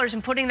of dollars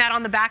and putting that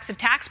on the backs of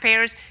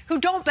taxpayers who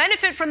don't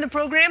benefit from the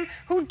program,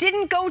 who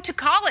didn't go to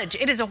college.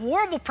 It is a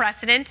horrible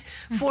precedent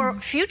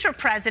for future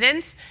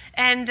presidents,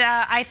 and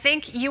I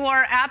think you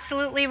are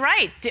absolutely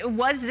right.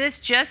 Was this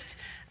just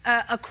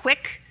a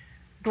quick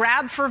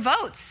grab for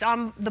votes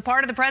on the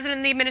part of the president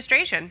and the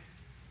administration?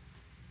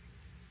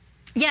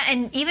 Yeah,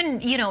 and even,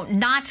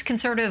 not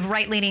conservative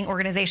right-leaning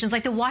organizations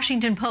like the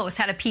Washington Post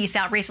had a piece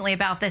out recently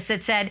about this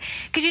that said,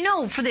 because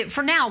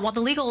for now, while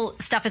the legal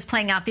stuff is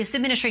playing out, this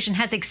administration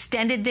has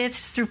extended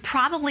this through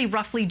probably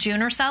roughly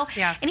June or so.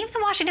 Yeah. And even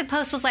the Washington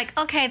Post was like,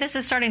 okay, this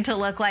is starting to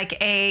look like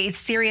a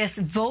serious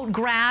vote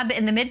grab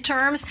in the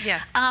midterms.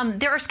 Yes.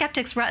 There are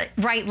skeptics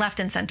right, left,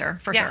 and center,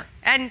 for sure.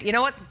 And you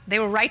know what? They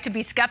were right to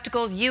be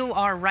skeptical. You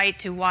are right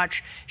to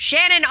watch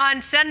Shannon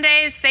on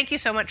Sundays. Thank you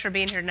so much for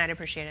being here tonight. I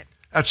appreciate it.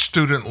 That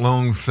student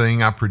loan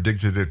thing, I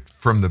predicted it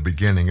from the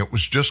beginning. It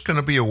was just going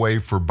to be a way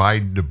for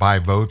Biden to buy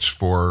votes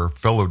for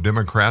fellow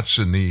Democrats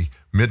in the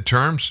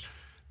midterms.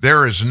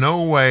 There is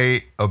no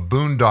way a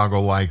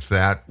boondoggle like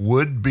that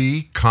would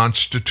be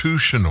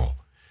constitutional.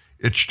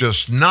 It's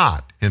just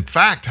not. In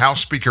fact,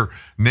 House Speaker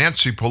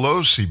Nancy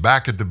Pelosi,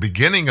 back at the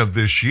beginning of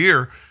this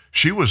year,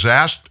 she was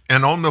asked,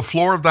 and on the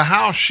floor of the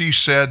House, she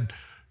said,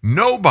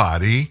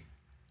 nobody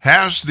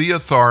has the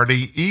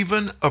authority,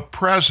 even a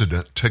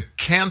president, to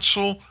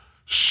cancel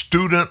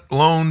student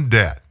loan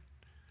debt.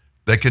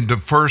 They can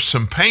defer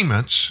some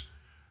payments,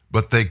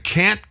 but they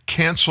can't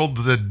cancel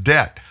the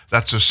debt.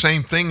 That's the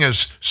same thing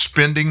as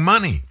spending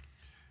money.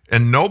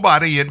 And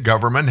nobody in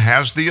government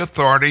has the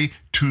authority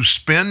to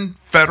spend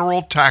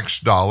federal tax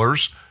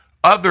dollars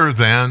other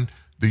than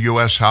the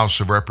U.S. House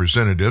of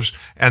Representatives,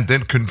 and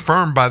then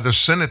confirmed by the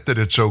Senate that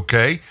it's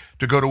okay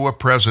to go to a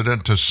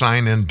president to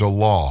sign into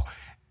law.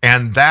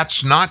 And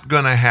that's not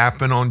going to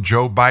happen on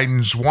Joe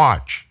Biden's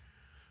watch.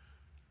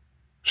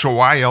 So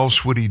why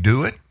else would he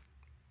do it?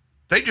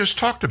 They just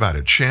talked about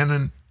it,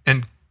 Shannon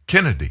and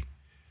Kennedy,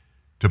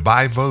 to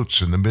buy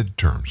votes in the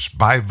midterms,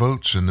 buy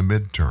votes in the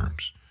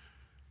midterms.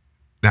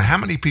 Now, how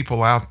many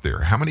people out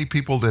there, how many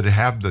people that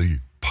have the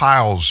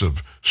piles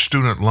of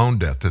student loan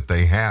debt that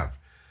they have,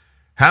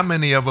 how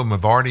many of them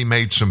have already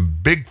made some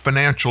big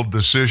financial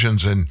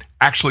decisions and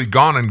actually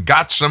gone and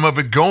got some of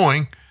it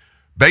going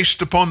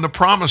based upon the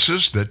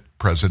promises that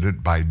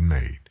President Biden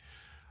made?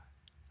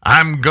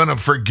 I'm going to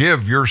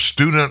forgive your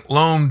student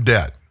loan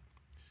debt.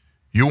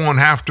 You won't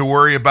have to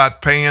worry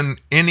about paying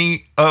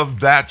any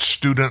of that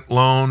student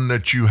loan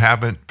that you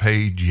haven't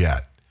paid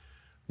yet.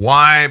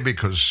 Why?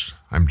 Because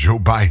I'm Joe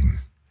Biden,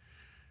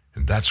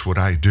 and that's what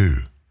I do.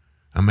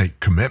 I make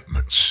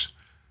commitments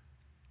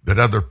that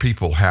other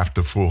people have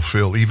to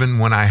fulfill, even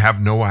when I have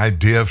no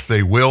idea if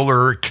they will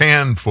or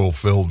can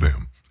fulfill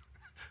them.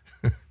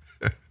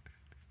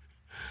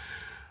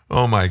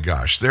 Oh my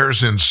gosh,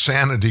 there's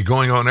insanity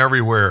going on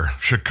everywhere.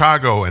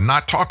 Chicago, and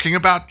not talking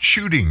about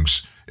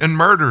shootings and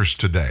murders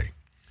today.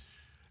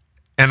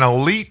 An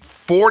elite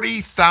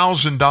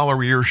 $40,000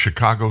 a year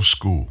Chicago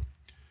school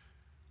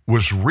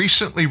was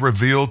recently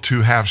revealed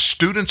to have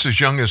students as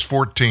young as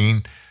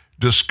 14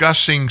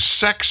 discussing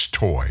sex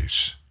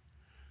toys.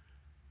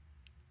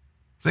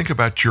 Think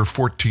about your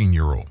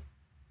 14-year-old.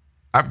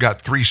 I've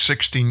got 3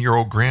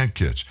 16-year-old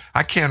grandkids.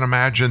 I can't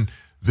imagine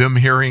them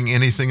hearing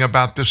anything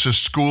about this at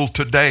school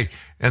today.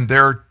 And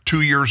they're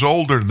 2 years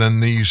older than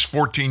these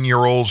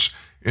 14-year-olds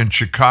in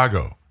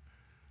Chicago.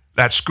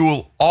 That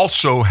school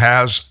also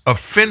has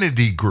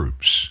affinity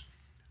groups.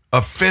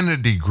 And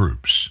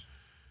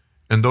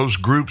and those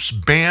groups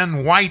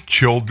ban white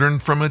children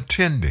from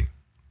attending.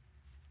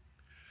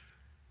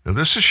 Now,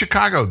 this is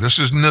Chicago. This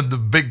isn't the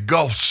big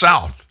Gulf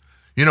South,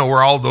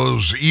 where all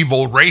those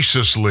evil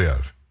racists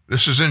live.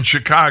 This is in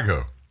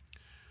Chicago.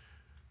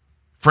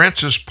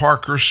 Francis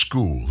Parker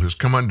School has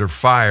come under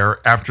fire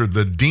after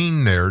the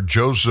dean there,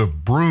 Joseph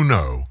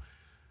Bruno,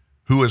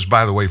 who is,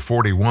 by the way,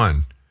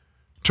 41,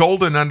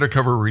 told an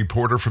undercover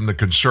reporter from the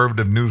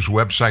conservative news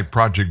website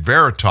Project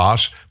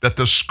Veritas that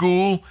the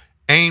school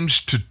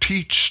aims to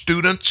teach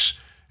students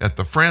at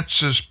the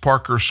Francis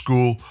Parker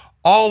School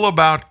all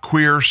about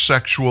queer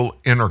sexual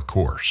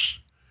intercourse.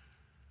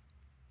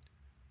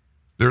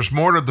 There's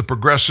more to the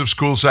progressive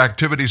school's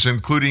activities,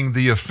 including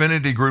the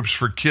affinity groups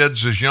for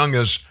kids as young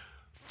as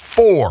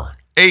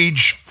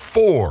age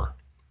 4.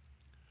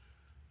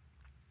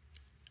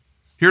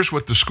 Here's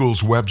what the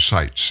school's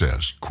website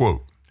says,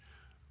 quote,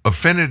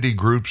 affinity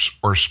groups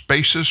are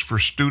spaces for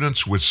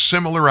students with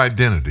similar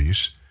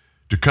identities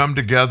to come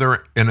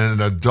together in an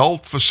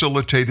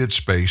adult-facilitated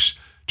space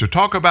to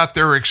talk about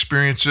their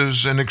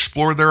experiences and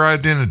explore their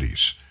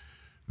identities.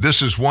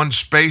 This is one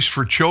space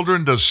for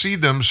children to see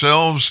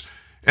themselves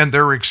and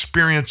their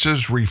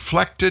experiences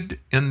reflected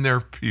in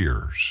their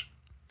peers.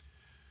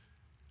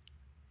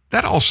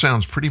 That all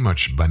sounds pretty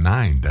much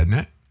benign, doesn't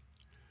it?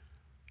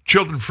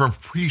 Children from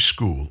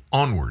preschool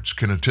onwards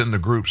can attend the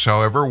groups.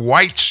 However,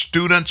 white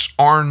students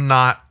are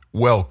not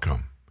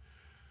welcome.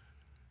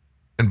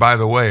 And by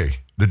the way,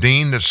 the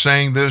dean that's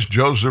saying this,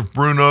 Joseph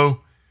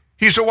Bruno,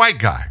 he's a white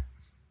guy.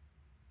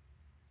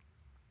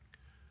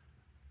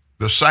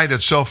 The site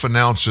itself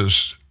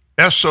announces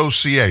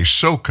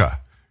SOCA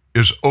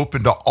is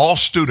open to all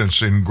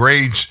students in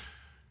grades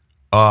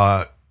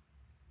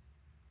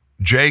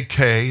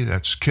JK,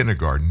 that's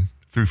kindergarten,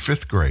 through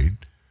 5th grade,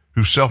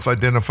 who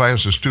self-identify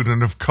as a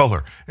student of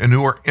color and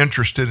who are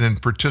interested in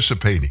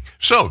participating.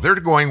 So they're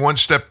going one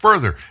step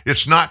further.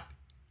 It's not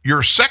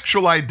your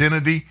sexual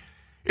identity,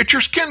 it's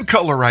your skin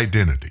color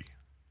identity.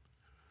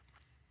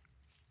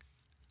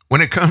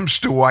 When it comes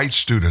to white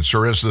students,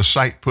 or as the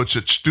site puts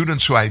it,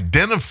 students who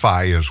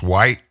identify as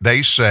white,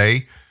 they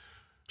say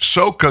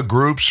SOCA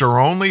groups are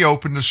only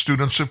open to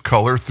students of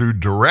color through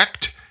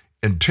direct,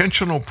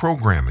 intentional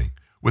programming.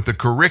 With the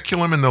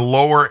curriculum in the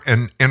lower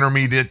and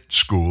intermediate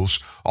schools,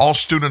 all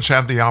students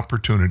have the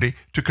opportunity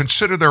to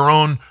consider their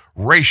own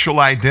racial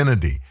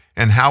identity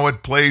and how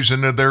it plays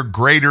into their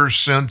greater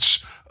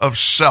sense of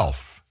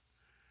self.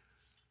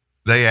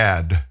 They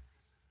add,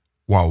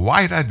 while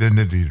white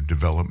identity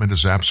development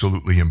is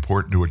absolutely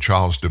important to a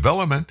child's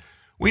development,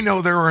 we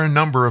know there are a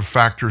number of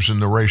factors in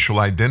the racial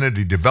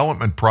identity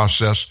development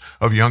process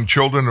of young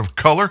children of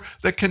color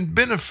that can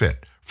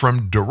benefit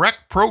from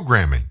direct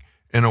programming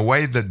in a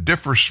way that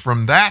differs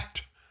from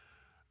that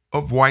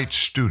of white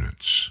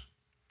students.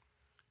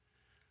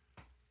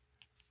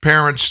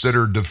 Parents that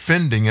are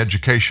defending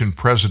Education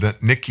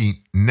President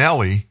Nikki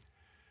Nelly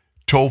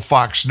told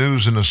Fox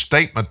News in a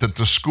statement that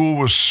the school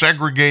was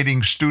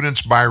segregating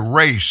students by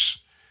race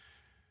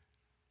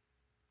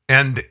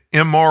and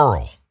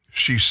immoral.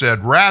 She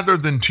said, rather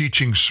than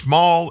teaching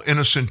small,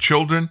 innocent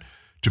children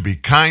to be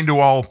kind to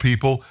all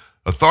people,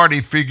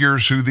 authority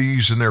figures who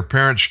these and their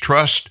parents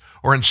trust,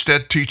 or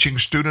instead teaching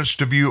students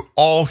to view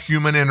all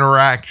human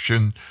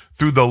interaction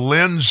through the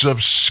lens of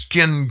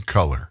skin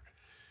color.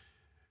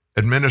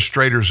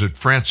 Administrators at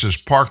Francis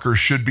Parker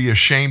should be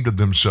ashamed of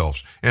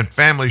themselves, and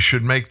families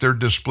should make their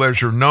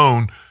displeasure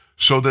known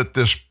so that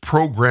this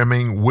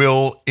programming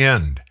will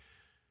end.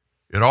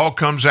 It all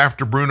comes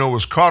after Bruno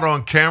was caught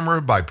on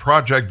camera by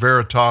Project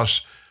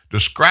Veritas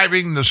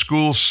describing the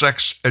school's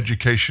sex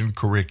education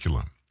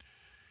curriculum.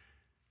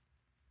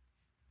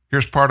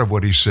 Here's part of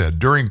what he said.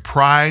 During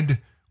Pride,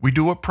 we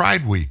do a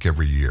Pride Week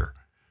every year.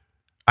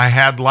 I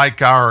had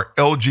our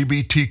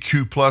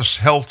LGBTQ plus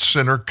health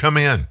center come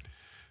in.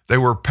 They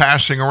were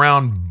passing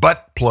around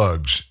butt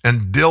plugs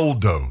and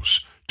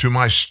dildos to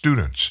my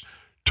students,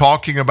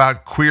 talking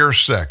about queer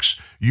sex,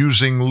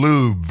 using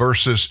lube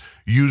versus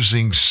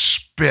using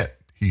spit,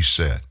 he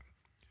said.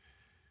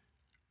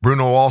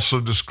 Bruno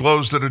also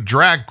disclosed that a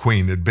drag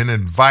queen had been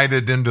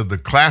invited into the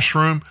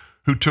classroom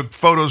who took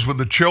photos with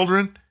the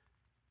children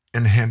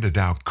and handed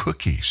out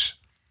cookies.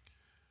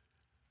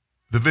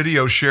 The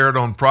video shared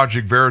on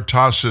Project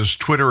Veritas'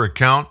 Twitter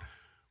account,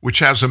 which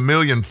has 1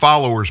 million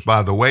followers,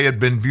 by the way,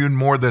 had been viewed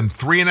more than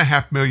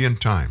 3.5 million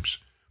times.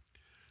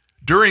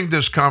 During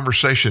this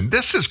conversation,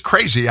 this is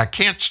crazy. I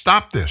can't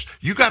stop this.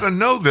 You got to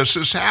know this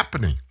is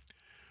happening.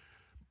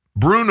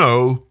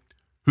 Bruno,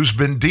 who's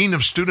been dean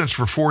of students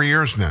for 4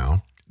 years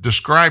now,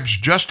 describes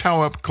just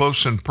how up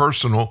close and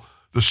personal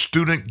the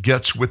student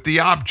gets with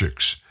the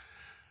objects.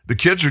 The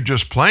kids are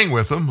just playing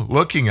with them,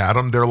 looking at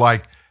them. They're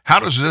like, how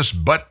does this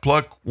butt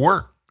plug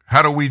work?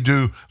 How do we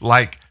do,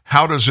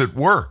 how does it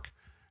work?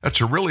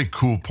 That's a really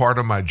cool part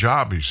of my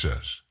job, he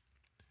says.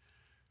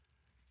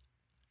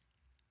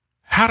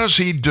 How does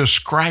he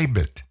describe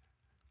it?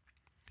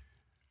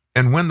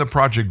 And when the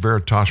Project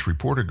Veritas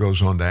reporter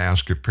goes on to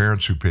ask if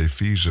parents who pay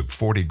fees of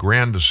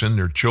 $40,000 to send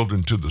their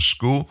children to the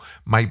school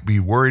might be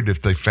worried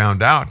if they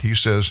found out, he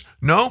says,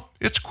 no,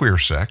 it's queer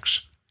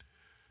sex.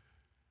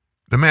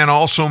 The man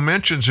also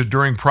mentions that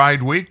during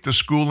Pride Week, the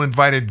school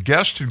invited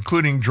guests,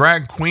 including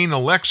drag queen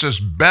Alexis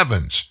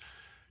Bevins,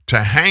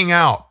 to hang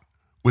out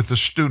with the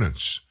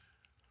students.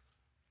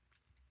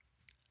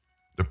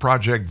 The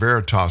Project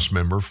Veritas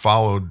member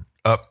followed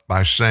up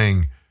by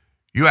saying,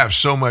 you have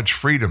so much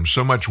freedom,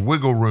 so much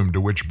wiggle room,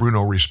 to which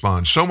Bruno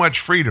responds, so much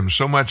freedom,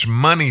 so much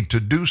money to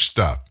do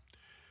stuff.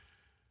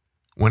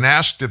 When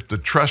asked if the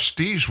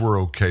trustees were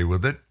okay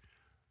with it,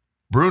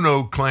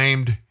 Bruno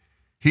claimed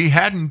he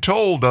hadn't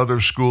told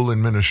other school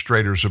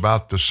administrators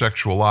about the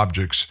sexual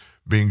objects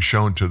being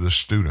shown to the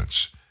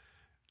students.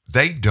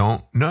 They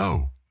don't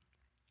know.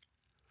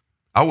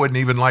 I wouldn't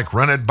even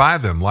run it by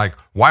them.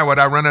 Why would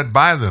I run it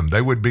by them?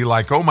 They would be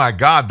like, oh my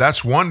God,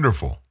 that's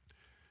wonderful.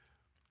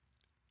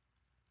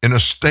 In a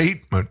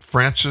statement,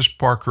 Francis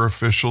Parker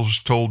officials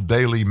told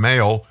Daily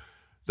Mail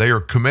they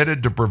are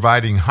committed to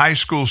providing high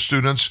school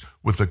students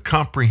with a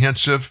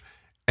comprehensive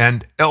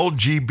and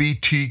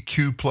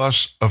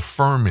LGBTQ+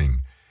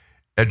 affirming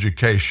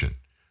education.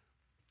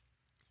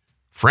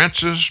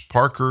 Francis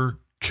Parker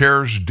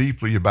cares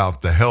deeply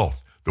about the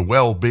health, the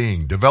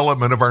well-being,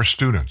 development of our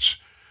students.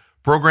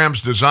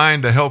 Programs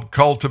designed to help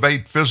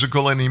cultivate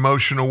physical and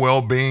emotional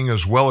well-being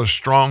as well as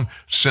strong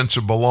sense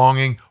of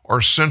belonging are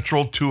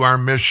central to our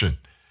mission.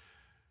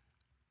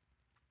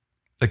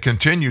 They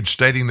continued,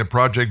 stating that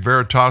Project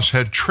Veritas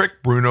had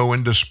tricked Bruno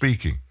into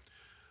speaking.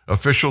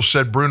 Officials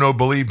said Bruno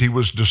believed he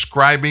was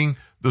describing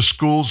the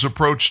school's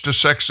approach to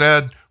sex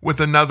ed with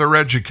another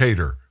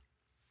educator.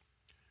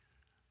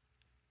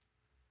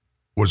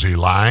 Was he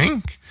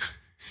lying?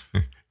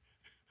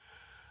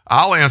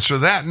 I'll answer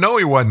that. No,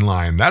 he wasn't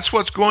lying. That's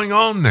what's going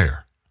on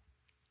there.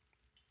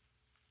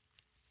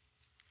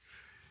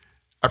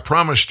 I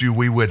promised you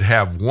we would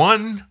have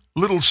one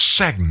little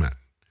segment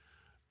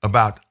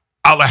about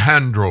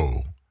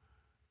Alejandro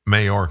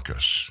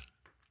Mayorkas.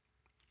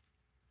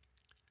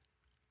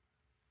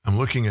 I'm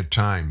looking at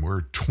time.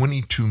 We're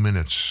 22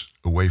 minutes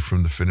away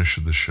from the finish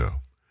of the show.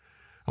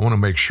 I want to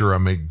make sure I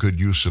make good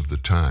use of the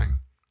time.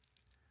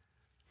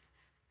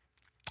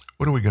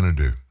 What are we going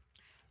to do?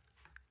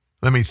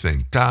 Let me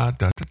think.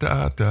 Senator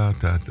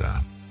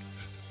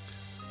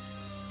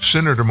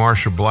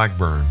Marsha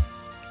Blackburn.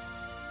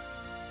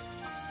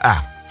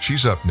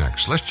 She's up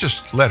next. Let's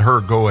just let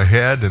her go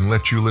ahead and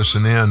let you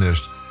listen in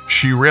as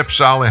she rips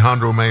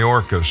Alejandro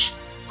Mayorkas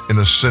in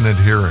a Senate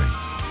hearing.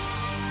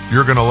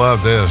 You're going to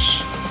love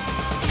this.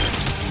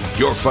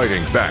 You're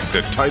fighting back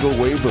the tidal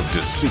wave of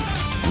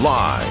deceit,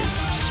 lies,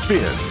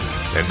 spin,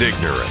 and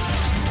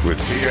ignorance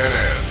with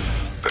TNN,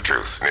 the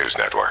Truth News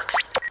Network.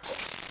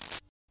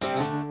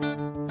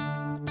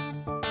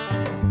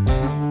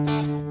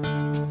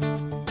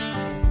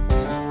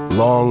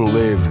 Long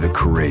live the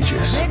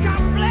courageous,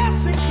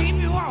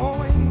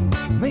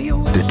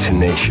 the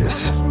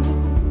tenacious,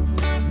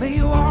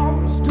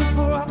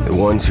 the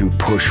ones who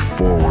push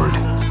forward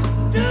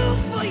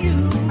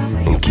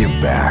and give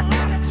back.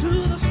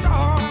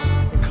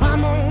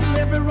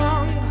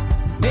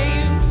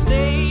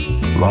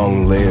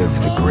 Long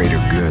live the greater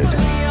good,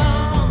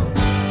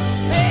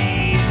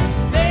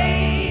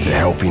 the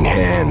helping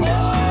hand,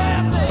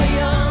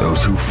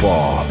 those who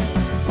fall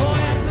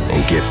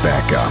and get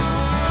back up.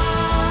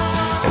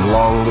 And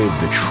long live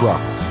the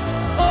truck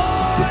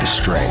with the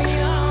strength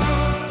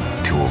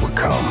to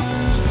overcome,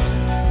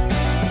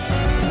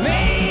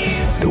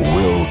 the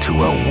will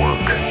to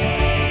outwork,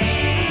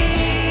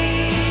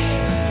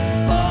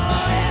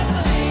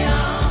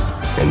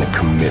 and the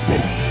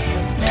commitment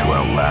to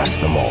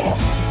outlast them all.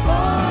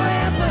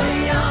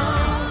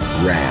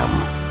 Ram,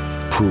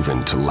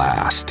 proven to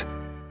last.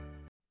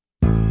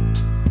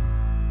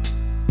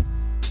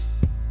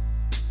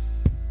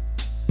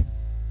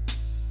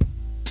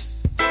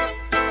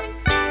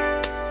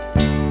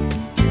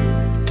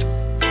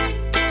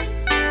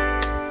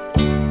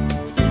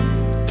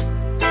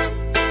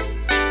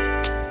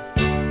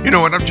 You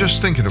know what? I'm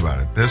just thinking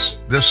about it. This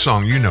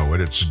song, you know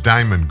it. It's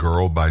Diamond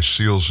Girl by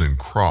Seals and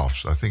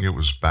Crofts. I think it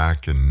was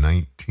back in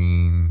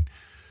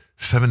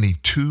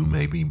 1972,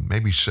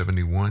 maybe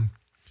 71.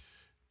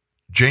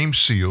 James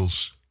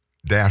Seals,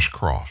 Dash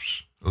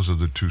Crofts. Those are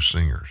the two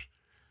singers.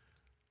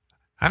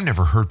 I've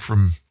never heard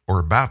from or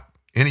about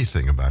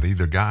anything about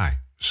either guy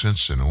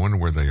since then. I wonder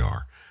where they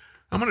are.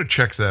 I'm going to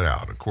check that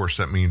out. Of course,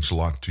 that means a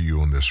lot to you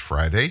on this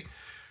Friday.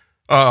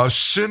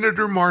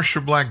 Senator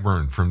Marsha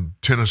Blackburn from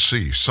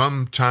Tennessee.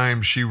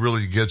 Sometimes she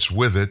really gets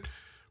with it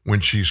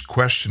when she's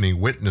questioning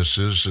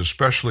witnesses,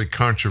 especially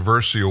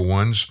controversial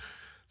ones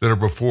that are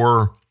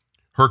before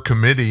her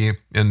committee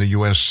in the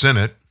U.S.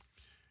 Senate.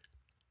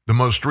 The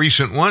most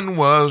recent one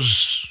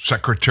was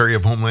Secretary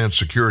of Homeland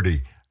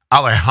Security,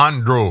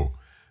 Alejandro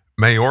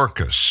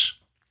Mayorkas.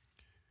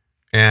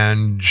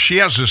 And she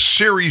has a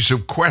series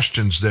of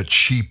questions that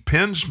she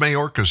pins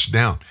Mayorkas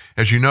down.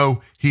 As you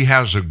know, he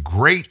has a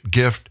great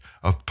gift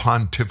of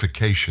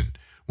pontification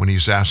when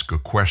he's asked a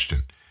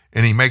question.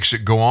 and he makes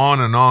it go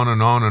on and on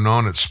and on and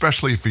on,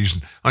 especially if he's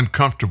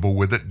uncomfortable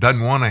with it,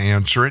 doesn't want to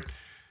answer it,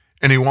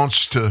 and he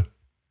wants to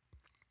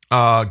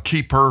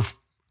keep her,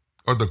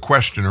 or the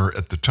questioner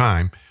at the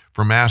time,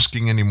 from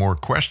asking any more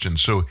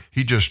questions. So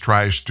he just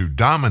tries to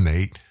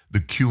dominate the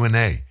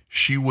Q&A.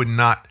 She would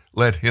not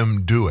let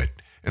him do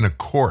it. And of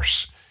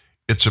course,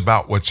 it's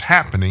about what's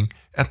happening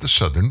at the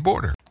southern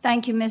border.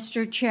 Thank you,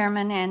 Mr.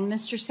 Chairman, and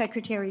Mr.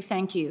 Secretary,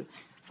 thank you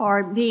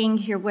for being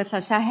here with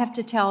us. I have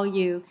to tell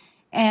you,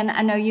 and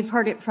I know you've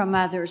heard it from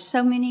others,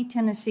 so many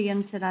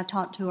Tennesseans that I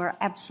talk to are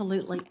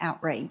absolutely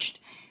outraged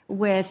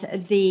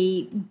with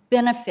the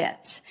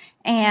benefits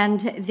and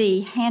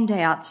the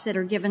handouts that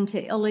are given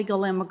to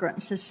illegal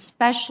immigrants,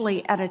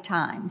 especially at a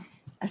time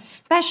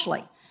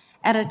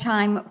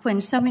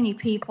when so many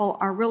people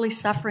are really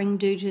suffering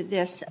due to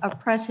this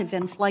oppressive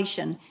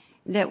inflation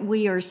that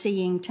we are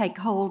seeing take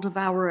hold of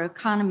our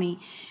economy.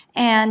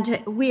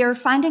 And we are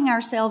finding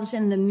ourselves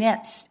in the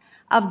midst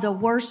of the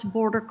worst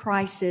border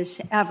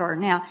crisis ever.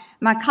 Now,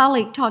 my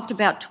colleague talked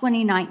about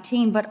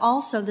 2019, but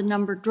also the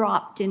number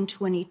dropped in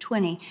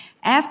 2020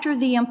 after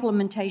the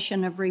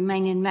implementation of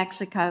Remain in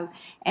Mexico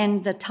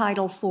and the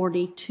Title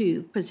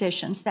 42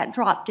 positions. That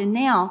dropped. And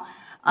now,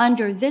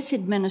 under this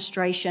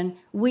administration,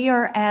 we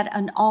are at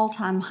an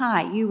all-time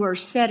high. You are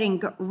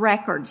setting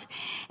records.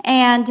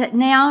 And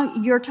now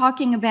you're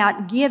talking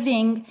about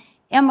giving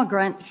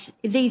immigrants,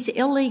 these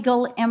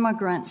illegal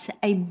immigrants,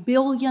 $1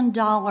 billion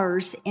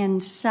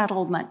in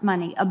settlement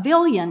money. $1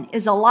 billion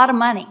is a lot of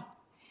money.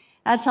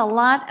 That's a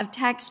lot of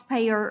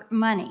taxpayer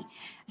money.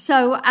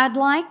 So I'd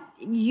like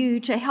you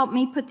to help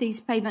me put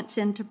these payments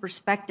into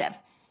perspective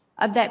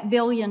of that $1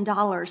 billion.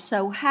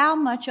 So how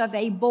much of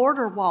a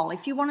border wall?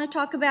 If you want to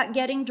talk about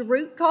getting to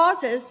root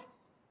causes,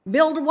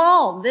 build a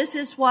wall. This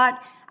is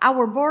what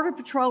our Border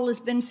Patrol has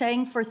been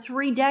saying for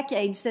 3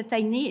 decades that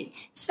they need.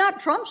 It's not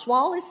Trump's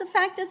wall. It's the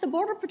fact that the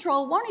Border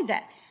Patrol wanted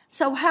that.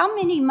 So how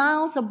many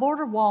miles of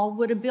border wall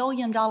would $1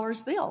 billion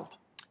build?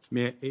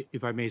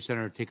 If I may,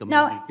 Senator, take a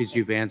moment, because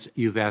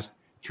you've asked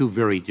 2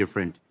 very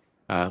different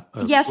yes,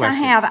 questions. I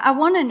have. I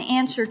want an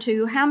answer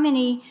to how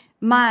many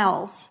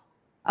miles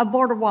of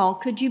border wall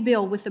could you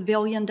build with $1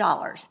 billion?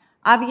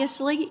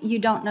 Obviously, you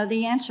don't know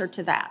the answer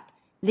to that.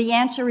 The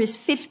answer is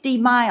 50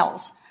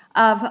 miles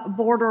of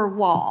border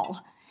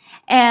wall.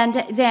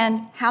 And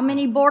then how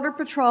many Border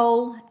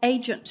Patrol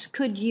agents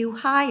could you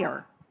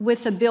hire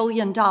with $1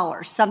 billion?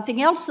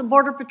 Something else the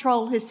Border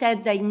Patrol has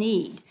said they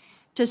need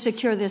to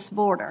secure this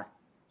border.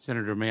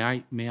 Senator,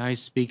 may I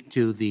speak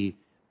to the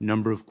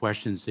number of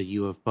questions that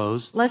you have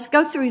posed? Let's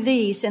go through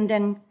these and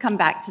then come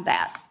back to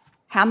that.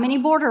 How many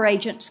border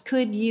agents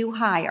could you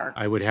hire?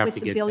 I would have to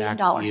get back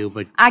to you,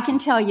 but I can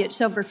tell you it's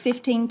over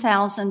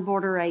 15,000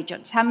 border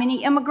agents. How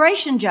many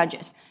immigration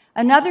judges?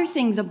 Another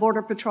thing the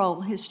Border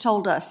Patrol has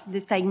told us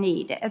that they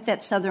need at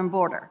that southern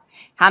border.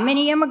 How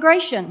many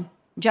immigration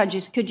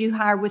judges could you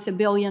hire with $1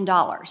 billion?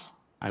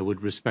 I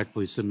would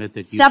respectfully submit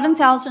that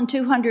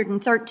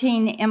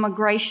 7,213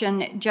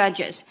 immigration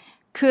judges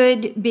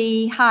could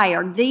be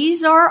hired.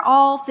 These are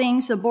all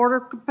things the Border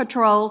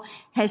Patrol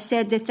has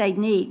said that they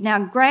need. Now,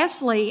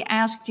 Grassley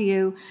asked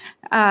you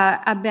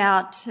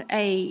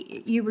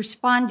you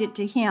responded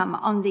to him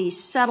on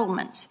these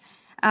settlements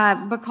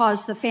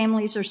because the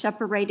families are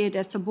separated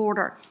at the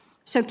border.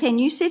 So can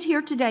you sit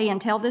here today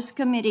and tell this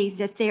committee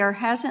that there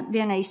hasn't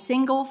been a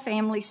single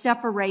family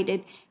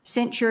separated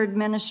since your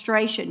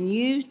administration?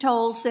 You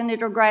told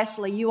Senator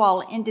Grassley you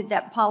all ended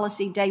that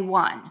policy day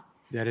one.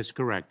 that is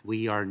correct.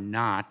 We are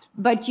not.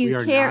 But you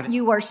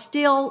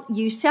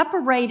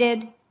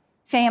separated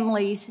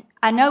families,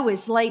 I know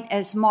as late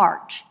as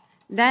March.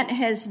 That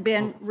has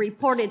been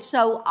reported.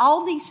 So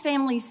all these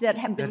families that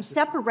have been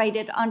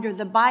separated under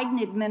the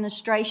Biden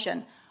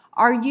administration,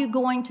 are you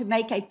going to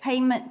make a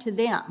payment to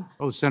them?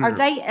 Oh, Senator. Are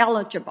they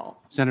eligible?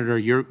 Senator,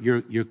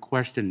 your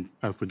question,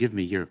 forgive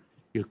me, your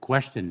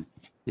question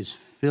is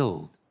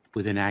filled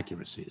with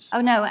inaccuracies.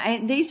 Oh, no.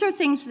 These are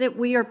things that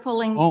we are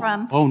pulling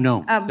from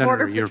no,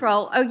 Border Senator,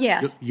 Patrol. Oh,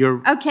 yes.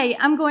 Okay,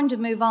 I'm going to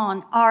move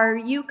on. Are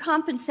you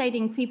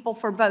compensating people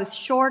for both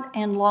short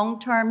and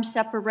long-term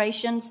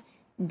separations,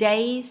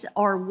 days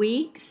or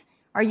weeks?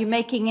 Are you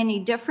making any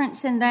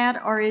difference in that,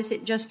 or is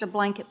it just a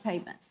blanket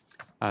payment?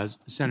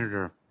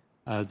 Senator,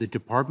 the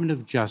Department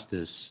of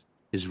Justice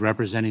is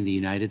representing the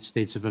United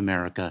States of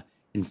America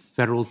in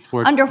federal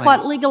tort Under claims.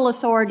 what legal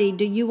authority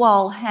do you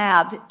all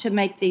have to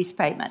make these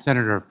payments?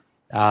 Senator,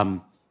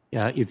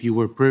 if you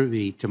were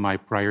privy to my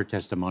prior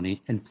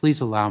testimony, and please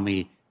allow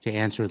me to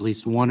answer at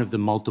least one of the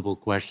multiple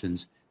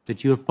questions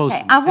that you have posed.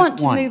 Okay, I want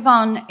to move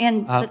on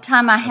in the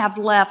time I have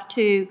left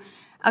to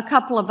a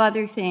couple of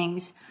other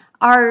things.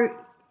 Are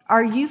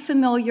you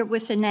familiar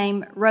with the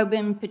name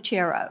Robin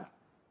Pichero?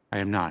 I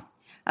am not.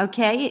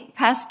 Okay,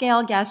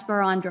 Pascal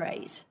Gaspar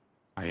Andres.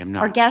 I am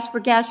not. Or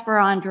Gaspar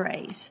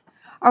Andres.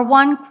 Or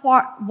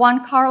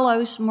Juan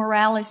Carlos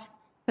Morales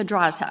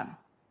Pedraza.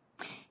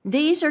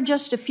 These are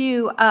just a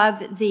few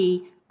of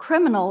the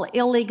criminal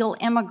illegal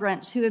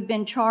immigrants who have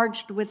been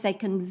charged with a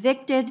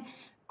convicted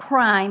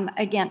crime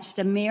against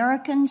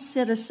American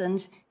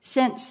citizens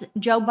since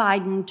Joe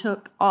Biden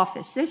took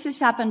office. This has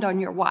happened on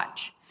your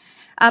watch.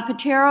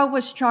 Patero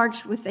was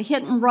charged with a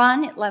hit and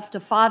run. It left a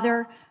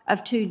father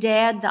of 2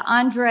 dead. The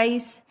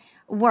Andres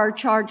were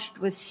charged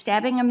with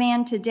stabbing a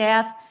man to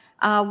death.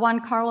 Juan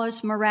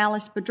Carlos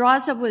Morales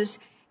Pedraza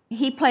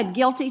he pled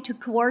guilty to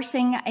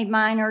coercing a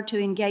minor to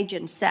engage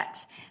in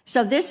sex.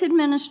 So this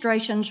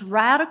administration's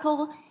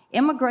radical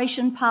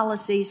immigration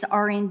policies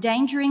are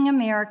endangering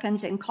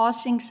Americans and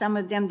costing some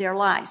of them their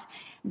lives.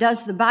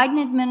 Does the Biden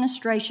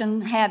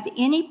administration have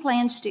any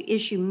plans to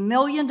issue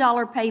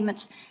million-dollar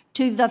payments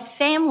to the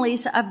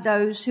families of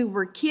those who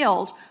were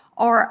killed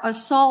or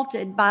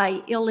assaulted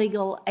by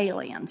illegal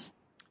aliens?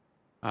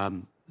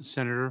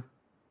 Senator,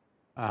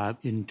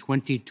 in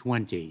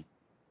 2020,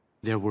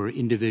 there were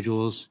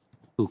individuals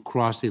who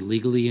crossed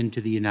illegally into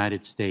the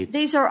United States.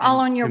 These are all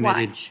on your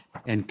watch.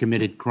 And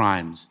committed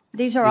crimes.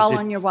 These are all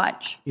on your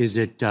watch. Is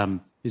it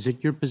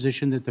your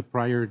position that the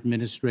prior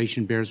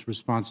administration bears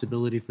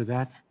responsibility for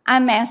that?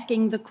 I'm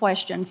asking the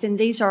questions, and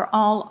these are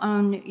all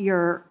on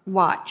your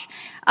watch.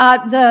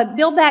 The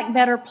Build Back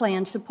Better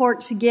plan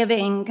supports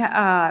giving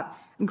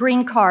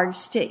green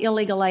cards to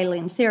illegal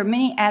aliens. There are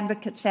many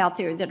advocates out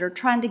there that are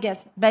trying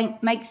to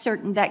make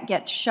certain that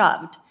gets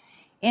shoved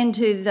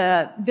into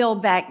the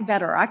Build Back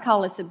Better. I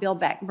call it the Build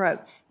Back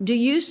Broke. Do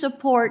you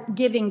support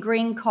giving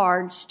green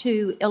cards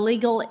to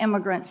illegal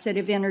immigrants that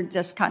have entered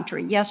this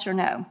country? Yes or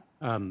no?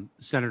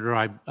 Senator,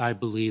 I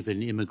believe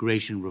in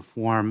immigration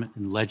reform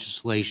and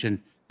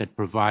legislation that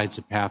provides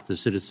a path to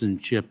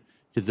citizenship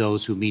to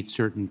those who meet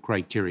certain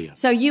criteria.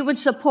 So you would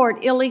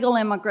support illegal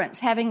immigrants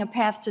having a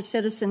path to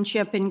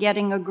citizenship and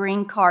getting a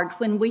green card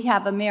when we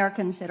have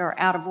Americans that are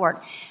out of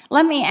work.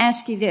 Let me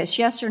ask you this,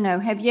 yes or no,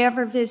 have you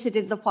ever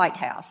visited the White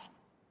House?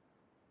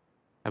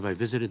 Have I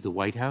visited the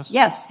White House?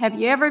 Yes. Have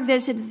you ever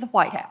visited the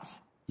White House?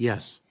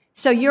 Yes.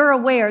 So you're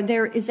aware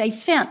there is a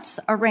fence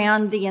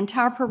around the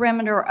entire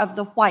perimeter of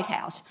the White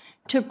House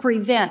to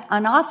prevent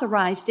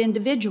unauthorized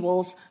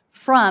individuals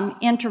from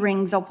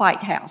entering the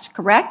White House,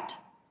 correct?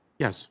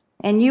 Yes.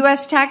 And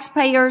U.S.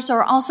 taxpayers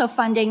are also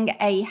funding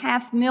a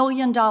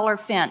 $500,000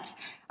 fence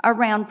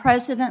around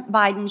President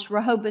Biden's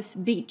Rehoboth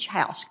Beach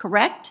house,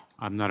 correct?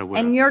 I'm not aware.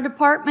 And your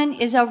department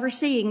is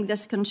overseeing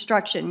this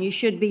construction. You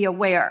should be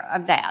aware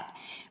of that.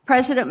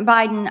 President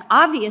Biden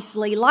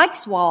obviously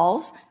likes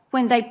walls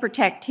when they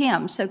protect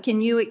him. So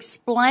can you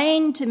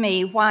explain to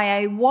me why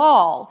a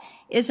wall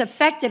is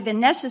effective and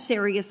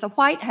necessary at the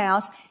White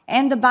House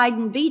and the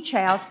Biden Beach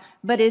House,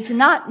 but is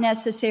not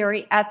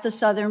necessary at the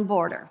southern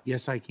border?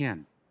 Yes, I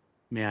can.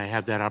 May I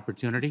have that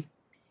opportunity?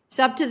 It's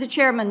up to the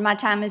chairman. My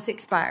time has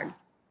expired.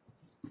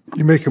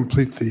 You may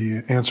complete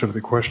the answer to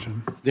the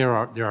question. There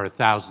are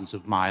thousands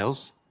of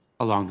miles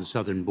along the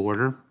southern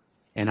border,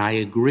 and I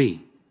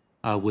agree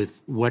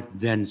with what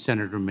then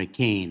Senator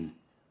McCain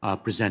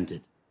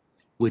presented,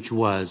 which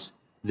was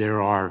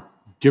there are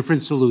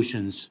different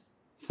solutions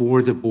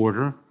for the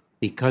border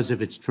because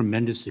of its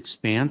tremendous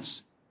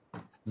expanse,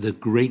 the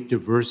great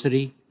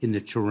diversity in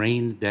the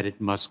terrain that it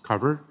must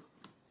cover,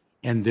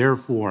 and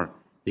therefore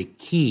the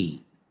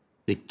key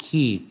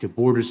to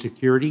border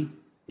security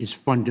is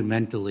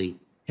fundamentally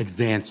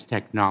advanced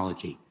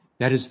technology.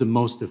 That is the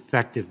most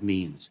effective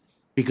means,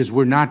 because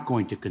we're not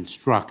going to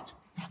construct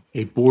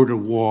a border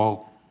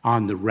wall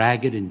on the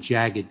ragged and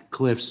jagged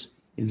cliffs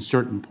in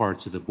certain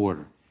parts of the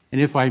border. And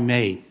if I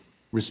may,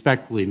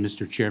 respectfully,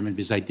 Mr. Chairman,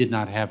 because I did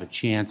not have a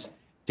chance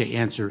to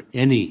answer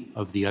any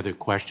of the other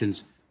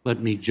questions, let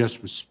me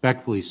just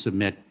respectfully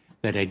submit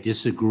that I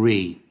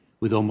disagree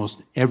with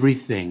almost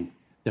everything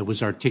that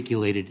was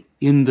articulated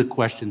in the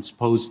questions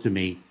posed to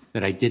me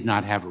that I did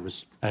not have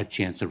a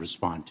chance to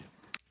respond to.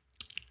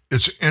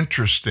 It's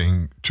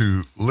interesting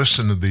to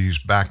listen to these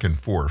back and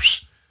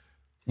forths.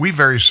 We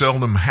very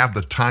seldom have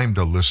the time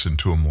to listen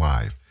to them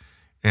live.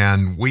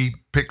 And we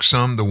pick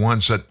the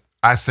ones that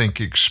I think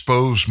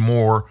expose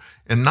more,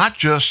 and not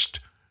just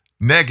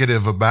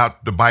negative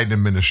about the Biden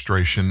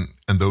administration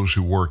and those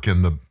who work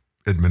in the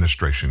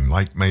administration,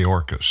 like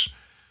Mayorkas.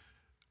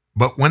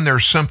 But when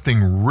there's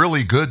something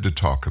really good to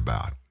talk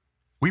about,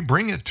 we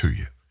bring it to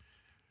you.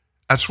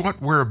 That's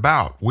what we're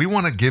about. We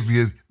want to give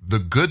you the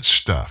good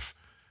stuff,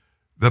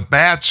 the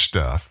bad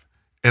stuff,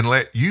 and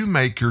let you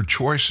make your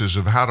choices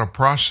of how to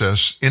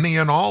process any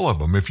and all of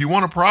them if you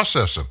want to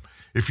process them.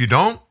 If you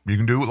don't, you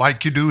can do it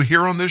like you do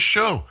here on this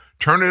show.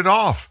 Turn it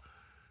off.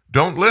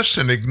 Don't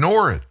listen.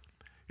 Ignore it.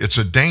 It's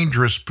a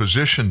dangerous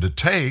position to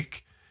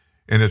take,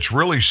 and it's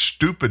really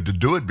stupid to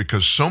do it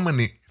because so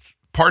many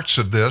parts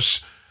of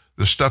this,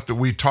 the stuff that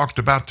we talked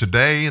about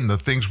today and the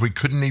things we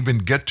couldn't even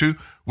get to,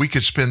 we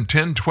could spend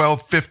 10,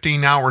 12,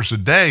 15 hours a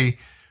day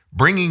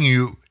bringing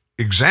you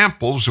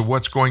examples of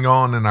what's going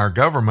on in our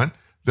government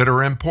that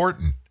are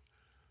important.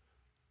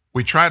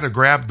 We try to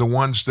grab the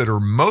ones that are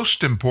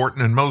most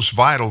important and most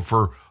vital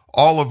for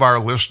all of our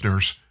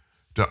listeners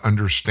to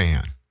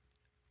understand.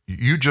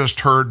 You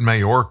just heard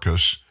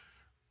Mayorkas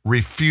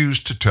refuse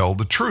to tell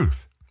the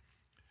truth.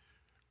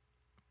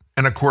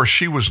 And of course,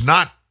 she was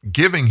not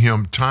giving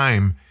him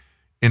time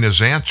in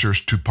his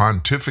answers to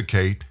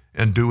pontificate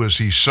and do as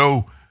he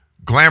so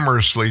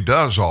glamorously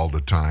does all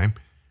the time.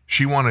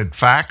 She wanted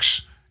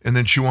facts, and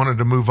then she wanted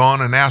to move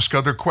on and ask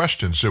other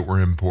questions that were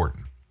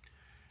important.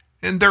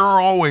 And there are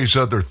always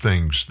other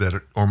things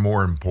that are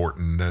more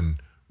important than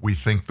we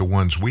think the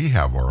ones we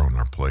have are on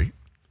our plate.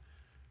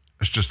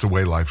 It's just the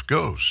way life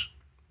goes.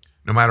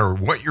 No matter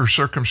what your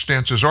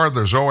circumstances are,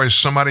 there's always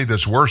somebody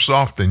that's worse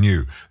off than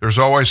you. There's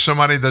always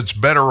somebody that's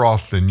better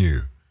off than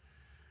you.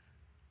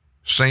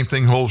 Same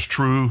thing holds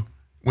true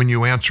when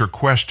you answer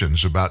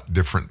questions about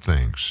different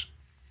things.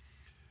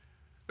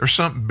 There's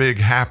something big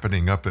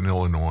happening up in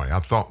Illinois. I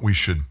thought we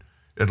should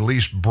at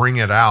least bring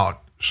it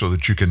out so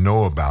that you can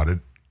know about it.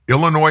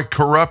 Illinois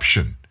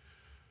corruption,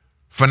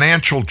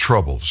 financial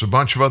troubles, a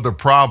bunch of other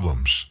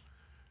problems.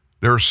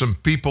 There are some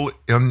people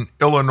in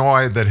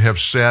Illinois that have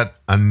said,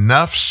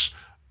 enough's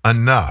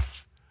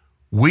enough.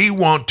 We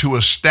want to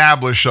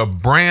establish a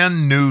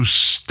brand new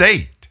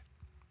state.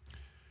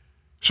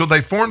 So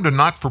they formed a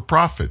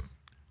not-for-profit,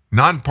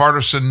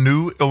 nonpartisan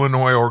New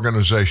Illinois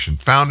organization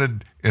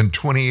founded in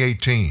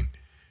 2018.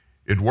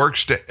 It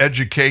works to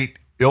educate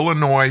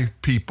Illinois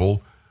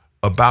people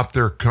about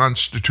their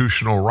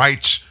constitutional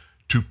rights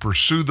to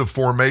pursue the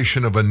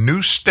formation of a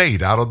new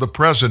state out of the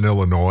present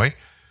Illinois.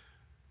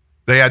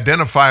 They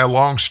identify a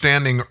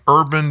long-standing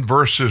urban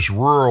versus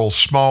rural,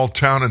 small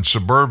town and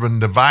suburban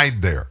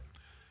divide there.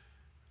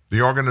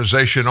 The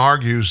organization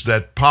argues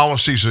that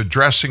policies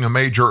addressing a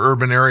major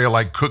urban area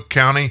like Cook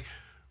County,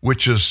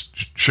 which is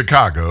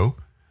Chicago,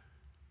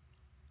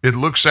 it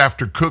looks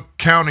after Cook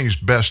County's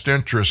best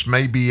interests,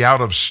 may be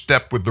out of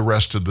step with the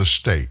rest of the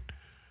state.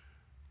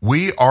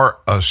 We are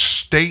a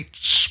state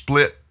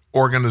split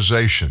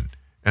organization,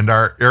 and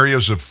our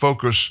areas of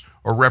focus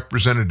are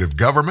representative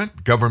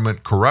government,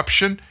 government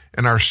corruption,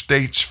 and our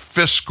state's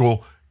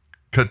fiscal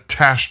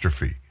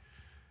catastrophe.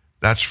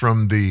 That's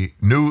from the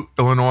New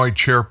Illinois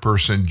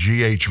chairperson,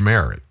 G.H.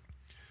 Merritt.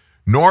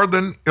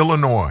 Northern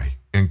Illinois,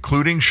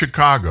 including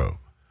Chicago,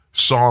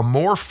 saw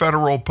more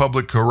federal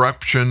public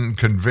corruption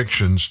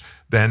convictions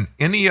than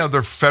any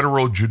other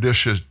federal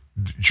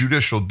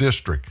judicial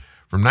district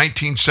from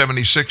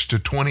 1976 to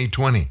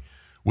 2020,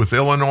 with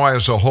Illinois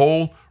as a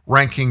whole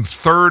ranking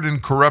third in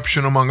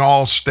corruption among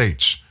all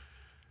states.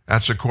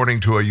 That's according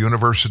to a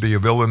University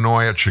of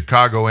Illinois at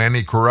Chicago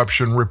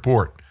anti-corruption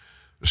report.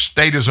 The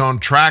state is on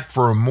track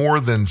for a more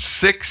than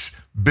 $6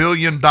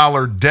 billion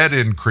debt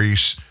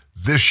increase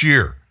this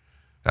year.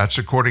 That's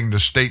according to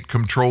State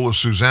Comptroller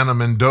Susana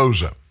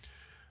Mendoza.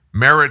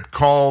 Merritt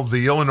called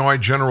the Illinois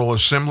General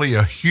Assembly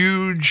a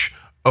huge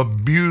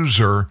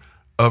abuser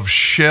of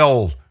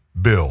shell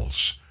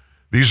bills.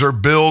 These are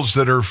bills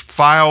that are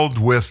filed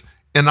with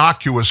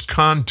innocuous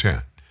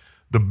content.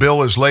 The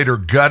bill is later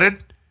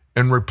gutted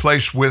and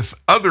replaced with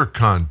other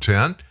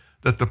content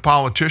that the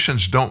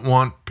politicians don't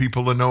want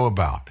people to know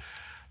about.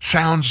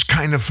 Sounds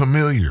kind of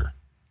familiar.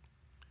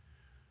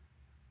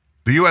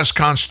 The U.S.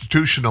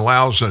 Constitution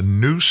allows a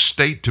new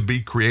state to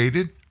be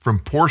created from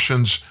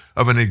portions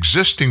of an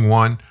existing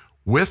one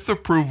with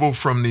approval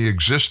from the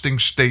existing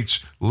state's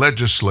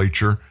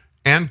legislature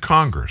and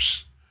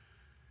Congress.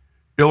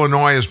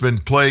 Illinois has been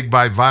plagued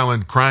by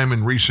violent crime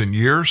in recent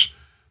years.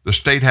 The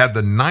state had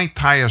the 9th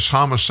highest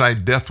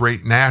homicide death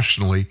rate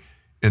nationally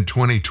in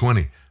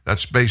 2020.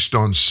 That's based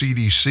on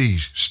CDC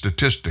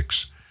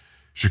statistics.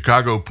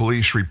 Chicago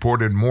police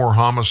reported more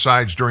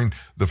homicides during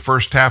the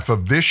first half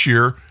of this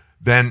year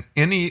than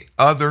any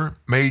other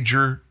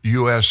major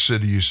U.S.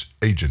 city's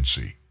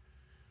agency.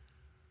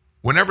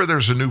 Whenever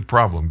there's a new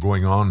problem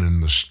going on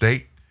in the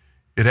state,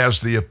 it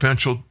has the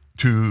potential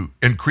to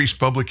increase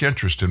public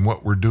interest in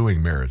what we're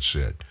doing, Merritt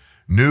said.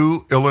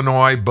 New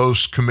Illinois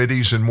boasts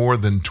committees in more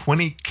than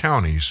 20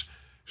 counties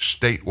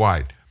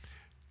statewide.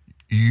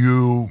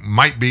 You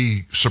might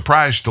be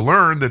surprised to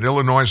learn that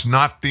Illinois is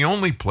not the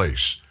only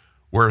place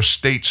where a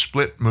state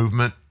split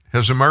movement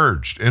has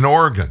emerged. In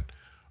Oregon,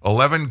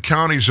 11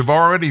 counties have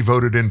already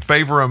voted in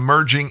favor of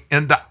merging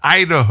into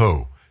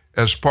Idaho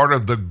as part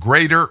of the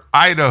Greater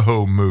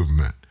Idaho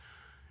movement.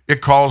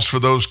 It calls for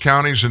those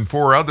counties and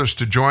 4 others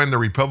to join the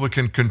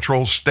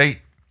Republican-controlled state.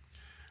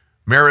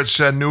 Merritt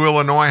said New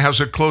Illinois has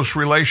a close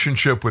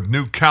relationship with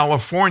New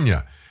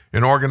California,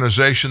 an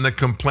organization that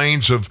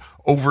complains of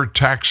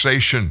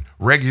overtaxation,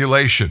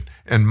 regulation,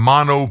 and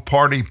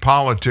mono-party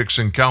politics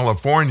in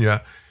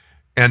California,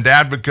 and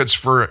advocates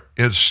for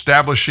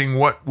establishing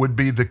what would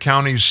be the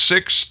county's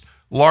 6th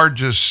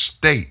largest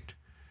state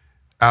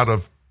out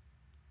of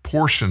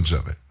portions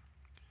of it.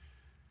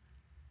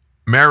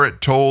 Merritt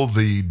told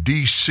the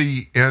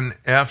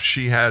DCNF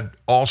she had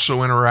also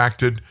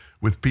interacted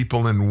with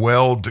people in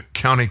Weld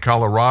County,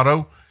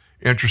 Colorado,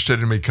 interested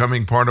in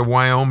becoming part of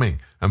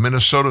Wyoming, a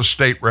Minnesota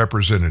state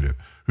representative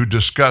who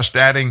discussed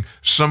adding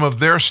some of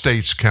their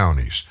state's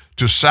counties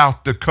to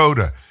South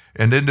Dakota,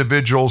 and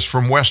individuals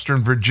from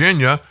Western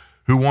Virginia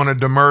who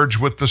wanted to merge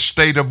with the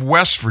state of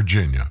West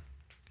Virginia.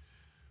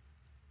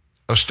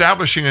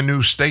 Establishing a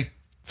new state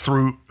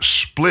through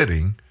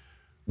splitting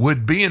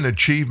would be an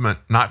achievement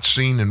not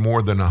seen in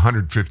more than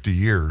 150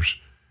 years,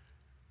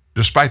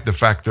 despite the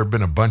fact there have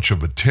been a bunch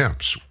of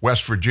attempts.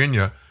 West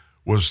Virginia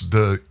was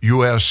the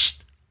U.S.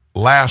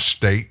 last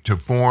state to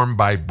form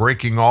by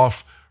breaking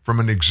off from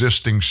an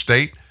existing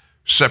state,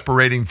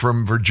 separating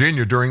from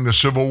Virginia during the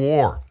Civil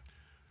War.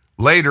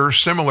 Later,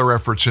 similar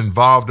efforts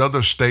involved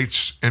other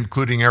states,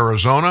 including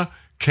Arizona,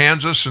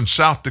 Kansas, and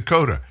South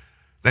Dakota.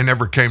 They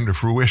never came to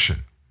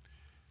fruition.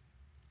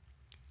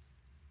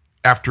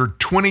 After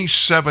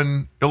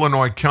 27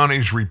 Illinois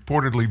counties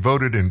reportedly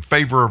voted in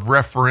favor of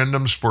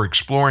referendums for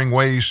exploring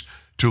ways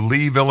to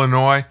leave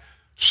Illinois,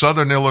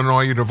 Southern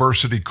Illinois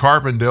University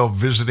Carbondale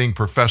visiting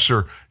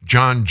professor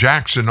John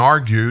Jackson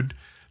argued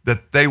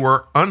that they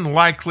were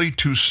unlikely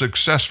to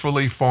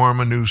successfully form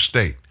a new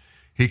state.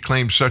 He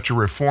claimed such a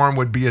reform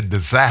would be a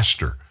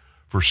disaster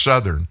for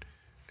Southern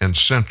and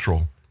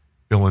Central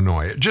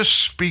Illinois. It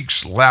just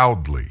speaks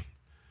loudly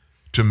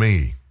to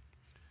me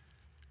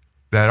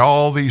that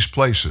all these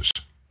places,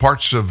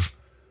 parts of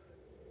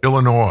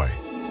Illinois,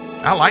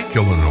 I like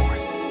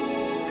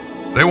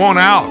Illinois, they want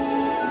out.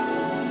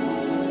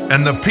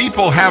 And the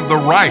people have the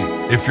right,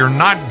 if you're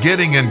not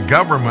getting in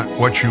government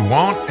what you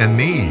want and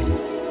need,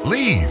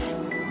 leave.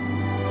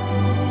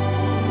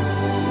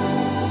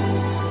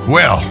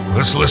 Well,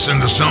 let's listen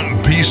to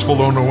something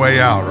peaceful on the way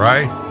out,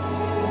 right?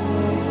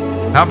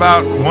 How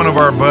about one of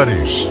our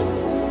buddies,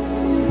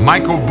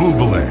 Michael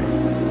Bublé?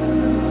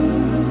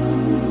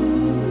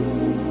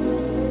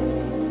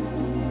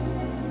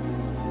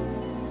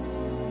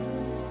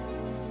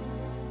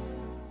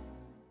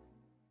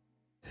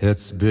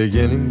 It's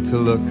beginning to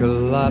look a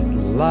lot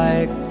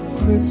like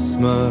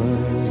Christmas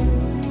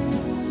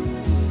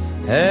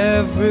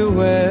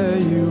everywhere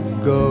you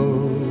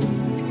go.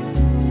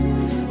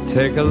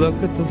 Take a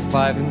look at the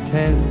 5 and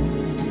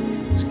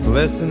 10. It's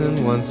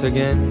glistening once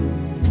again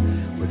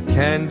with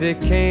candy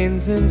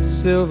canes and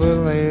silver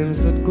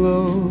lanes that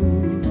glow.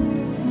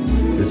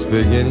 It's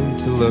beginning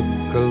to look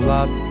a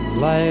lot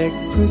like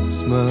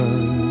Christmas.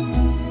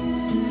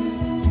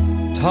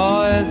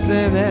 Toys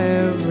in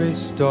every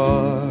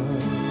store,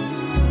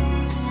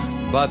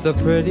 but the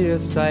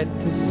prettiest sight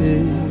to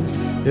see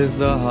is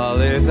the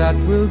holly that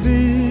will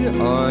be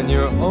on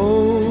your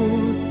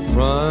own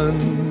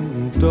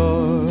front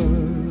door.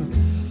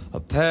 A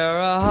pair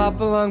of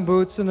hop-along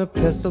boots and a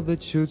pistol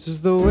that shoots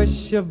is the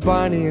wish of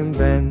Barney and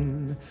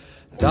Ben.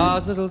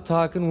 Dolls that'll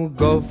talk and will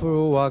go for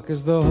a walk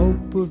is the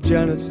hope of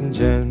Janice and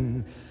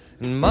Jen.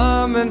 And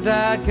Mom and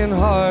Dad can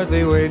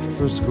hardly wait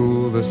for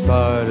school to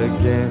start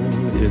again.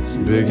 It's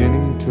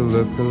beginning to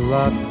look a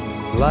lot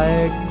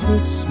like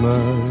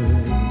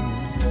Christmas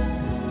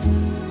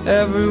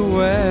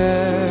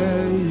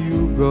everywhere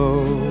you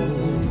go.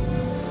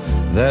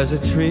 There's a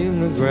tree in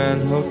the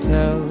Grand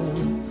Hotel,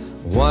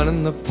 one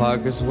in the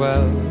park as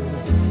well.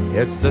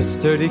 It's the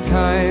sturdy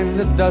kind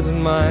that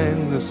doesn't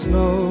mind the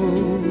snow.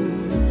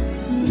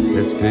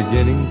 It's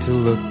beginning to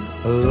look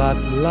a lot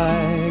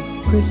like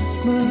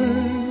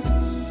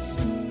Christmas.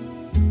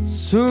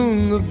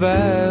 Soon the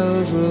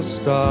bells will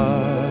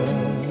start,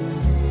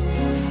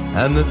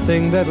 and the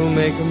thing that'll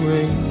make them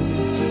ring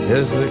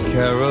is the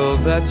carol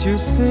that you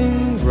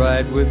sing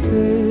right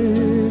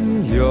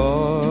within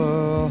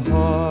your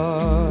heart.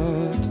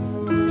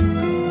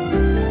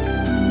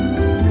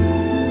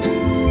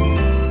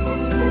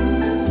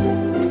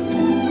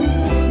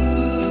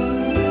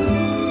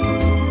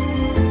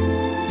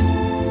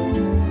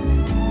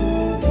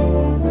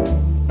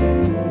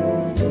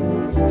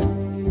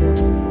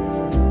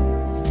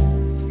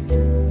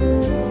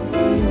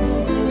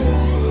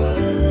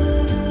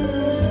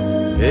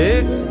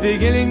 It's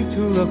beginning to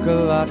look a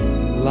lot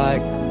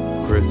like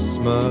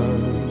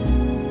Christmas.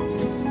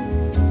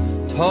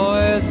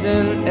 Toys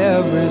in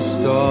every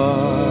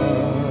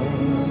store,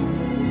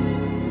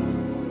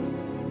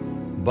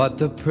 but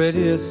the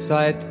prettiest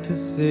sight to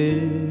see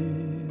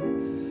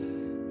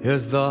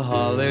is the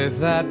holly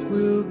that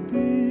will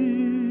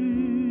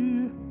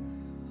be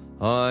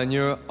on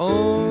your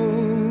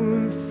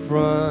own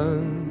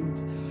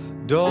front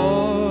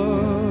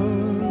door.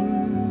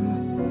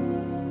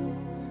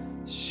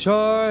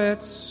 Sure,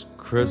 it's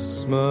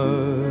Christmas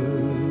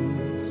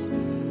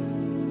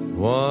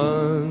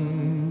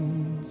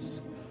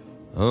once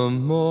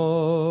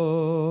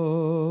more.